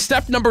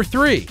 Step number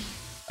 3,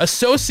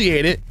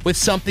 associate it with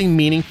something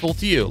meaningful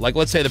to you. Like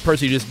let's say the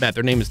person you just met,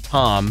 their name is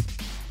Tom,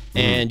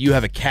 and you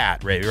have a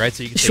cat, right?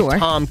 So you can say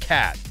Tom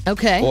Cat.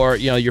 Okay. Or,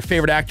 your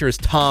favorite actor is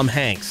Tom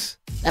Hanks.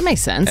 That makes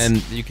sense. And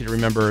you can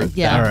remember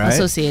that.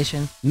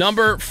 Association.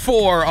 Number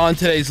 4 on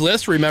today's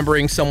list,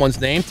 remembering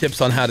someone's name, tips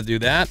on how to do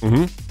that.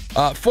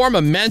 Form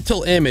a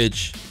mental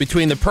image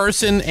between the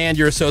person and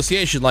your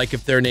association, like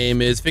if their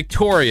name is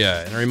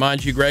Victoria, and it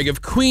reminds you, Greg,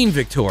 of Queen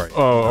Victoria.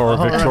 Or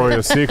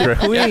Victoria's Secret.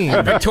 Queen.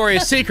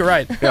 Victoria's Secret,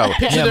 right. Yeah.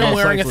 Picture them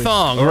wearing a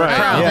thong or a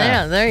crown.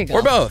 Yeah, there you go.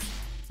 Or both.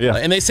 Yeah.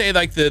 And they say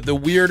like the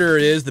weirder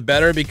it is, the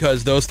better,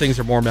 because those things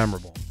are more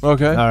memorable.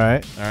 Okay. All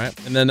right.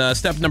 And then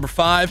step number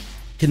 5,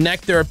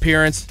 connect their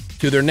appearance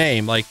to their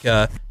name. Like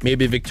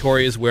maybe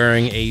Victoria's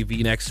wearing a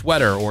V-neck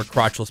sweater or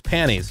crotchless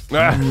panties.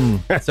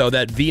 So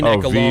that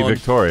V-neck alone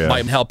Victoria.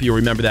 might help you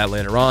remember that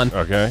later on.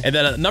 Okay. And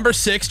then number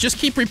 6, just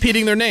keep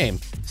repeating their name.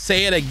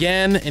 Say it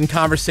again in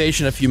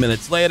conversation a few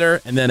minutes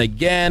later, and then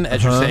again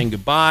as you're saying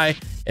goodbye,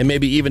 and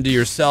maybe even to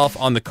yourself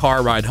on the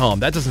car ride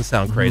home. That doesn't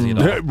sound crazy at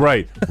all.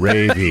 Right.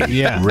 Ravy.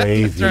 Yeah.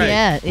 Ravy. Right.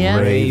 Yeah.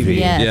 Ravy.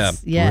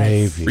 Yes.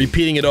 Ravy.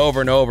 Repeating it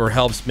over and over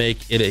helps make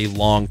it a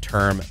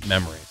long-term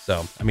memory.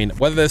 So, I mean,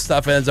 whether this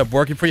stuff ends up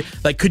working for you,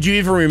 like, could you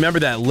even remember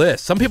that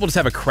list? Some people just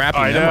have a crappy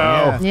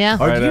memory. Yeah.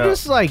 Or do you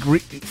just like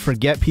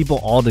forget people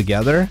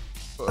altogether?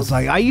 I was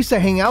like, I used to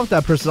hang out with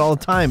that person all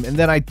the time, and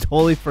then I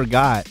totally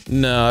forgot.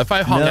 No, if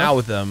I hung out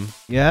with them.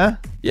 Yeah?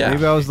 Yeah.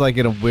 Maybe I was like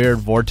in a weird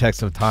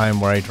vortex of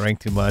time where I drank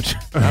too much.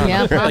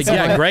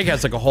 Greg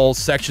has like a whole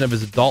section of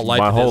his adult life.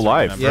 My whole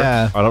life. Remember.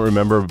 Yeah. I don't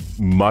remember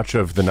much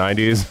of the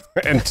 90s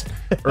and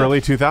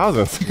early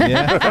 2000s.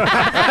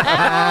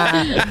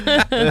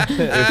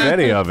 If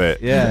any of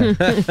it. Yeah.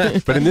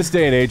 But in this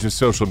day and age of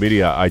social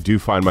media, I do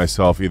find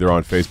myself either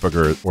on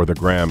Facebook or the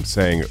gram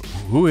saying,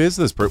 who is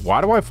this person?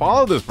 Why do I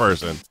follow this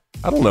person?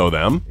 I don't know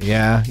them.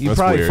 Yeah, you That's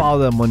probably weird. follow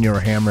them when you were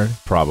hammered.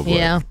 Probably.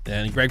 Yeah.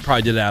 And Greg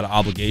probably did it out of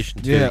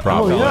obligation, too. Yeah.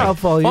 Probably. Oh, yeah, I'll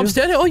follow you. I'm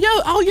standing. Oh, yeah,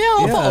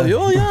 I'll follow you.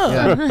 Oh,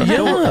 yeah.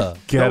 Yeah.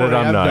 Get it,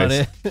 I'm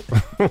nice.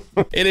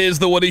 It is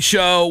The Woody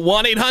Show.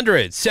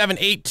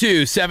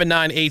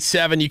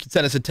 1-800-782-7987. You can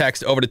send us a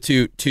text over to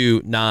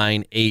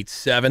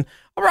 22987.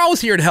 We're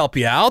always here to help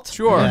you out.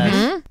 Sure.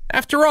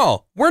 After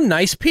all, we're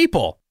nice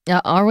people.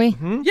 Are we?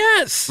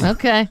 Yes.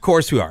 Okay. Of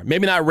course we are.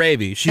 Maybe not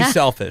Ravy. She's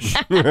selfish.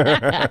 She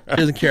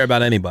doesn't care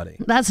about anybody.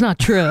 That's not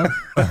true.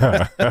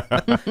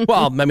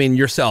 Well, I mean,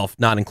 yourself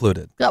not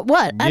included.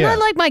 What? And I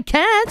like my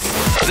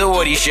cats. The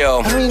Woody Show.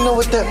 I don't even know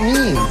what that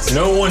means.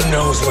 No one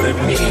knows what it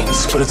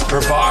means, but it's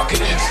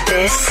provocative.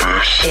 This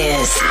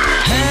is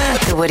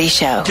The Woody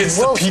Show. Gets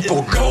the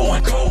people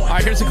going. All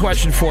right, here's a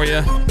question for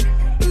you.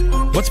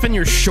 What's been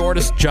your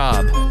shortest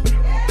job?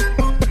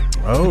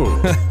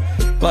 Oh.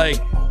 Like,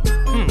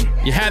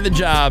 you had the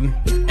job,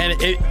 and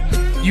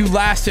you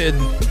lasted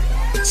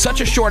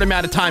such a short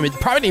amount of time, it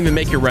probably didn't even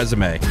make your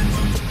resume.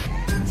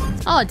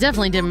 Oh, it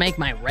definitely didn't make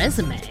my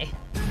resume.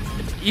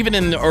 Even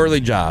in the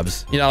early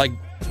jobs, like,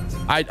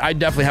 I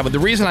definitely have it. The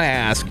reason I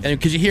ask, and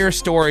because you hear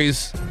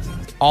stories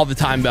all the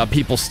time about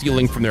people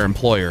stealing from their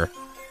employer.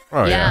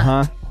 Oh, yeah.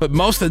 Uh-huh. But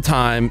most of the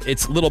time,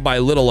 it's little by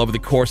little over the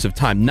course of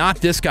time. Not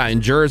this guy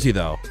in Jersey,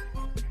 though.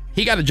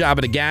 He got a job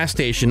at a gas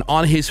station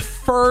on his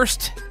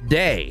first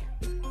day.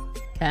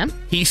 Okay.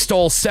 He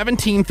stole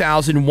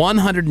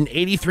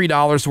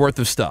 $17,183 worth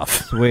of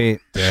stuff. Sweet.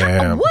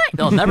 Damn. What?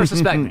 They'll never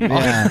suspect me.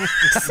 Yeah. On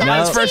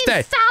his first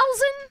day. 17,000?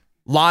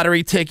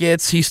 Lottery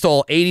tickets. He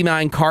stole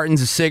 89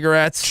 cartons of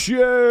cigarettes,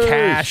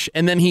 cash,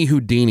 and then he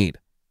Houdini'd.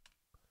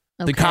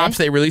 The cops,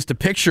 they released a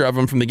picture of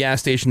him from the gas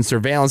station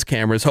surveillance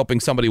cameras, hoping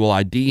somebody will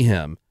ID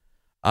him.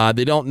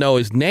 They don't know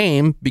his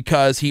name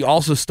because he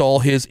also stole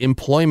his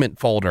employment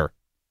folder.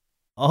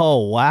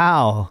 Oh,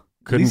 wow.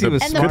 Couldn't the,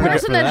 And the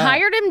person that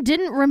hired him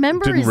didn't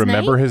remember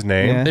his name?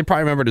 name? They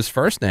probably remembered his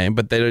first name,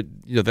 but they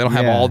don't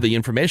have all the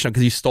information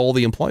because he stole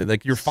the employee,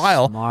 like your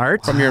file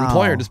from your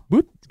employer. Just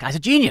boop. This guy's a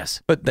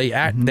genius. But they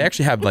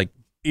actually have like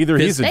either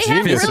he's a They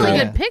have genius really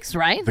or good pics,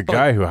 right? the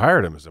guy who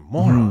hired him is a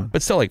moron.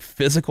 But still, like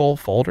physical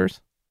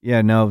folders.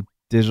 Yeah, no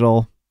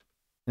digital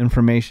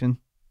information.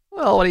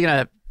 Well, what are you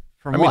gonna?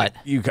 From what?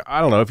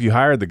 I don't know. If you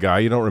hired the guy,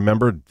 you don't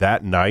remember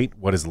that night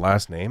what his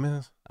last name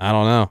is. I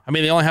don't know. I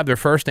mean, they only have their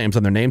first names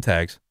on their name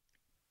tags.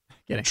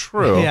 Kidding.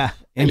 True. Yeah,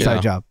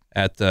 inside job.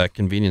 At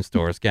convenience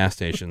stores, gas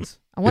stations.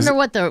 I wonder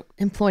what the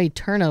employee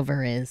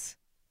turnover is.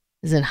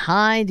 Is it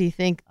high? Do you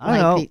think? I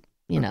don't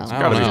know. It's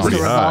gotta be just pretty a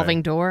high.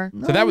 revolving door.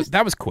 So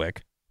that was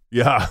quick.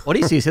 Yeah. Well,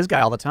 he sees his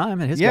guy all the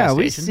time at his gas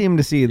we station. seem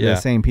to see the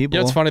same people. You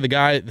know, it's funny. The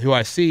guy who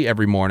I see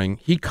every morning,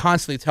 he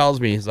constantly tells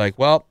me, he's like,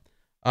 well,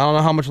 I don't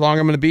know how much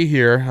longer I'm going to be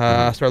here.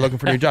 Start looking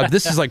for new jobs.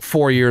 This is like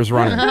 4 years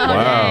running.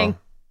 Wow.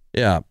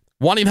 Yeah.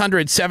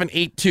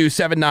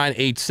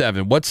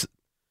 1-800-782-7987.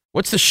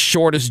 What's the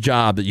shortest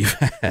job that you've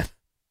had?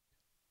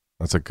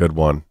 That's a good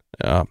one.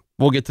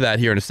 We'll get to that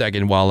here in a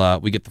second while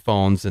we get the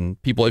phones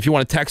and people. If you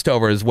want to text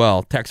over as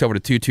well, text over to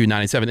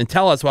 22987 and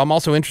tell us. Well, I'm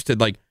also interested.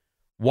 Like,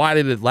 why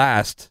did it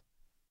last?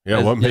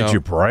 Yeah, what made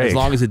you break? As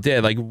long as it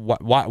did. Like,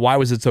 why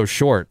was it so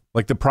short?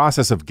 Like the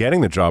process of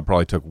getting the job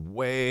probably took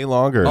way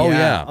longer. Oh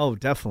yeah. Oh,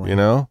 definitely. You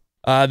know?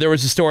 There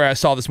was a story I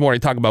saw this morning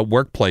talking about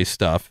workplace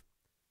stuff.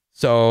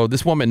 So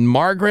this woman,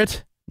 Mary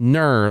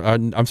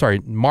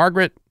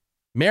Margaret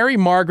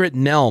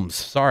Nelms.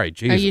 Sorry,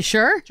 Jesus. Are you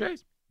sure?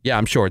 Yeah,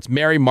 I'm sure. It's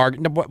Mary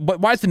Margaret.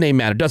 Why does the name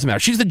matter? Doesn't matter.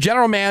 She's the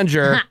general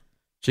manager,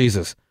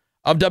 Jesus,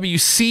 of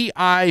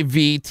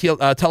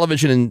WCIV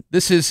television. And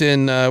this is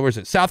in, where is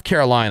it? South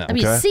Carolina.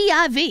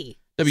 WCIV.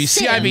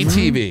 WCIV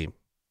TV.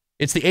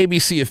 It's the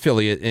ABC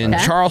affiliate in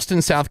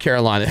Charleston, South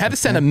Carolina. It had to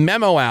send a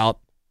memo out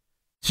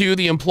to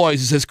the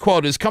employees. It says,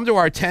 quote, "It has come to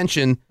our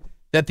attention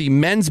that the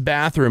men's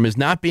bathroom is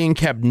not being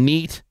kept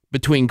neat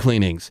between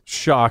cleanings."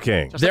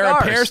 Shocking. There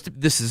appears to,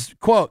 this is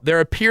quote, "There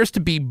appears to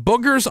be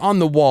boogers on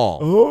the wall.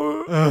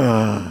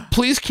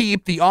 Please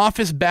keep the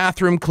office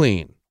bathroom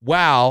clean.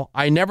 Wow,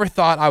 I never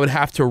thought I would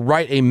have to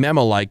write a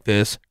memo like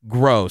this.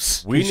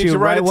 Gross." We need to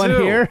write one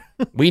here.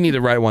 We need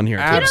to write one here.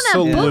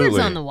 Absolutely. You don't have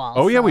boogers on the walls.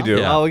 Oh, yeah, we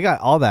do. Oh, we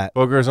got all that.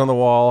 Boogers on the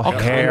wall,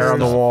 Okay. hair on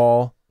the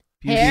wall,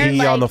 Hair, pee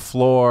like- on the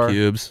floor,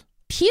 Pubes.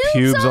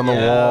 Pubes on the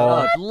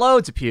wall.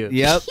 Loads of pubes.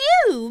 Yep.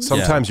 Pubes?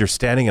 Sometimes you're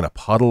standing in a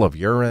puddle of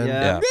urine.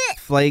 Yeah.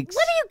 Flakes.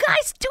 What are you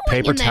guys doing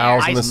Paper in there?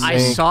 towels in the I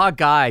sink. saw a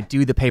guy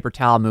do the paper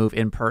towel move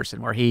in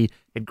person where he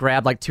had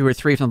grabbed like 2 or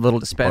 3 from the little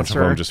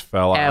dispenser. them just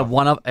fell out.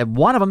 And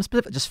one of them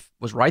just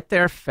was right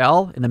there,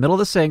 fell in the middle of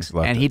the sinks,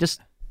 and he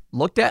just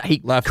looked at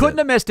couldn't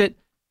have missed it.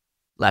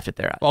 Left it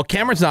there. Well,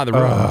 Cameron's not in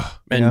the room,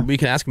 and we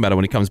can ask him about it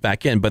when he comes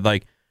back in. But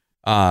like,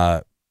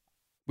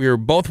 we were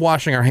both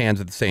washing our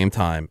hands at the same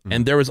time,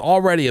 and there was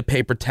already a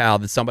paper towel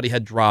that somebody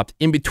had dropped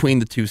in between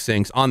the two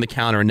sinks on the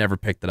counter and never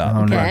picked it up.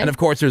 Oh, no. Okay. And of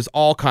course, there's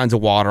all kinds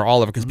of water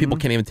all over because people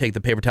can't even take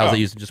the paper towels they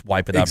use and just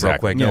wipe it up real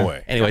Exactly. quick. No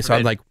way. Anyway, so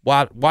I'm like,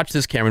 watch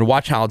this, Cameron.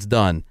 Watch how it's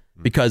done.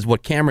 Because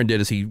what Cameron did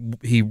is he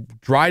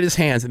dried his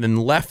hands and then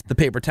left the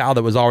paper towel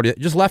that was already,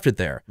 just left it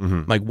there.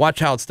 I'm like, watch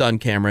how it's done,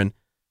 Cameron.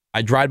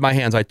 I dried my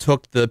hands. I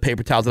took the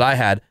paper towels that I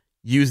had,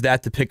 used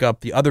that to pick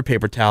up the other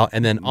paper towel,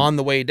 and then on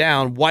the way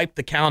down, wiped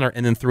the counter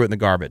and then threw it in the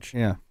garbage.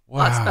 Yeah.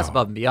 Wow. That's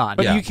above and beyond.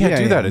 But you can't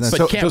do that. It's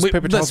so, those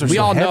paper towels are we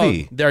so all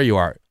heavy. know. There you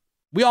are.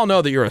 We all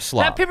know that you're a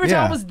slob. That paper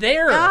towel was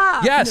there.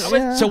 Yes.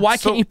 So why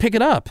can't you pick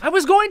it up? I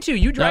was going to.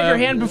 You dried your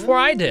hand before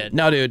I did.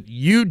 No, dude.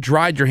 You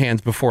dried your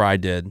hands before I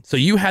did. So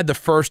you had the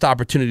first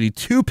opportunity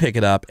to pick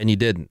it up, and you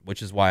didn't,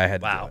 which is why I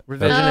had to do it.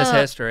 Revisionist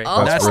history.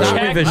 That's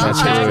not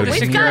revisionist history. We've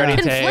Security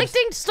got tapes.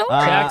 conflicting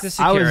stories. Check the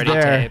security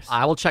tapes.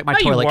 I will check my No,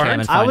 you toilet cam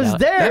weren't. and I find was out.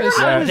 there.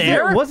 I was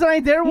there. Wasn't I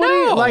there, Woody?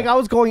 No. Like, I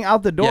was going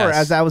out the door Yes.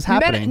 as that was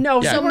happening.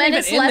 No, Yeah. So you weren't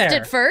Menace even in left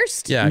there. it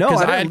first? Yeah, No,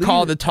 because I I had didn't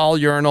called leave. the tall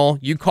urinal.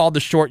 You called the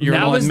short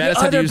urinal, That was and the Menace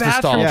had to other use the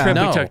stall. bathroom trip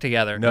No. we took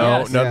together. No,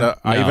 Yes. no.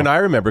 No. Even I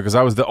remember because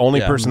I was the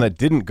only Yeah. person that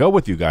didn't go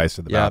with you guys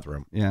to the Yeah.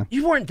 bathroom. Yeah.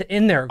 You weren't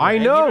in there. I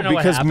Greg. know You don't what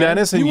because happened.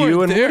 Menace and You you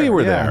weren't and Woody there.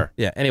 were Yeah. there.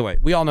 Yeah. Anyway,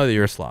 we all know that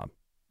you're a slob.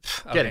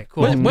 Okay,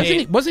 cool.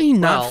 Wasn't he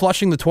not Well,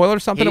 flushing the toilet or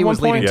something he at one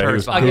was leaving point? Yeah, he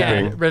was turds.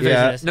 Again, pooping.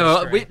 revisionist. No,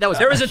 history. that was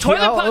There was a toilet.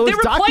 Yeah, it They was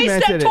replaced that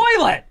documented.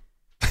 toilet.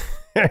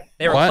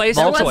 They Well, replaced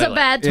It the was toilet. a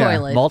bad Yeah.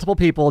 toilet. Multiple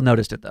people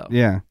noticed it though.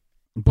 Yeah.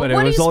 But it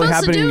what are was you only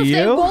supposed to happening do to if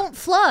they you? won't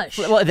flush?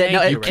 Well, you,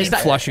 it's Keep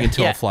not flushing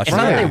until it flushes. It's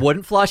not that Yeah. they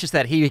wouldn't flush; it's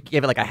that he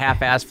gave it like a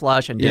half-ass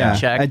flush and Yeah. didn't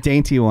check. A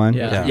dainty one.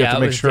 Yeah, You have to it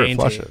make was sure it dainty.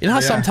 flushes. You know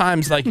how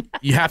sometimes like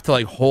you have to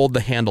like hold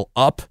the handle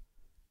up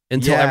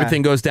until Yeah.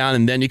 everything goes down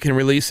and then you can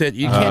release it.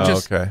 You can't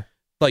just okay.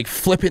 like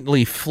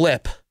flippantly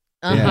flip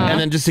Uh-huh. and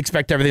then just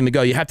expect everything to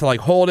go. You have to like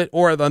hold it,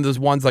 or on those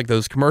ones like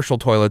those commercial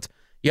toilets,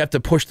 you have to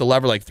push the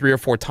lever like 3 or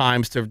 4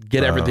 times to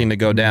get everything to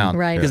go down.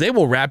 Right. Because they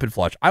will rapid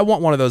flush. I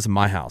want one of those in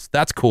my house.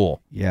 That's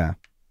cool. Yeah.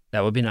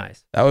 That would be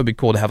nice. That would be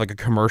cool to have like a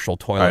commercial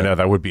toilet. I know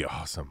that would be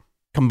awesome.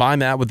 Combine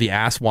that with the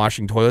ass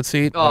washing toilet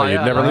seat. Oh, you'd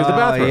yeah. never leave the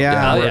bathroom.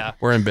 yeah. Hell we're, yeah.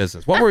 we're in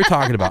business. What were we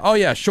talking about? Oh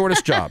yeah,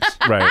 shortest jobs.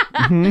 Right.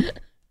 All right,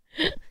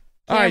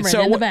 Cameron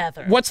so in the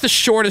bathroom. what's the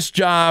shortest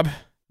job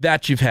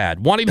that you've had?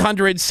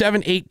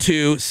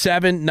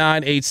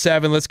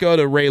 1-800-782-7987. Let's go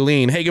to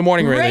Raylene. Hey, good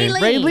morning, Raylene.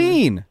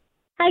 Raylene.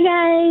 Hi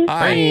guys.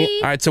 Hi.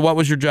 All right, so what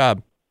was your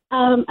job?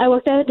 I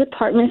worked at a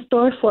department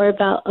store for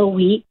about a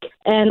week,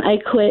 and I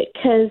quit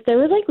because there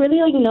was like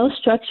really like no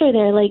structure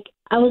there. Like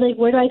I was like,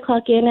 where do I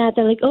clock in at?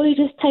 They're like, oh, you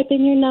just type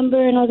in your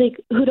number, and I was like,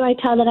 who do I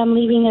tell that I'm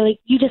leaving? They're like,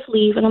 you just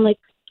leave, and I'm like,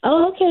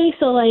 oh, okay.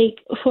 So like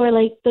for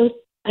like those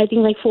I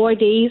think like 4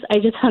 days, I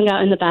just hung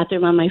out in the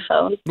bathroom on my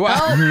phone.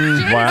 Wow.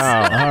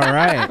 Wow. All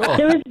right.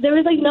 There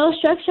was like no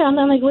structure. And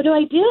I'm like, what do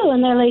I do?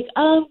 And they're like,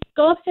 go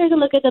upstairs and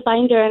look at the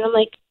binder. And I'm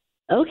like,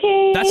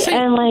 okay.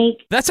 And like,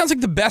 that sounds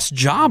like the best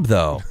job,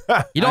 though.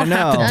 You don't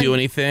have to do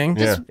anything.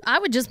 I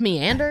would just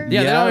meander.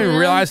 Yeah, they don't even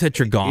realize that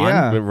you're gone.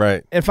 Yeah.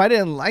 Right. If I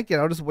didn't like it,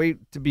 I'll just wait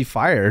to be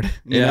fired.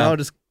 You know,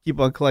 just keep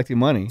on collecting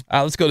money.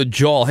 Let's go to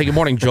Joel. Hey, good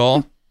morning,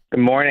 Joel.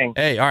 Good morning.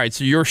 Hey, all right.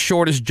 So your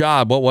shortest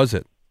job, what was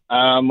it?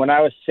 When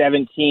I was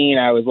 17,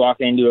 I was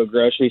walking into a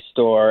grocery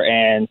store,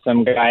 and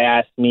some guy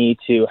asked me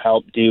to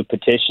help do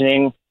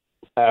petitioning,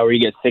 where you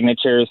get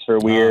signatures for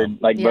weird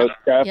vote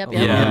stuff.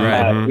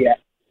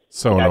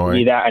 So annoying.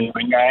 Be that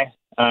annoying guy.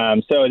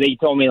 So they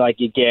told me like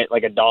you get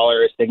like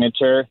 $1 a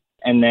signature,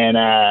 and then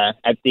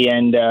at the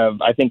end of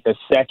I think the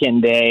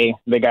second day,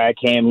 the guy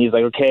came. He's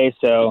like, okay,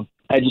 so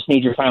I just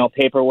need your final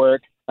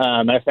paperwork.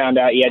 I found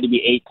out you had to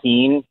be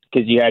 18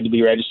 because you had to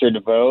be registered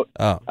to vote.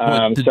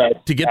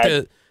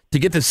 To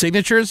get the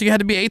signatures, you had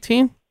to be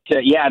 18?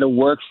 To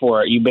work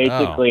for it. You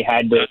basically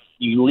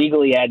you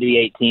legally had to be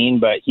 18,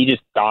 but he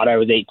just thought I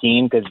was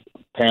 18 because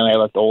apparently I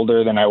looked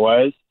older than I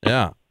was.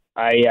 Yeah.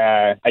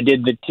 I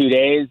did the 2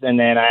 days, and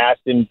then I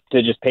asked him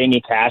to just pay me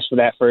cash for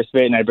that first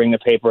bit, and I'd bring the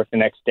paperwork the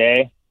next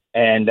day.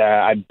 And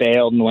I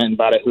bailed and went and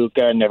bought a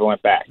hookah and never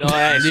went back.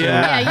 Nice.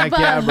 Yeah, you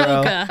bought a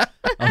hookah.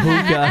 A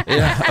hookah.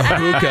 Yeah, a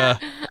hookah.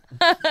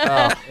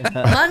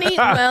 Money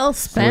well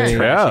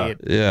spent.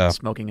 Yeah.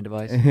 Smoking a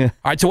device. All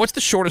right, so what's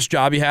the shortest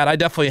job you had? I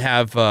definitely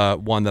have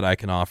one that I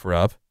can offer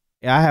up.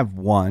 Yeah, I have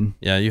one.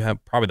 Yeah, you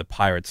have probably the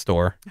pirate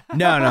store.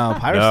 No,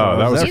 pirate store.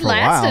 That was He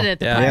lasted at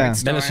the pirate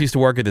store. Dennis used to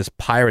work at this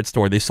pirate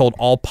store. They sold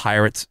all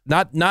pirates,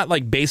 not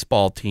like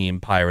baseball team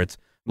pirates,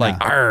 like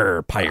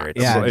our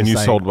pirates. Yeah, and you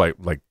sold like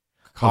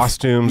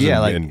costumes,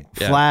 and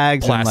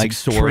flags, plastic and like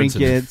swords,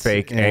 trinkets, and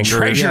fake and anchor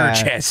treasure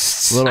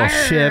chests, little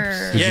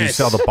ships. Did you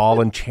sell the ball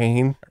and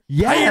chain?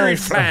 Pirate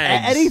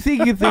flags.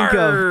 Anything you think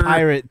of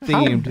pirate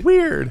themed. How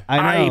weird. I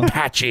know. Eye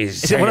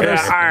patches. Is it one of those?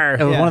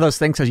 It was one of those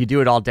things because you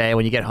do it all day.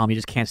 When you get home, you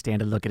just can't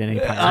stand to look at any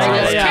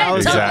pirate.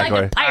 Can't talk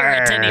like a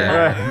pirate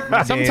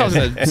anymore. Sometimes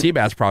the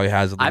Seabass probably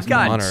has. At least I've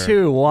got one or,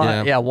 two.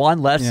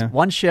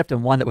 One shift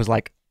and one that was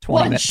like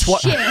 20 minutes.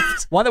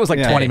 One that was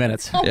like 20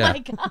 minutes. Oh my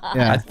God.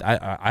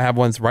 Yeah. I have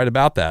ones right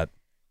about that.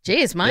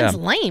 Jeez, mine's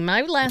lame.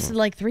 I lasted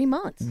like 3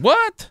 months.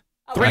 What?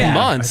 3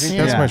 months? I think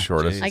that's my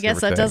shortest. I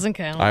guess that doesn't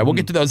count. All right, we'll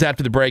get to those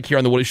after the break here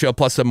on The Woody Show,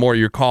 plus some more of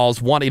your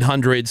calls.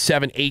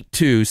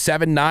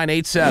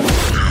 1-800-782-7987.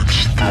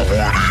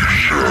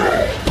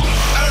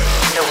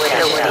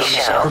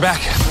 We're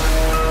back.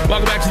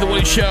 Welcome back to The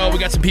Woody Show. We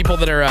got some people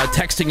that are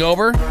texting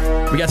over.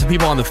 We got some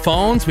people on the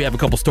phones. We have a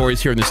couple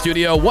stories here in the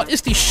studio. What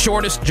is the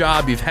shortest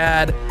job you've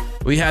had?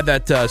 We had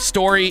that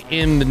story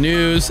in the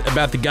news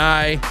about the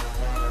guy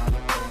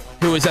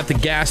who was at the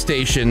gas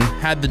station,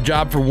 had the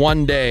job for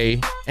 1 day,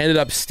 ended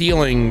up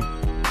stealing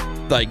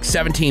like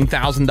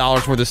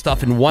 $17,000 worth of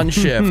stuff in one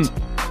shift,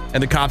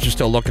 and the cops are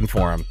still looking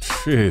for him.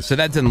 Jeez. So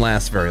that didn't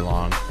last very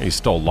long. He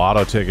stole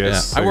lotto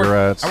tickets,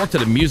 cigarettes. I worked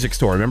at a music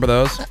store. Remember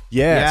those?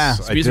 Yes,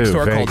 It's a music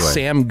store called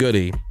Sam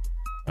Goody.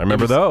 I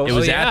remember those. It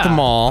was at the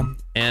mall,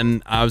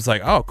 and I was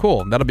like, oh,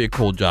 cool. That'll be a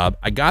cool job.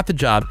 I got the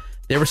job.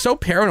 They were so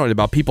paranoid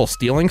about people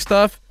stealing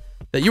stuff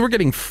that you were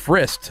getting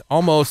frisked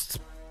almost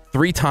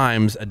 3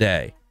 times a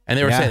day. And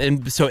they were saying,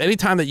 and so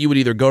anytime that you would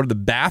either go to the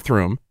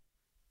bathroom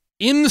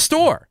in the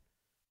store,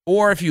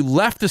 or if you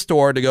left the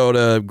store to go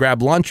to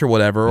grab lunch or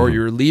whatever, or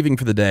you're leaving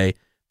for the day,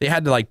 they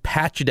had to like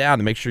pat you down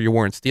to make sure you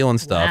weren't stealing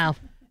stuff. Wow.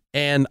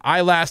 And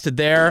I lasted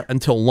there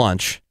until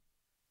lunch.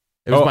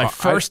 It was my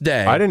first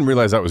day. I didn't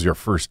realize that was your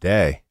first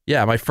day.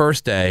 Yeah, my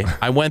first day.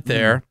 I went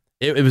there.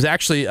 It was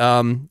actually,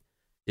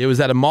 it was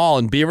at a mall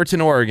in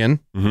Beaverton, Oregon.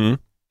 Mm-hmm.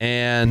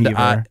 And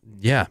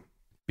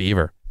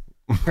Beaver.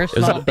 First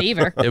of all,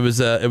 Beaver. It was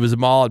a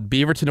mall at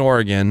Beaverton,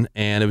 Oregon,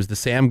 and it was the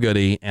Sam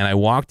Goody. And I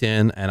walked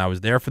in, and I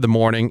was there for the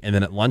morning, and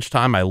then at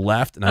lunchtime I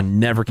left, and I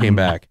never came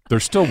back. They're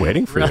still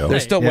waiting for you. They're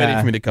still waiting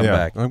for me to come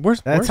back. Like,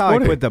 That's how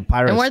Woody? I quit the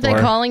pirate And weren't store.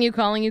 they calling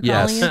you?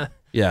 Yes.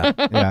 Yeah.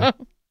 Yeah.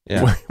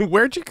 Yeah.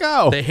 Where'd you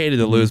go? They hated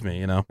to lose me,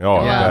 you know.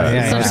 Oh,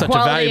 Such a Such a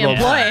quality valuable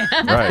employee.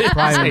 Right.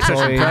 Prime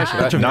employee.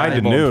 That 9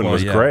 to noon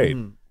was great.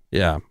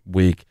 Yeah,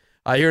 weak.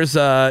 Here's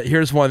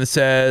one that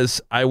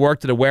says, I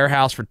worked at a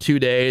warehouse for 2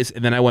 days,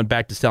 and then I went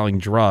back to selling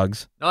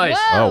drugs. Nice.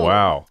 Oh,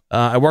 wow.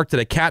 I worked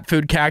at a cat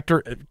food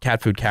factory.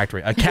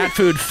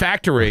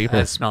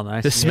 That smelled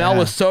nice. The smell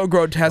was so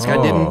grotesque, I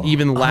didn't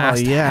even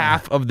last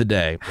half of the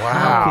day.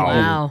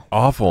 Wow.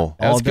 Awful.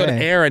 Let's go to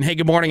Aaron. Hey,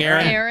 good morning,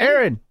 Aaron.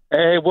 Aaron.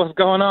 Hey, what's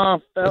going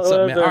on, fellas? What's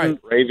up, man? All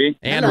right. Ravy.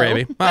 And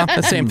Ravy. Well,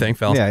 the same thing,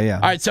 fellas. Yeah.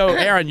 All right, so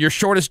Aaron, your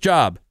shortest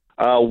job.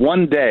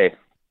 1 day.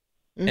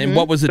 And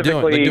what was it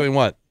doing? Like doing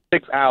what?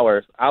 6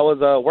 hours. I was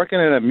working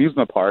in an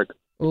amusement park,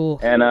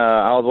 and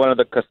I was one of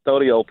the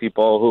custodial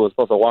people who was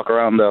supposed to walk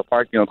around the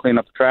park, clean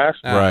up the trash.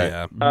 Right.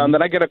 Yeah.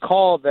 Then I get a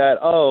call that,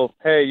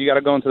 hey, you got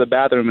to go into the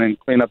bathroom and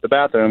clean up the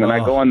bathroom. And I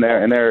go in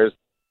there, and there's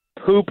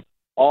poop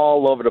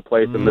all over the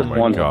place in this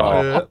one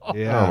spot.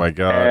 Oh my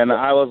god! And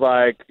I was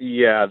like,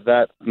 yeah,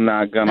 that's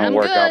not gonna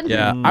work out.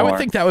 Yeah, I would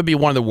think that would be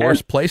one of the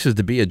worst places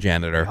to be a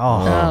janitor.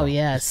 Oh,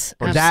 yes.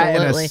 Or that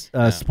in Absolutely.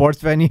 a sports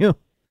venue.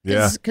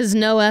 Because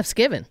no F's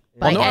given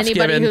by no F's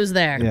anybody given. who's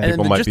there. And People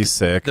then might just be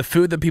sick. The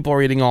food that people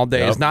are eating all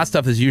day is not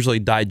stuff that's usually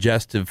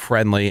digestive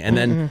friendly. And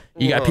then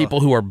you got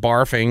people who are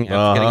barfing and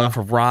getting off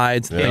of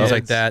rides, things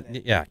like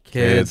that. Yeah,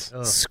 kids.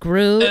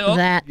 Screw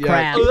that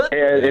crap.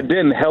 It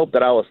didn't help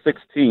that I was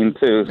 16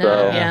 too.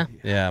 So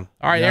Yeah.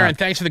 All right, Aaron,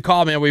 thanks for the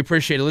call, man. We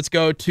appreciate it. Let's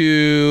go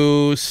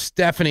to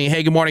Stephanie.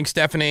 Hey, good morning,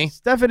 Stephanie.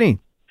 Stephanie.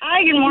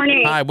 Hi, good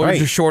morning. Hi, what was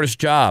your shortest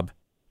job?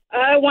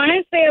 I want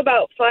to say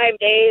about 5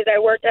 days. I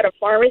worked at a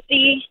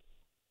pharmacy.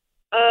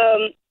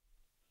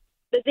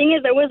 The thing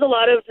is, there was a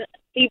lot of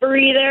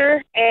thievery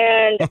there,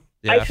 and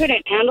I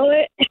couldn't handle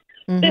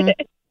it.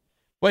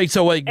 Wait,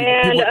 so wait.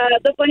 And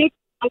the funny,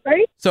 I'm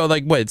sorry? So,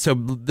 like, wait, so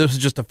this is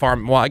just a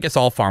farm. Well, I guess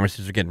all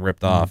pharmacies are getting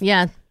ripped off.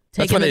 Yeah, That's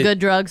taking why the they- good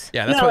drugs.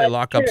 Yeah, that's why they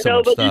lock up so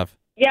much but stuff.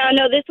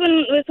 This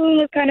one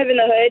was kind of in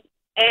the hood,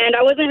 and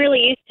I wasn't really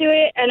used to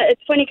it. And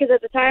it's funny because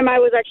at the time I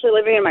was actually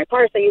living in my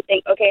car, so you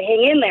think, okay,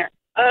 hang in there.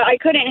 I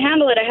couldn't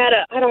handle it. I had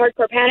a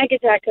hardcore panic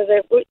attack because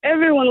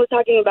everyone was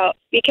talking about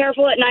be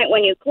careful at night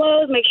when you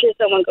close, make sure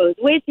someone goes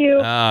with you.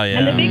 Oh, yeah.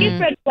 And the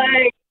biggest red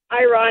flag,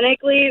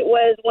 ironically,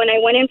 was when I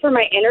went in for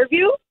my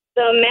interview.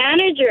 The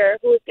manager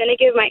who was going to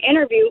give my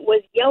interview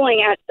was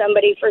yelling at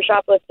somebody for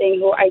shoplifting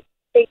who I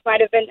think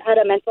might have had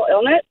a mental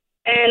illness.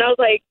 And I was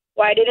like,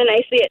 why didn't I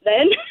see it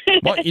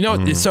then? Well, you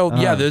know, so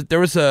yeah, there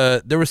was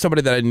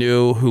somebody that I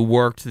knew who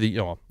worked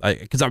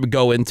because I would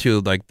go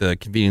into like the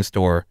convenience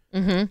store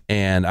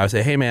and I would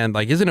say, hey man,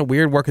 like, isn't it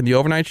weird working the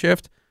overnight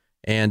shift?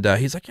 And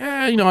he's like,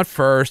 yeah, at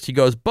first he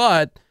goes,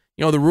 but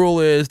the rule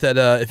is that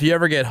if you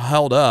ever get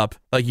held up,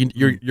 like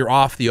you're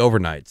off the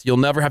overnights. You'll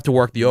never have to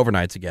work the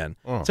overnights again.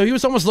 So he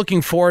was almost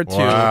looking forward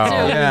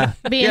to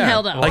being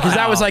held up. like,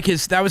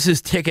 because that was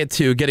his ticket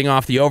to getting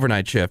off the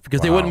overnight shift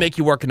because they wouldn't make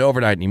you work an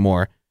overnight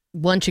anymore.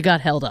 Once you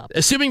got held up.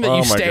 Assuming that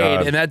you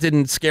stayed and that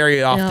didn't scare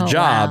you off the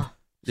job. Wow.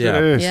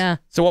 Yeah. Yeah.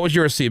 So what was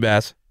your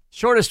Seabass?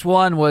 Shortest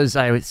one was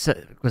I was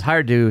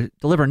hired to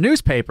deliver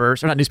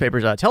newspapers, or not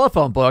newspapers,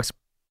 telephone books.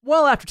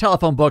 Well, after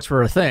telephone books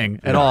were a thing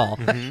at all.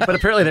 But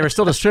apparently they were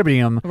still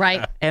distributing them.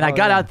 Right. And I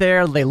got out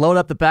there, they load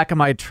up the back of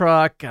my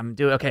truck. I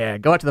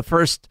go out to the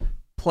first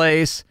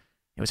place.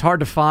 It was hard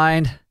to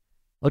find.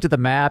 Looked at the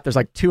map. There's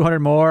like 200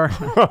 more.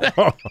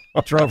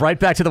 Drove right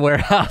back to the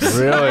warehouse.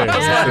 Really?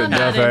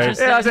 Yeah,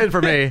 that's it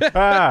for me.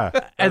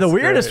 And the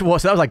weirdest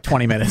was, that was like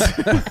 20 minutes.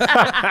 These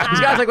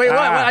guys like, wait,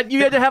 what? You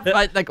had to have,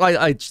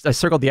 I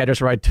circled the address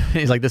right.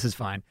 He's like, this is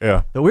fine.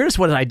 Yeah. The weirdest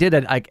one I did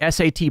at like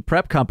SAT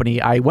prep company,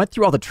 I went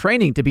through all the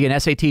training to be an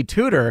SAT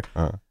tutor.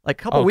 Like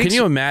a couple weeks. Can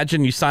you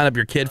imagine you sign up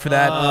your kid for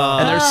that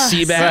and there's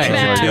Seabass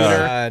as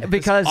your tutor?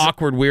 Because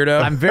awkward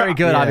weirdo. I'm very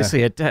good,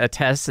 obviously, at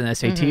tests and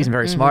SATs and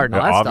very smart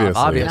and all that stuff.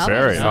 Obviously.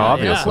 Very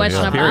obviously. No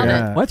question about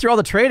it. Went through all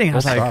the training. And I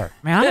was like,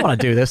 man, I don't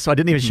want to do this. So I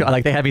didn't even show.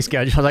 Like they had me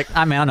scheduled. I was like,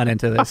 I'm not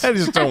into this. I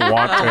just don't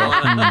want to.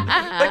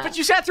 Like, but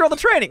you sat through all the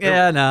training.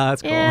 Yeah, no,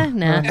 that's cool. Yeah,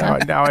 no.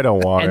 Now I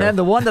don't want And to. then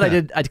the one that I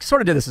did, I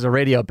sort of did this as a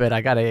radio bit. I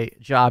got a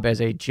job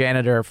as a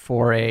janitor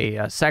for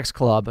a sex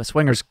club, a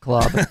swingers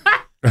club.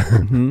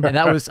 And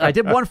that was, I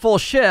did one full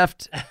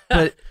shift,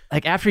 but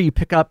like after you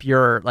pick up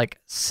your like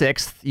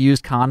 6th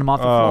used condom off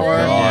the floor,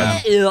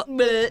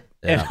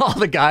 and all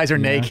the guys are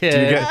naked. Do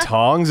you get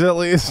tongs at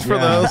least for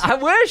those? I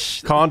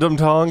wish. Condom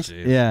tongs?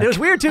 It was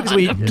weird too because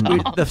we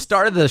the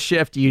start of the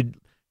shift you'd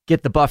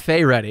get the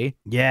buffet ready.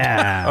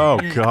 Yeah. Oh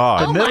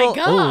God. Oh my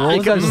God.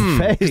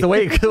 Because the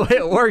way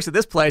it works at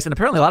this place, and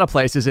apparently a lot of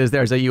places, is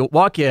you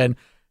walk in.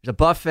 There's a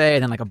buffet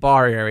and then like a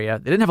bar area.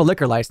 They didn't have a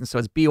liquor license, so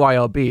it's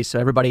BYOB. So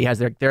everybody has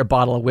their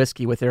bottle of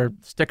whiskey with their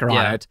sticker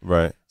on it.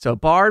 Right. So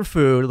bar and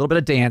food, a little bit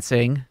of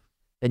dancing.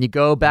 Then you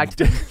go back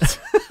to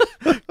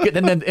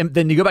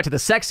then you go back to the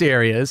sex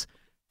areas,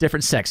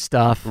 different sex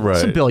stuff, Right.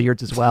 some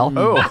billiards as well.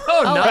 Oh,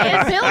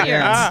 and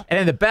billiards. And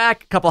in the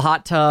back, a couple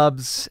hot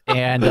tubs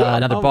and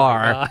another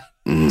bar.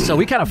 So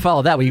we kind of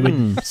followed that. We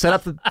would set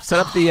up the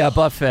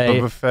buffet,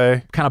 The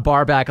buffet. kind of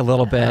bar back a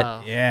little bit.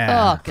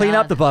 Yeah. Oh, Clean God.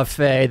 up the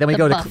buffet. Then we The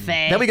go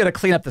buffet. to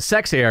clean up the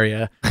sex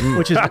area,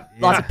 which is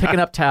lots of picking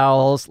up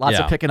towels, lots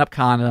of picking up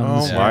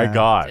condoms. Oh my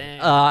God.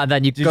 And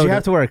then you Did you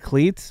have to wear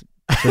cleats?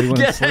 So you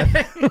wouldn't slip?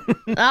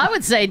 I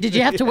would say, did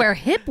you have to wear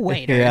hip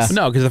waders?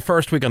 No, because the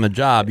first week on the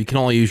job, you can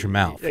only use your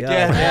mouth.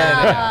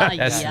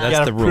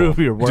 That's the rule. Prove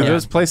your worth. Do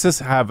those places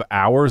have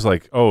hours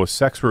like,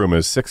 sex room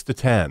is 6 to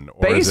 10?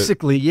 Or is it-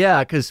 Basically,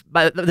 yeah, because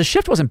the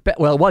shift wasn't it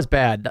was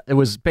bad. It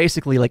was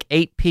basically like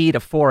 8p to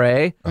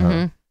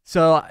 4a.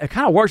 So it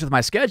kind of worked with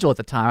my schedule at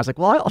the time. I was like,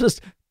 well, I'll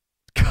just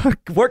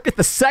work at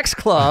the sex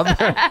club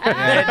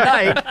at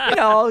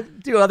night.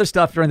 Do other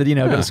stuff during the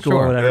go to school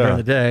or whatever during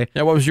the day.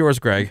 Yeah, what was yours,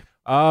 Greg?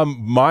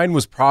 Mine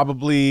was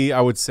probably,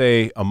 I would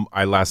say,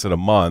 I lasted a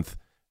month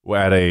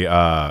at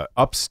a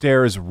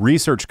upstairs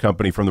research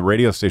company from the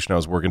radio station I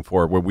was working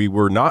for, where we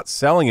were not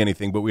selling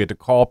anything, but we had to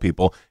call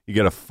people. You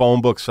get a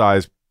phone book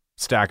size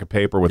stack of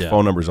paper with Yeah.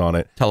 phone numbers on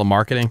it.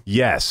 Telemarketing?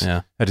 Yes.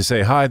 Yeah. Had to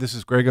say, hi, this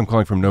is Greg. I'm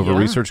calling from Nova Yeah.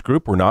 Research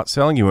Group. We're not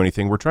selling you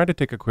anything. We're trying to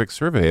take a quick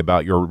survey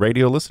about your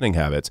radio listening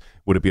habits.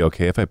 Would it be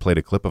okay if I played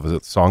a clip of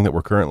a song that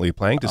we're currently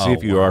playing to see Oh,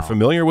 if you are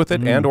familiar with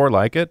it and or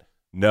like it?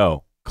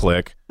 No.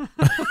 Click.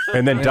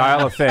 And then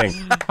dial a thing.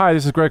 Hi,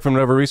 this is Greg from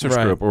Nova Research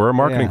Right. Group. We're a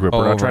marketing Yeah. group.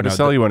 We're Oh, not trying to no,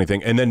 sell you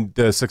anything. And then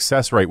the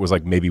success rate was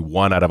like maybe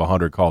 1 out of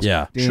 100 calls.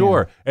 Yeah.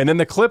 Sure. And then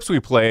the clips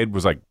we played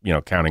was like,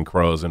 Counting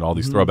Crows and all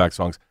these throwback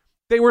songs.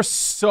 They were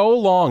so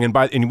long, and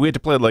we had to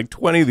play like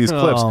 20 of these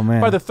clips. Oh,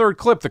 man. By the third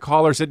clip, the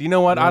caller said, "You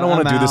know what? I don't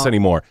want to do this out."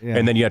 anymore." Yeah.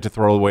 And then you had to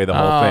throw away the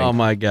whole thing. Oh,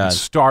 my God.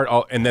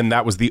 And then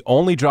that was the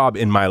only job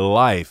in my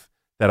life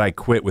that I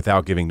quit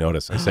without giving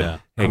notice. I said,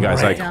 Yeah. "Hey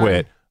guys, I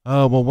quit."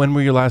 Oh, well, when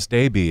will your last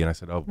day be? And I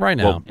said, "Oh, Right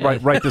now. well,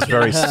 right this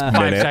very minute."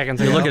 5 seconds.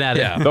 You're looking at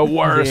it. Yeah. The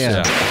worst.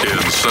 Yeah.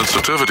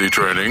 Insensitivity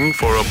training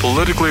for a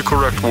politically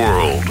correct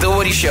world. The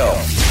Woody Show.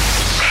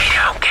 They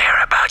don't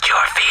care about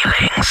your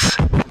feelings.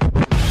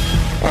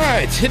 All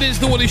right, it is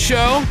The Woody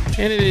Show,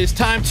 and it is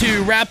time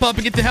to wrap up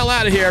and get the hell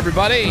out of here,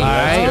 everybody. All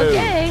right.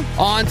 Okay.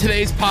 On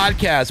today's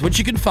podcast, which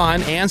you can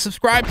find and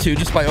subscribe to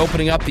just by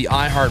opening up the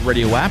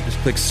iHeartRadio app. Just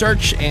click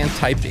search and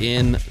type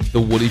in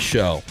The Woody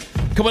Show.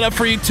 Coming up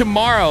for you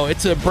tomorrow,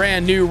 it's a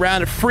brand new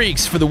round of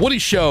freaks for The Woody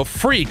Show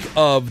Freak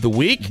of the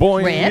Week.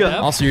 Boy, Red. yeah.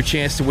 Also, your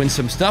chance to win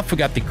some stuff. We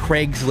got the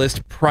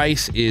Craigslist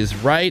Price is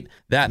Right,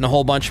 that and a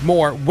whole bunch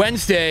more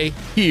Wednesday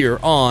here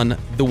on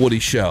The Woody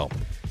Show.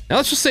 Now,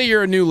 let's just say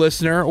you're a new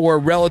listener or a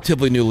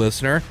relatively new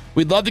listener.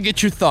 We'd love to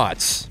get your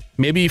thoughts.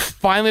 Maybe you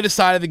finally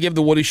decided to give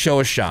The Woody Show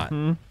a shot.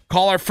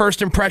 Call our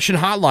first impression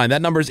hotline.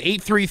 That number is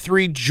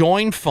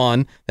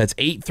 833-JOIN-FUN. That's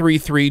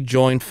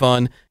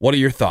 833-JOIN-FUN. What are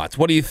your thoughts?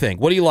 What do you think?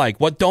 What do you like?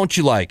 What don't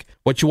you like?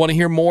 What you want to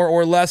hear more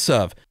or less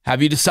of?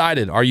 Have you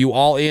decided? Are you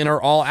all in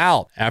or all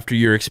out after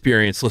your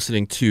experience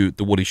listening to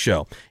The Woody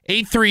Show?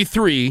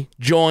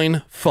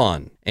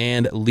 833-JOIN-FUN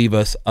and leave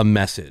us a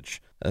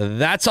message.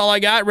 That's all I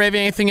got. Raven,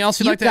 anything else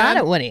you'd You like to add?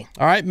 got it, Woody.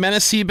 All right,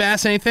 Menace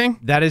Seabass, anything?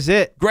 That is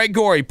it. Greg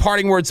Gorey,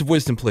 parting words of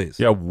wisdom, please.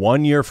 Yeah,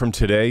 1 year from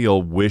today,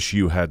 you'll wish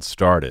you had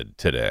started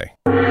today.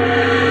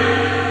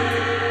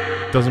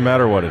 Doesn't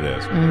matter what it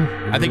is.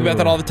 I think about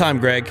that all the time,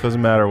 Greg.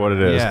 Doesn't matter what it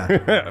is.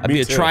 Yeah. I'd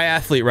be a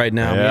triathlete right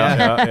now.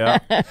 Yeah.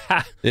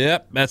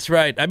 Yep, that's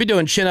right. I'd be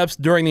doing chin-ups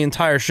during the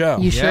entire show.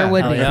 You sure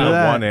would be.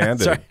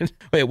 One-handed. Sorry.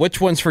 Wait,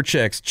 which one's for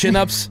chicks?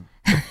 Chin-ups?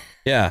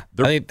 Yeah,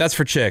 I think that's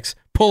for chicks.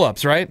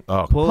 Pull-ups, right?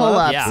 Oh,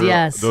 Pull-ups, Yeah.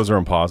 yes. those are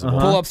impossible.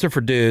 Pull-ups are for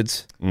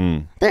dudes.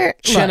 They're-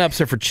 Chin-ups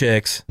are for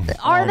chicks. look,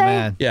 are they?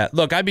 Man. Yeah,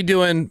 look, I'd be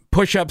doing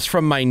push-ups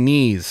from my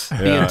knees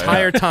the Yeah,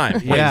 entire time.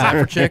 Wait, is Yeah. that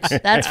for chicks?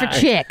 That's for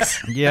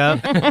chicks. Yeah.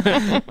 All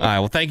right,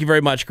 well, thank you very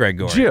much, Greg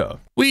Gorey. Yeah.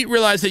 We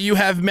realize that you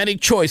have many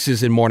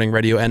choices in morning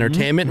radio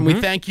entertainment, and we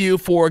thank you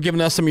for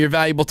giving us some of your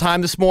valuable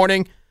time this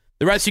morning.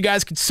 The rest of you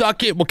guys can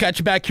suck it. We'll catch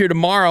you back here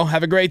tomorrow.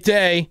 Have a great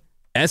day.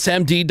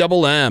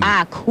 SMDMM.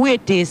 I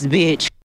quit this bitch.